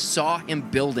 I saw him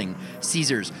building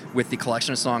Caesars with the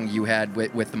collection of songs you had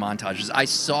with the montages. I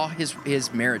saw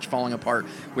his marriage falling apart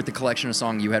with the collection of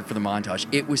songs you had for the montage.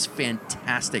 It was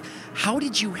fantastic. How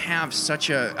did you have such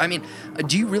a, I mean,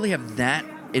 do you really have that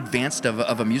advanced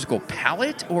of a musical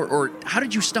palette, or how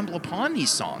did you stumble upon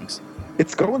these songs?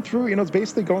 It's going through, you know, it's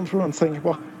basically going through and saying,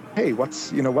 well, hey,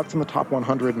 what's in the top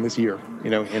 100 in this year, you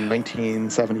know, in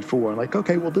 1974? Like,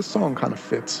 okay, well, this song kind of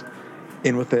fits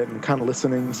in with it, and kind of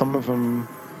listening. Some of them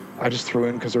I just threw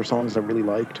in because they're songs I really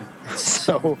liked.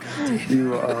 So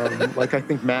like, I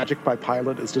think Magic by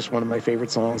Pilot is just one of my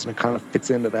favorite songs, and it kind of fits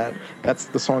into that. That's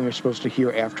the song you're supposed to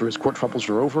hear after his court troubles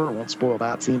are over. I won't spoil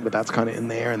that scene, but that's kind of in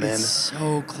there. And then it's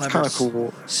so clever. It's kind of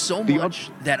cool. So much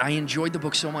that I enjoyed the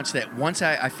book so much that once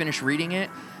I finish reading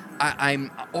it, I'm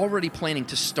already planning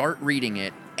to start reading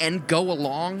it and go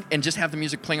along and just have the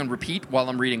music playing on repeat while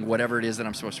I'm reading whatever it is that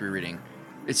I'm supposed to be reading.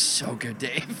 It's so good,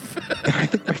 Dave. I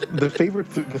think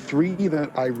the three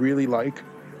that I really like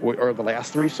are the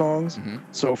last three songs.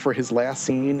 So for his last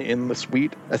scene in the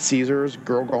suite at Caesars,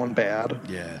 Girl Gone Bad.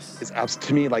 Yes. It's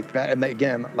to me like that. And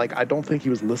again, like, I don't think he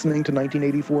was listening to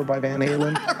 1984 by Van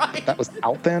Halen. Right. That was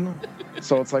out then.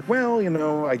 So it's like, well, you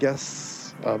know, I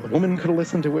guess the woman could have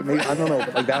listened to it. Maybe, I don't know.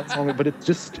 But like that song, but it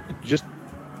just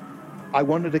I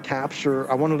wanted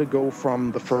to go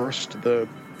from the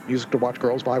Music to Watch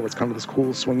Girls By, where it's kind of this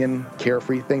cool swinging,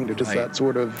 carefree thing, to just that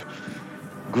sort of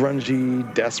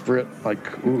grungy, desperate,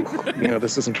 like, ooh,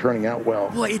 this isn't turning out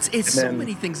well. Well, it's so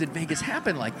many things in Vegas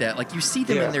happen like that. Like, you see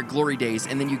them in their glory days,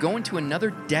 and then you go into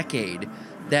another decade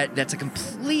that's a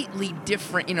completely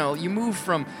different, you move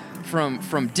from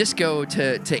disco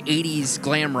to 80s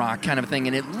glam rock kind of thing,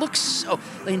 and it looks so,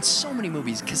 in so many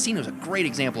movies, Casino's a great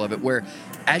example of it, where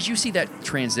as you see that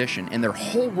transition and their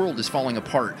whole world is falling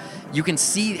apart, you can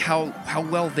see how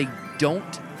well they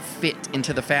don't fit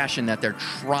into the fashion that they're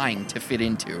trying to fit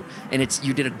into. And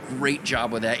you did a great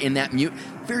job with that in that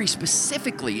very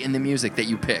specifically in the music that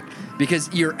you picked,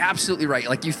 because you're absolutely right.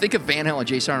 Like, you think of Van Halen and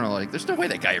Jay Sarno, like, there's no way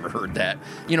that guy ever heard that,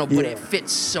 but it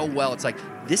fits so well. It's like,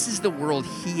 this is the world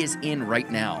he is in right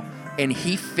now, and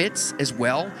he fits as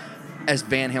well as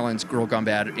Van Halen's Girl Gone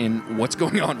Bad in what's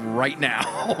going on right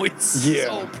now. It's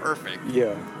so perfect.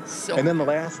 Yeah. So, and then the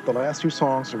last two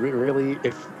songs are really,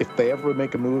 if they ever would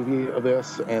make a movie of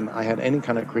this and I had any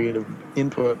kind of creative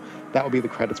input, that would be the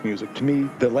credits music. To me,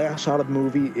 the last shot of the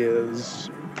movie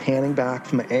is panning back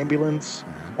from the ambulance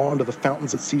onto the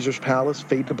fountains at Caesar's Palace,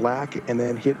 fade to black, and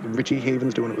then hit Richie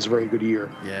Havens doing It Was a Very Good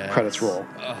Year. Yeah. Credits roll.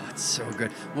 Oh, it's so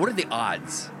good. What are the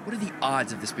odds? What are the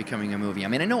odds of this becoming a movie? I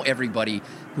mean, I know everybody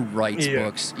who writes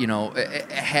books,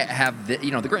 have the,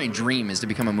 the grand dream is to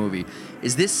become a movie.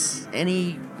 Is this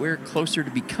anywhere closer to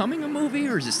becoming a movie,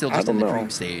 or is it still just in the dream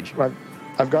stage?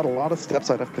 I've got a lot of steps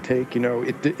I'd have to take.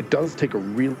 It does take a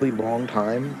really long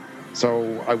time.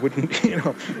 So I wouldn't,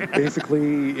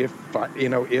 basically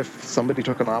if somebody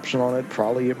took an option on it,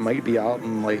 probably it might be out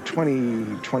in like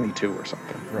 2022 or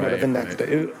something. Right. The next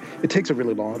day. It takes a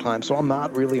really long time. So I'm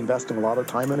not really investing a lot of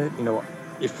time in it.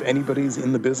 If anybody's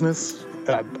in the business,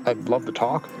 I'd love to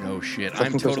talk. Oh shit, I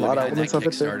I'm think totally there's a lot of behind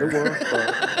elements that of it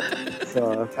Kickstarter.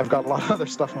 that work. I've got a lot of other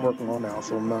stuff I'm working on now,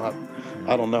 so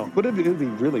I don't know. But it'd be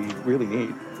really, really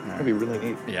neat. It'd be really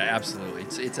neat. Yeah, absolutely.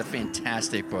 It's a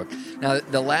fantastic book. Now,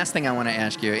 the last thing I want to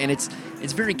ask you, and it's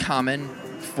very common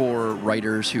for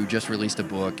writers who just released a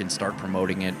book and start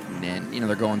promoting it, and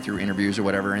they're going through interviews or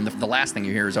whatever, and the last thing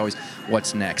you hear is always,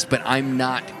 what's next? But I'm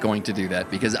not going to do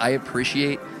that, because I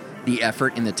appreciate the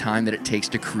effort and the time that it takes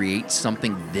to create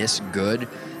something this good.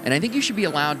 And I think you should be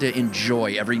allowed to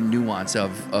enjoy every nuance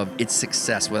of its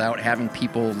success without having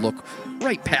people look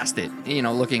right past it,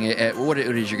 looking at what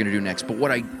it is you're going to do next. But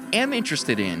what I am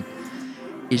interested in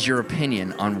is your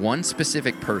opinion on one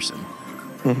specific person,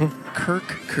 Kirk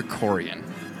Kerkorian.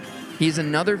 He's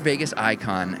another Vegas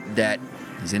icon that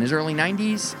he's in his early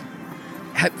 90s.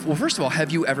 Well, first of all,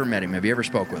 have you ever met him? Have you ever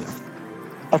spoke with him?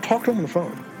 I've talked to him on the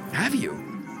phone. Have you?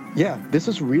 Yeah, this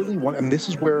is really and this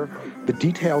is where the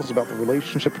details about the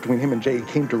relationship between him and Jay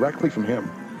came directly from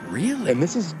him. Really? And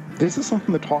this is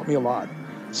something that taught me a lot.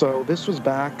 So this was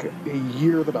back a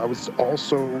year that I was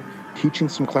also teaching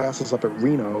some classes up at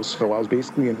Reno. So I was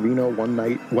basically in Reno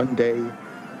one day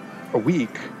a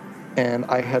week, and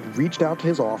I had reached out to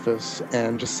his office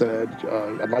and just said,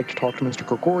 I'd like to talk to Mr.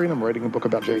 Kerkorian. I'm writing a book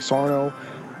about Jay Sarno.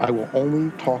 I will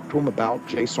only talk to him about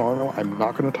Jay Sarno. I'm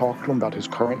not going to talk to him about his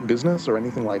current business or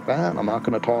anything like that. I'm not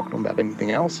going to talk to him about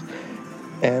anything else.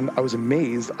 And I was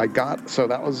amazed.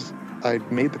 I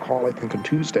made the call, I think, on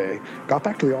Tuesday, got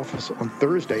back to the office on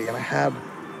Thursday, and I had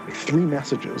 3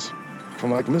 messages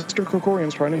from Mr.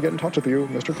 Kerkorian's trying to get in touch with you.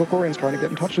 Mr. Kerkorian's trying to get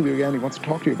in touch with you again. He wants to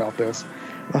talk to you about this.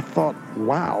 And I thought,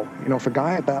 wow, if a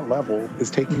guy at that level is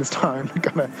taking his time to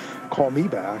kind of call me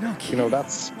back,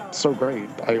 that's so great.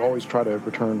 I always try to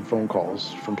return phone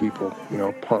calls from people,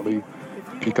 partly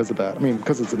because of that. I mean,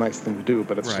 because it's a nice thing to do,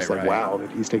 but it's wow,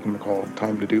 that he's taking the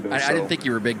time to do this. I didn't think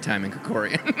you were big time in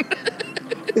Kerkorian.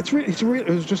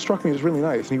 It just struck me as really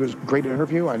nice, and he was a great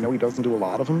interview. I know he doesn't do a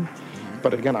lot of them,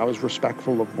 but again, I was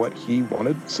respectful of what he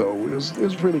wanted, so it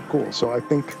was really cool. So I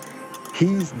think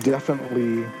he's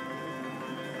definitely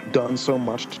done so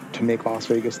much to make Las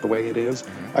Vegas the way it is.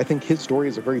 I think his story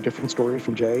is a very different story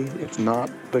from Jay. It's not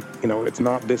it's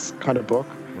not this kind of book.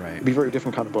 Right. It'd be a very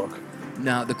different kind of book.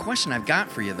 Now, the question I've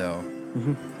got for you though,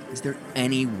 is there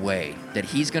any way that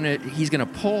he's gonna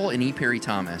pull an E. Perry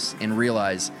Thomas and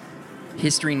realize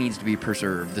history needs to be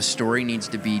preserved, the story needs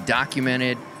to be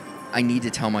documented, I need to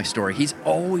tell my story? He's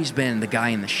always been the guy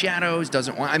in the shadows,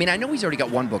 doesn't want... I mean, I know he's already got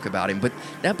one book about him, but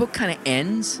that book kind of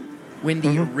ends when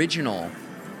the original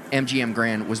MGM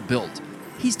Grand was built.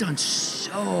 He's done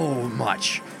so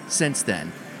much since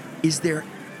then. Is there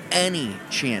any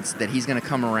chance that he's going to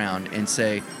come around and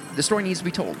say, the story needs to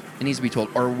be told, it needs to be told,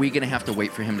 or are we going to have to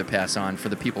wait for him to pass on for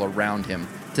the people around him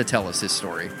to tell us his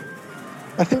story?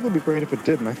 I think it would be great if it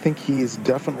did, and I think he's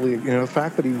definitely, the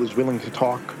fact that he was willing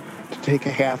to take a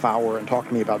half hour and talk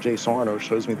to me about Jay Sarno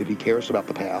shows me that he cares about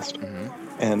the past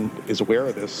and is aware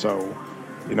of this. So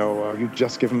you've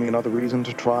just given me another reason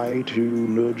to try to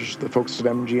nudge the folks at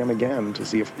MGM again to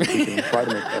see if we can try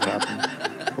to make that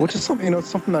happen. Which is something, it's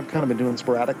something I've kind of been doing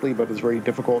sporadically, but it's very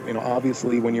difficult.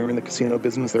 Obviously, when you're in the casino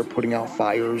business, they're putting out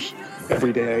fires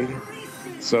every day,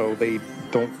 so they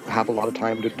don't have a lot of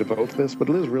time to devote to this, but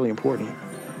it is really important.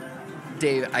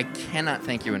 Dave, I cannot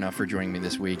thank you enough for joining me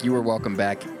this week. You are welcome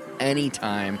back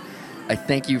anytime. I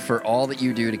thank you for all that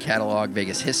you do to catalog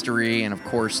Vegas history, and of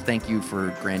course, thank you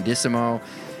for Grandissimo.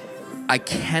 I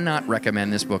cannot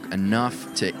recommend this book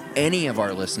enough to any of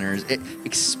our listeners,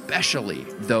 especially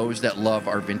those that love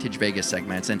our Vintage Vegas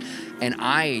segments. And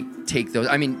I take those.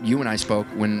 I mean, you and I spoke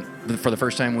for the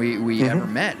first time we ever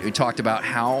met. We talked about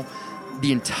how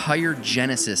the entire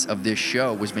genesis of this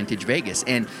show was Vintage Vegas,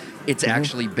 and it's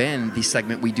actually been the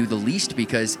segment we do the least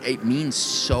because it means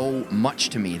so much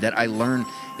to me that I learn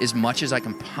as much as I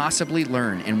can possibly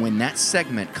learn. And when that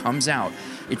segment comes out,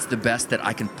 it's the best that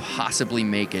I can possibly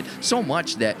make it. So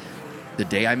much that the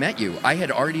day I met you, I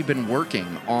had already been working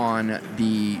on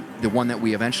the one that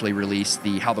we eventually released,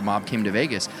 the How the Mob Came to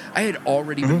Vegas. I had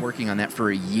already been working on that for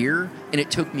a year, and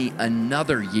it took me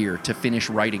another year to finish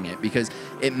writing it because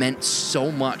it meant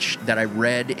so much that I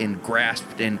read and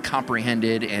grasped and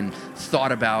comprehended and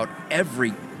thought about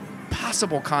every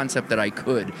possible concept that I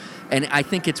could. And I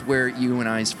think it's where you and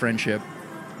I's friendship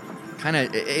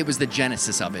it was the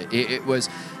genesis of it. It was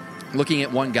looking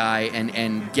at one guy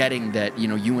and getting that,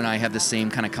 you and I have the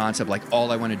same kind of concept. Like,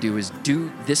 all I want to do is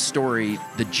do this story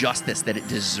the justice that it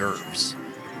deserves.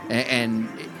 And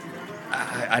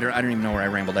I don't even know where I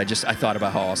rambled. I thought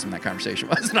about how awesome that conversation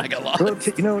was, and I got lost. Well,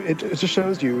 it just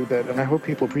shows you that, and I hope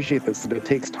people appreciate this, that it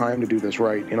takes time to do this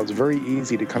right. It's very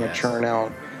easy to kind of churn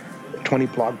out 20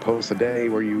 blog posts a day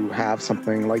where you have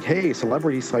something like, hey,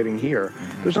 celebrity sighting here.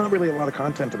 There's not really a lot of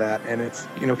content to that, and it's,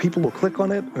 people will click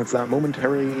on it, and it's that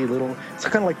momentary it's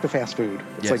kind of like the fast food.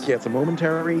 It's like, it's a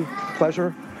momentary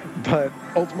pleasure, but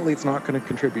ultimately it's not going to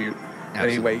contribute.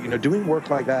 Absolutely. Anyway, doing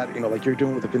work like that, like you're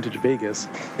doing with the Vintage Vegas,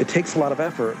 it takes a lot of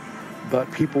effort, but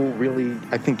people really,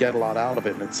 I think, get a lot out of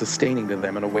it, and it's sustaining to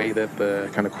them in a way that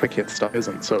the kind of quick hit stuff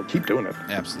isn't. So keep doing it.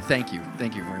 Absolutely. Thank you.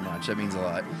 Thank you very much. That means a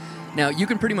lot. Now, you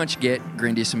can pretty much get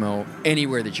Grandissimo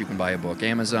anywhere that you can buy a book.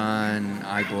 Amazon,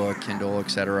 iBook, Kindle,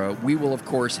 etc. We will, of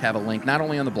course, have a link not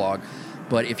only on the blog,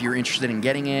 but if you're interested in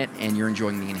getting it and you're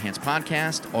enjoying the Enhanced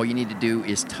podcast, all you need to do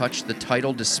is touch the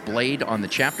title displayed on the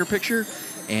chapter picture,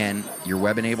 and your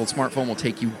web-enabled smartphone will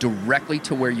take you directly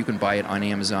to where you can buy it on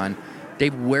Amazon.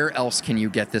 Dave, where else can you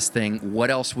get this thing?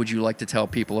 What else would you like to tell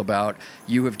people about?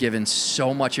 You have given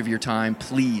so much of your time.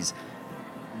 Please,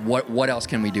 what else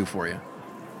can we do for you?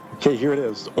 Okay, here it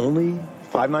is. Only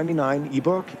 $5.99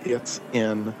 ebook. It's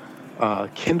in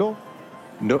Kindle,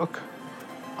 Nook,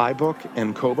 iBook,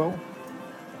 and Kobo.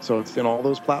 So it's in all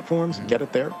those platforms. Get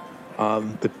it there.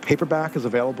 The paperback is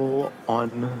available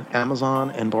on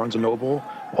Amazon and Barnes & Noble.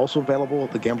 Also available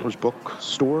at the Gambler's Book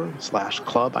Store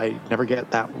 /club. I never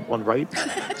get that one right.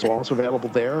 So also available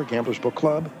there, Gambler's Book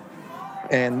Club.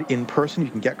 And in person, you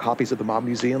can get copies at the Mob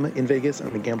Museum in Vegas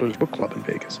and the Gamblers Book Club in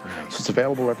Vegas. So it's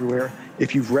available everywhere.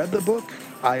 If you've read the book,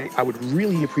 I would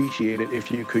really appreciate it if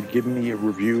you could give me a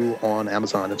review on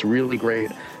Amazon. It's really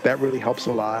great. That really helps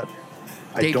a lot.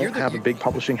 Dave, I don't have a big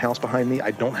publishing house behind me.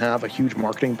 I don't have a huge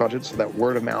marketing budget, so that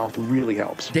word of mouth really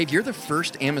helps. Dave, you're the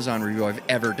first Amazon review I've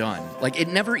ever done. Like, it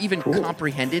never even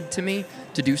comprehended to me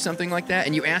to do something like that.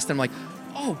 And you asked them, like,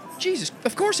 oh, Jesus,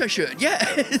 of course I should.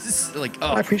 Yes. Like,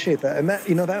 oh. I appreciate that. And that,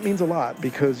 that means a lot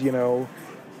because,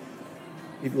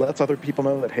 it lets other people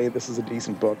know that, hey, this is a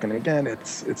decent book. And again,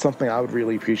 it's something I would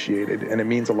really appreciate. And it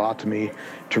means a lot to me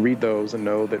to read those and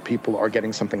know that people are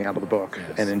getting something out of the book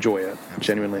and enjoy it,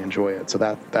 genuinely enjoy it. So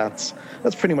that's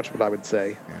pretty much what I would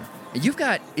say. Yeah. You've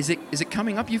got, is it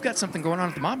coming up? You've got something going on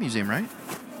at the Mob Museum, right?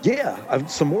 Yeah,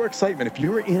 some more excitement. If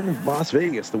you're in Las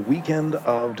Vegas the weekend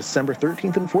of December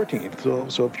 13th and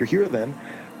 14th, so if you're here then,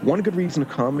 one good reason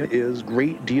to come is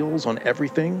great deals on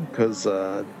everything because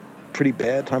pretty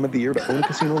bad time of the year to own a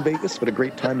casino in Vegas, but a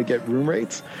great time to get room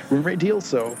rate deals.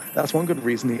 So that's one good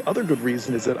reason. The other good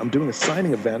reason is that I'm doing a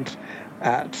signing event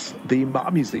at the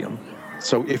Mob Museum.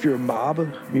 So if you're a Mob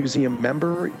Museum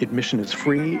member, admission is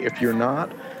free. If you're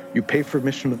not, you pay for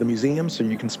admission to the museum, so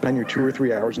you can spend your 2 or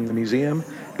 3 hours in the museum.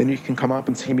 Then you can come up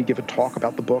and see me give a talk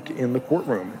about the book in the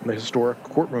courtroom, in the historic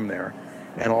courtroom there.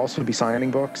 And I'll also be signing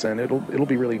books, and it'll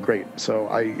be really great. So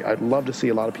I'd love to see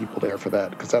a lot of people there for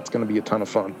that, because that's going to be a ton of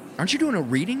fun. Aren't you doing a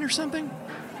reading or something?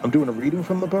 I'm doing a reading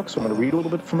from the book, so I'm going to read a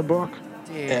little bit from the book.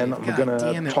 Dude, and I'm going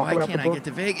to talk about the book. Why can't I get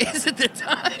to Vegas at the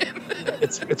time?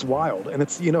 It's wild, and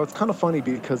it's it's kind of funny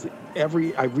because I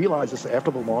realized this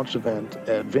after the launch event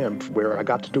at VIMP, where I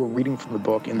got to do a reading from the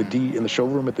book in the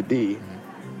showroom at the D,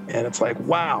 and it's like,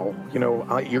 wow,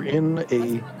 you're in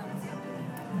a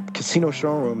casino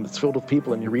showroom that's filled with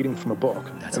people, and you're reading from a book,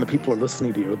 and the people are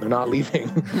listening to you. They're not leaving.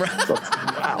 So it's,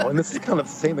 wow, and this is kind of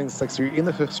the same thing. It's like, so you're in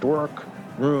the historic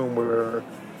room where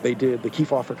they did the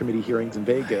Kefauver Committee hearings in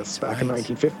Vegas back in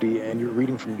 1950, and you're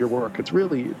reading from your work. It's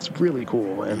really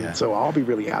cool, and so I'll be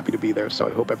really happy to be there. So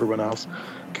I hope everyone else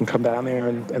can come down there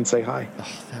and say hi.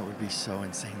 Oh, that would be so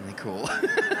insanely cool.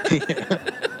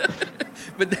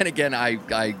 But then again,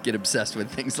 I get obsessed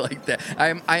with things like that.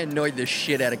 I annoyed the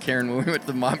shit out of Karen when we went to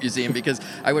the Mob Museum because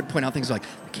I would point out things like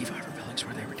the Kefauver buildings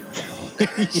where they were doing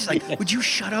it. She's like, would you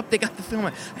shut up? They got the film.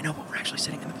 I know, but we're actually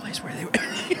sitting in the place where they were.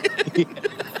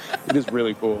 It is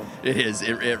really cool. It is.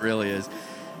 It really is.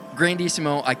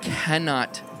 Grandissimo, I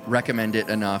cannot recommend it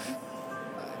enough.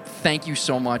 Thank you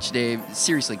so much, Dave.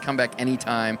 Seriously, come back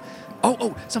anytime.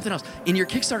 Oh, something else. In your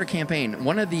Kickstarter campaign,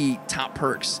 one of the top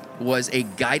perks was a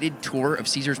guided tour of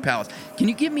Caesar's Palace. Can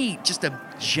you give me just a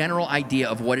general idea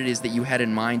of what it is that you had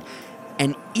in mind?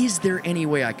 And is there any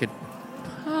way I could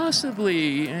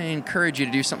possibly encourage you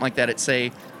to do something like that at,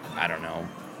 say, I don't know,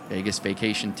 Vegas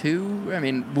Vacation 2? I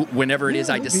mean, whenever it is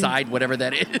I decide whatever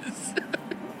that is.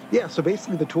 Yeah, so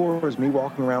basically the tour is me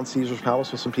walking around Caesar's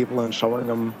Palace with some people and showing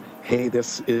them, hey,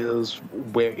 this is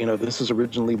where, this is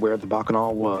originally where the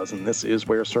Bacchanal was, and this is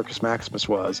where Circus Maximus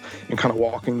was, and kind of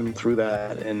walking them through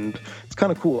that, and it's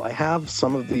kind of cool. I have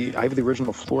the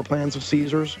original floor plans of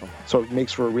Caesar's, so it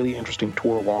makes for a really interesting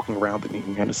tour walking around, and you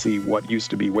can kind of see what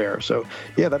used to be where. So,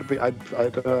 yeah, I'd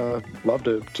love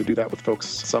to do that with folks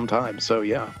sometime. So,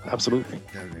 yeah, absolutely.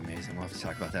 That would be amazing. We'll have to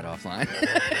talk about that offline.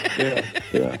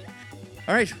 Yeah.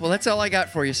 All right, well, that's all I got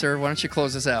for you, sir. Why don't you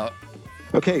close us out?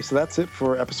 Okay, so that's it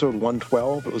for episode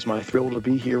 112. It was my thrill to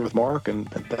be here with Mark,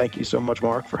 and thank you so much,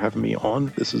 Mark, for having me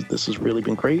on. This has really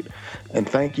been great, and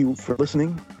thank you for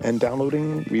listening and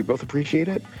downloading. We both appreciate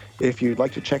it. If you'd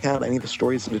like to check out any of the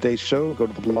stories in today's show, go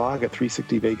to the blog at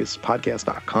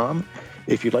 360vegaspodcast.com.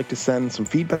 If you'd like to send some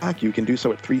feedback, you can do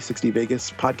so at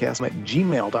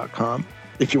 360vegaspodcast@gmail.com.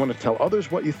 If you want to tell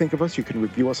others what you think of us, you can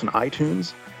review us on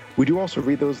iTunes. We do also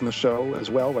read those in the show as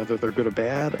well, whether they're good or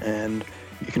bad, and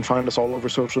you can find us all over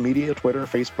social media, Twitter,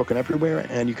 Facebook, and everywhere,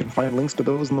 and you can find links to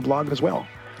those in the blog as well.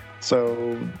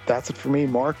 So that's it for me.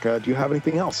 Mark, do you have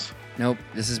anything else? Nope.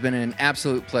 This has been an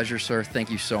absolute pleasure, sir. Thank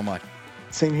you so much.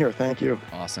 Same here. Thank you.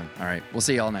 Awesome. All right. We'll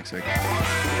see you all next week.